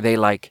shit where they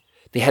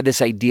had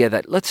this idea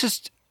that let's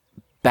just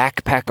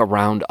backpack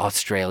around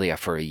Australia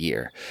for a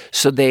year.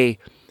 So they,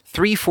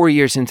 3-4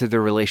 years into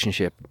their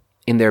relationship,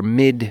 in their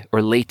mid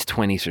or late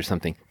 20s or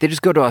something, they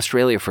just go to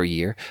Australia for a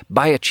year,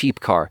 buy a cheap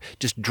car,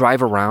 just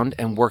drive around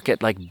and work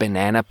at like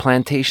banana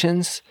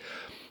plantations.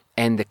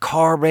 And the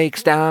car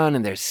breaks down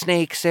and there's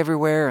snakes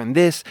everywhere and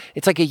it's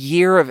like a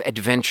year of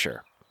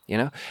adventure.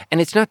 And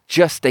it's not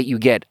just that you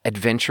get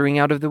adventuring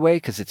out of the way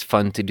because it's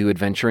fun to do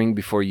adventuring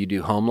before you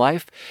do home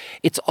life.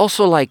 It's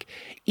also like,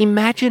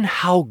 imagine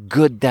how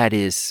good that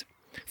is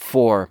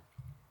for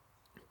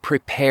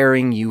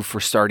preparing you for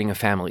starting a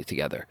family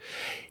together.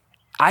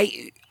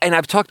 And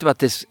I've talked about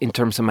this in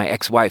terms of my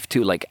ex-wife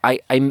too. Like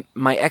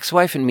my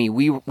ex-wife and me,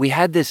 we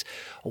had this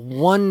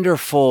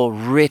wonderful,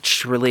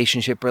 rich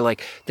relationship where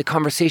like the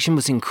conversation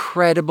was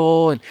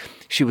incredible and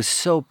she was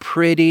so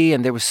pretty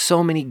and there was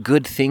so many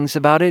good things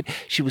about it.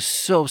 She was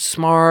so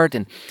smart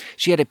and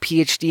she had a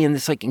PhD in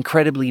this like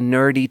incredibly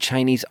nerdy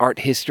Chinese art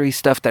history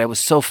stuff that I was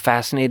so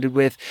fascinated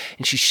with.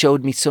 And she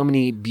showed me so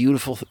many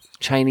beautiful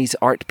Chinese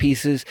art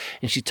pieces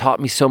and she taught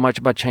me so much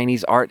about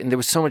Chinese art and there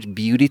was so much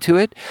beauty to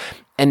it.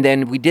 And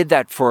then we did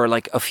that for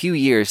like a few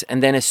years.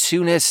 And then as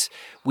soon as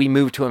we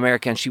moved to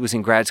America and she was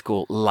in grad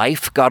school,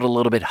 life got a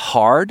little bit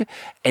hard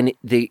and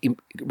the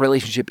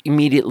relationship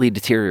immediately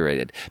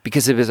deteriorated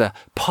because it was a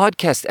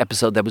podcast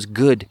episode that was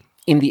good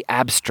in the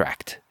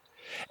abstract.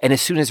 And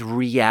as soon as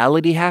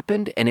reality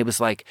happened and it was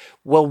like,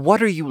 well,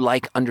 what are you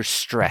like under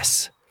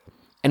stress?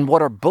 And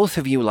what are both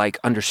of you like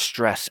under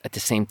stress at the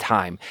same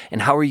time?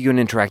 And how are you going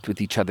to interact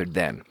with each other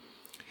then?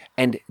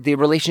 And the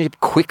relationship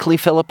quickly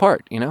fell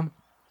apart,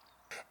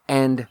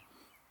 And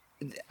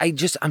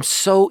I'm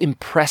so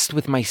impressed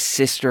with my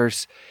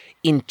sisters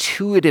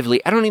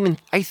intuitively.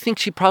 I think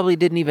she probably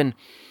didn't even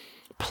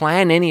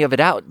plan any of it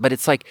out, but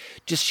it's like,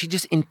 she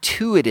just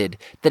intuited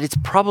that it's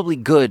probably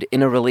good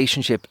in a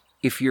relationship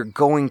if you're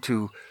going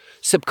to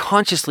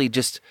subconsciously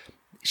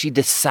she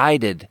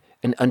decided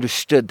and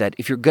understood that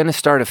if you're going to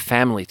start a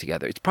family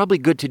together, it's probably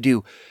good to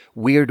do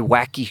weird,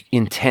 wacky,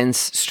 intense,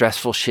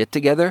 stressful shit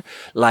together,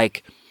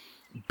 like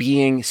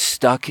being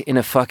stuck in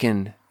a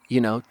fucking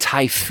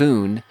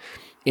typhoon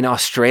in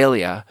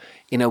Australia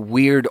in a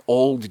weird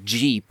old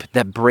Jeep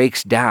that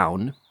breaks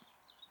down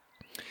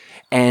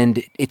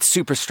and it's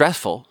super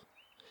stressful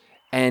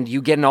and you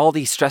get in all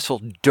these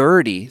stressful,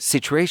 dirty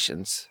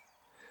situations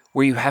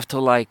where you have to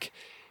like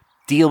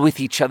deal with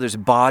each other's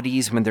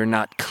bodies when they're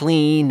not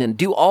clean and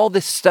do all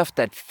this stuff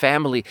that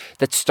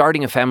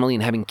starting a family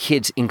and having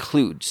kids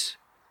includes,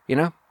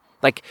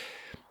 Like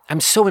I'm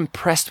so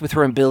impressed with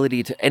her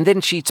ability to, and then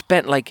she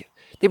spent like,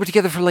 they were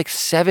together for like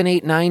 7,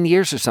 8, 9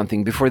 years or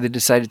something before they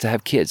decided to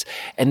have kids.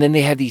 And then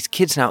they have these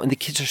kids now, and the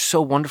kids are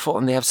so wonderful,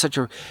 and they have such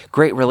a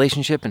great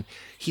relationship, and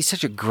he's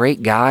such a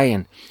great guy,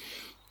 and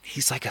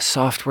he's like a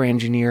software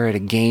engineer at a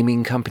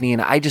gaming company,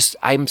 and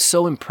I'm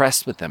so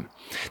impressed with them.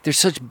 They're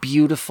such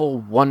beautiful,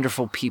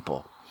 wonderful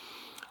people.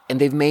 And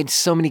they've made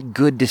so many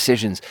good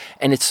decisions.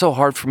 And it's so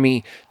hard for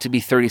me to be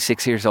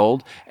 36 years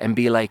old and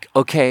be like,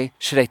 okay,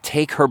 should I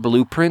take her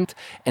blueprint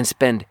and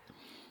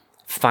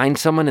find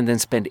someone and then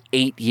spend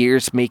 8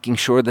 years making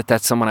sure that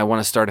that's someone I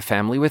want to start a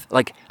family with?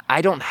 Like, I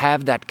don't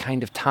have that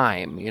kind of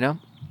time, you know?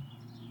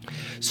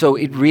 So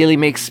it really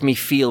makes me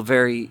feel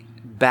very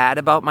bad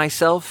about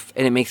myself,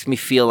 and it makes me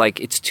feel like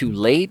it's too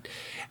late,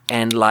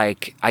 and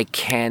like I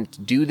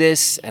can't do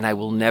this, and I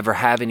will never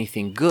have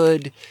anything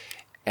good.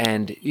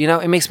 And, you know,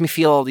 it makes me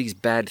feel all these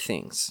bad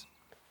things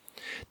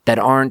that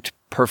aren't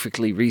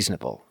perfectly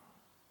reasonable.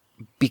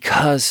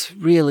 Because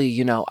really,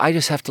 you know, I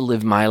just have to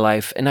live my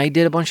life, and I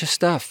did a bunch of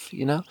stuff,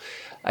 you know?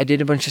 I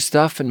did a bunch of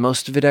stuff, and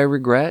most of it I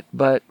regret,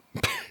 but,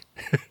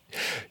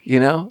 you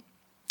know?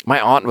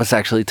 My aunt was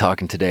actually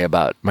talking today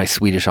about, my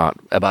Swedish aunt,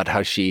 about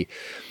how she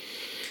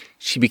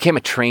became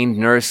a trained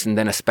nurse and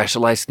then a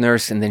specialized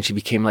nurse, and then she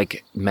became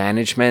like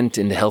management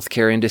in the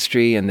healthcare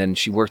industry, and then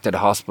she worked at a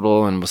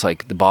hospital and was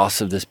like the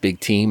boss of this big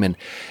team,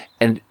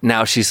 and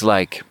now she's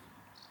like,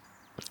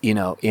 you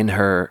know, in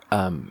her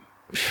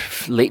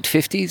late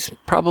 50s,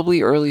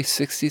 probably early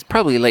 60s,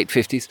 probably late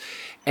 50s,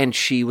 and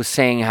she was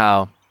saying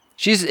how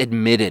she's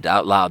admitted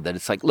out loud that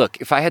it's like, look,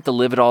 if I had to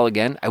live it all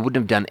again, I wouldn't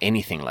have done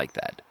anything like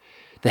that.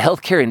 The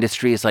healthcare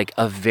industry is like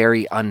a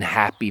very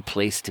unhappy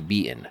place to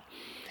be in.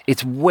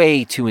 It's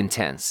way too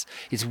intense.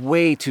 It's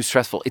way too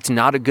stressful. It's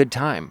not a good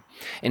time.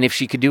 And if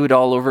she could do it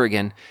all over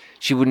again,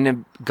 she wouldn't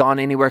have gone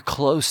anywhere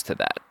close to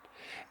that.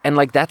 And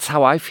like, that's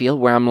how I feel,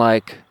 where I'm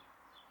like,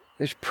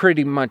 there's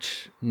pretty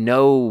much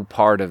no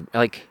part of,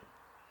 like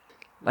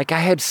I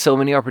had so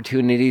many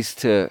opportunities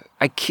to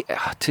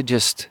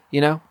just,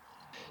 you know,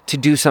 to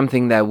do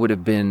something that would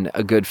have been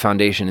a good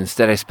foundation.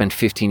 Instead, I spent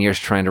 15 years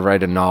trying to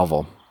write a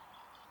novel.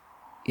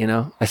 You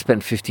know, I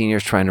spent 15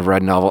 years trying to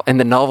write a novel, and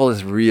the novel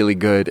is really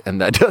good, and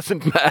that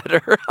doesn't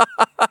matter.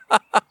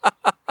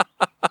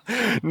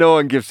 No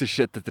one gives a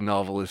shit that the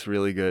novel is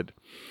really good.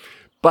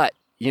 But,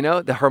 you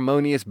know, the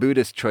harmonious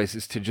Buddhist choice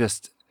is to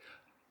just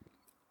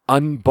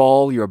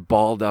unball your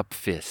balled up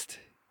fist.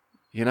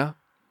 You know?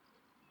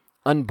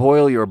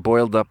 Unboil your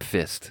boiled up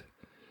fist.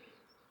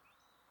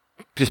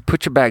 Just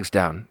put your bags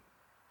down.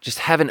 Just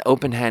have an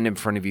open hand in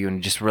front of you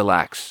and just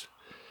relax.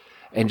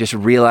 And just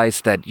realize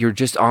that you're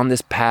just on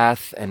this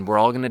path, and we're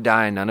all going to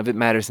die, and none of it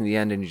matters in the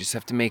end, and you just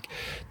have to make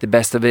the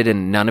best of it,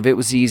 and none of it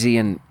was easy.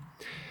 And,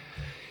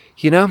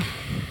 you know,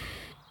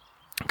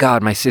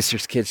 God, my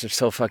sister's kids are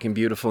so fucking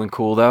beautiful and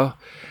cool, though.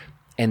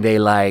 And they,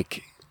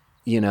 like,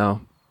 you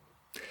know,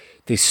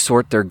 they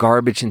sort their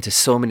garbage into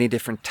so many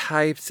different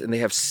types, and they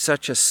have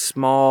such a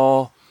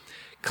small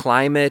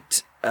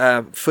climate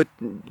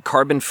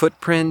carbon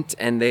footprint,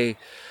 and they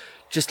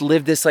just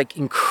live this like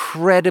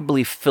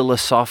incredibly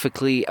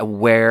philosophically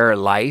aware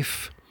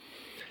life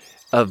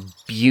of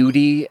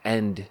beauty,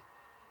 and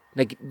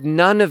like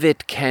none of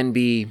it can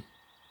be,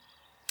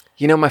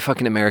 you know, my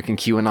fucking American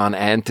QAnon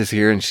aunt is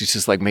here, and she's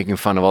just like making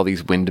fun of all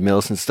these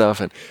windmills and stuff,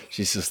 and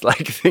she's just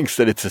like thinks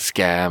that it's a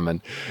scam,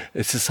 and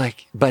it's just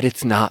like, but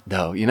it's not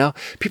though, you know?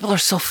 People are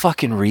so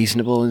fucking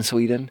reasonable in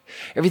Sweden.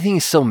 Everything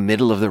is so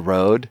middle of the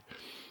road.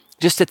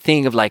 Just a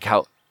thing of like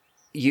how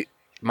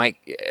my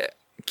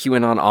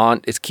QAnon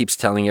aunt keeps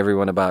telling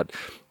everyone about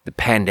the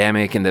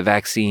pandemic and the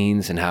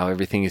vaccines and how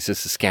everything is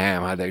just a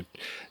scam, how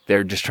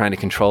they're just trying to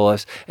control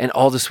us. And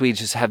all the Swedes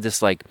just have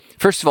this like,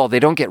 first of all, they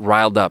don't get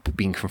riled up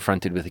being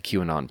confronted with a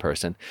QAnon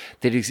person.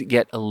 They just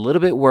get a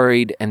little bit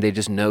worried, and they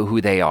just know who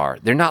they are.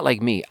 They're not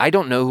like me. I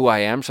don't know who I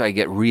am, so I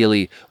get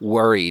really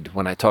worried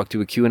when I talk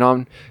to a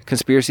QAnon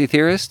conspiracy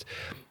theorist.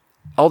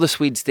 All the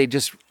Swedes, they're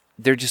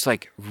just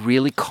like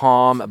really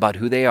calm about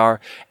who they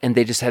are, and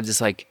they just have this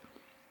like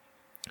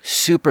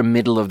super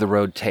middle of the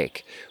road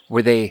take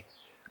where they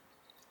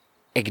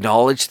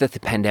acknowledge that the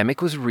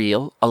pandemic was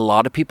real. A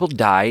lot of people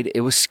died.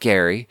 It was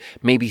scary.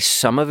 Maybe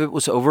some of it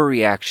was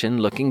overreaction.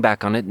 Looking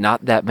back on it,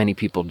 not that many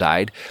people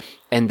died.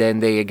 And then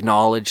they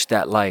acknowledged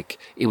that like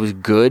it was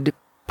good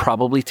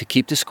probably to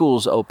keep the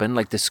schools open.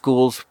 Like the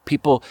schools,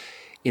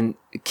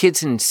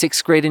 kids in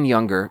 6th grade and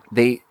younger,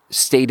 they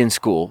stayed in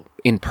school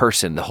in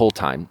person the whole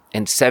time.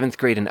 And 7th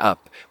grade and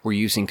up were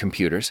using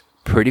computers.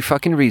 Pretty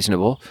fucking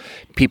reasonable.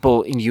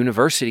 People in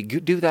university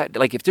do that.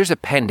 Like if there's a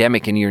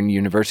pandemic and you're in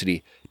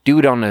university, do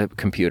it on a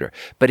computer.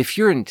 But if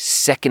you're in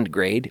 2nd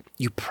grade,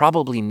 you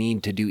probably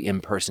need to do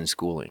in-person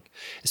schooling,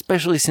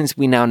 especially since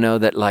we now know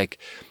that like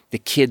the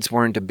kids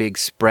weren't a big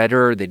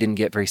spreader. They didn't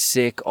get very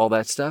sick, all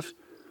that stuff.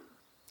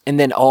 And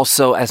then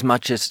also, as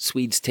much as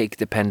Swedes take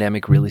the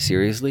pandemic really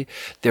seriously,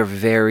 they're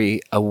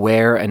very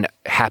aware and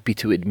happy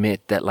to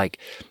admit that like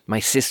my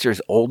sister's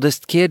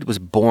oldest kid was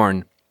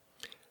born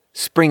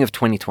spring of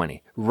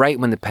 2020, right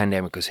when the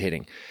pandemic was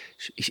hitting.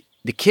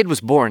 The kid was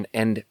born,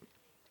 and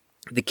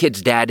the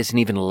kid's dad isn't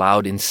even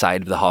allowed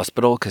inside of the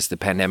hospital because the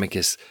pandemic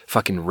is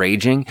fucking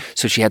raging.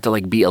 So she had to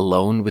like be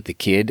alone with the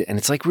kid. And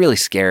it's like really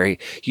scary.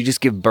 You just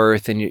give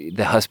birth and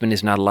the husband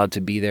is not allowed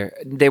to be there.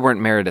 They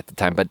weren't married at the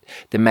time, but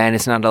the man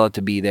is not allowed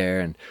to be there.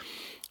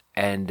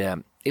 And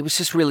it was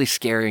just really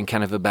scary and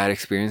kind of a bad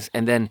experience.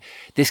 And then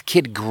this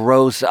kid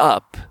grows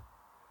up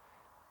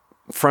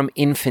from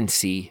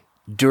infancy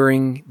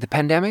during the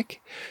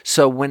pandemic.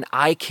 So when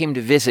I came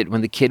to visit,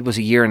 when the kid was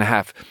 1.5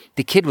 years,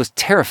 the kid was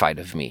terrified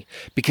of me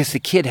because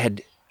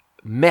this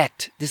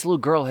little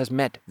girl has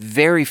met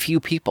very few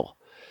people.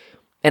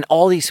 And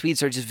all these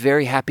Swedes are just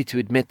very happy to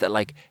admit that,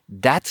 like,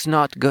 that's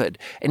not good.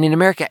 And in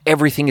America,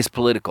 everything is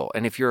political.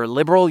 And if you're a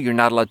liberal, you're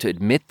not allowed to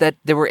admit that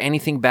there were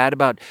anything bad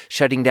about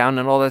shutting down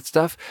and all that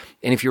stuff.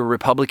 And if you're a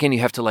Republican,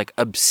 you have to, like,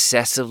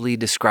 obsessively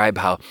describe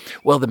how,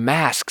 well, the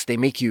masks, they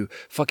make you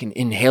fucking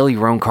inhale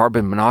your own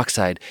carbon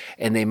monoxide.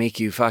 And they make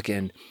you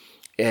fucking...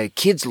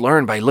 kids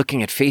learn by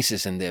looking at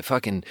faces, and the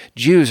fucking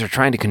Jews are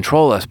trying to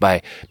control us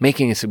by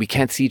making it so we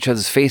can't see each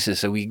other's faces,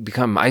 so we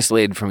become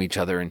isolated from each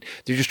other, and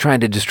they're just trying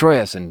to destroy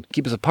us and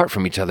keep us apart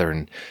from each other,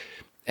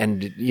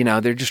 and you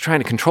know, they're just trying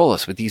to control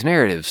us with these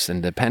narratives,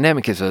 and the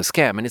pandemic is a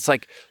scam. And it's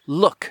like,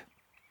 look,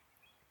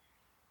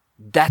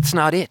 that's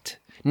not it.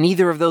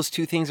 Neither of those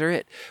two things are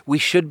it. We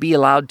should be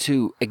allowed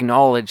to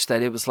acknowledge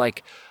that it was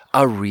like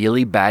a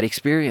really bad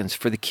experience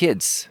for the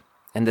kids.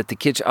 And that the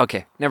kids...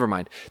 Okay, never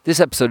mind.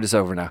 This episode is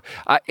over now.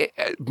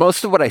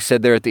 Most of what I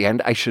said there at the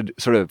end, I should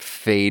sort of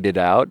fade it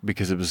out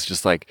because it was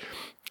just like...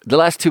 The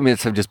last 2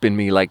 minutes have just been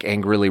me like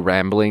angrily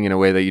rambling in a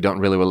way that you don't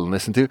really want to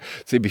listen to.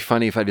 So it'd be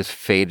funny if I just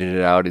faded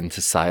it out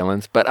into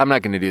silence. But I'm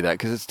not going to do that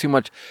because it's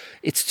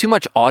too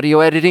much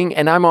audio editing,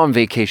 and I'm on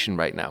vacation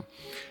right now.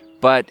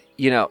 But,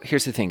 you know,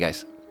 here's the thing,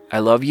 guys. I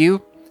love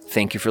you.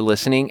 Thank you for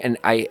listening. And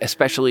I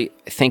especially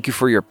thank you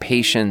for your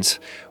patience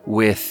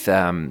with...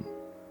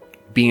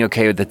 being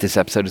okay that this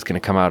episode is going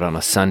to come out on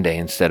a Sunday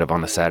instead of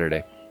on a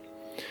Saturday.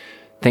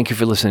 Thank you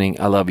for listening.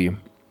 I love you.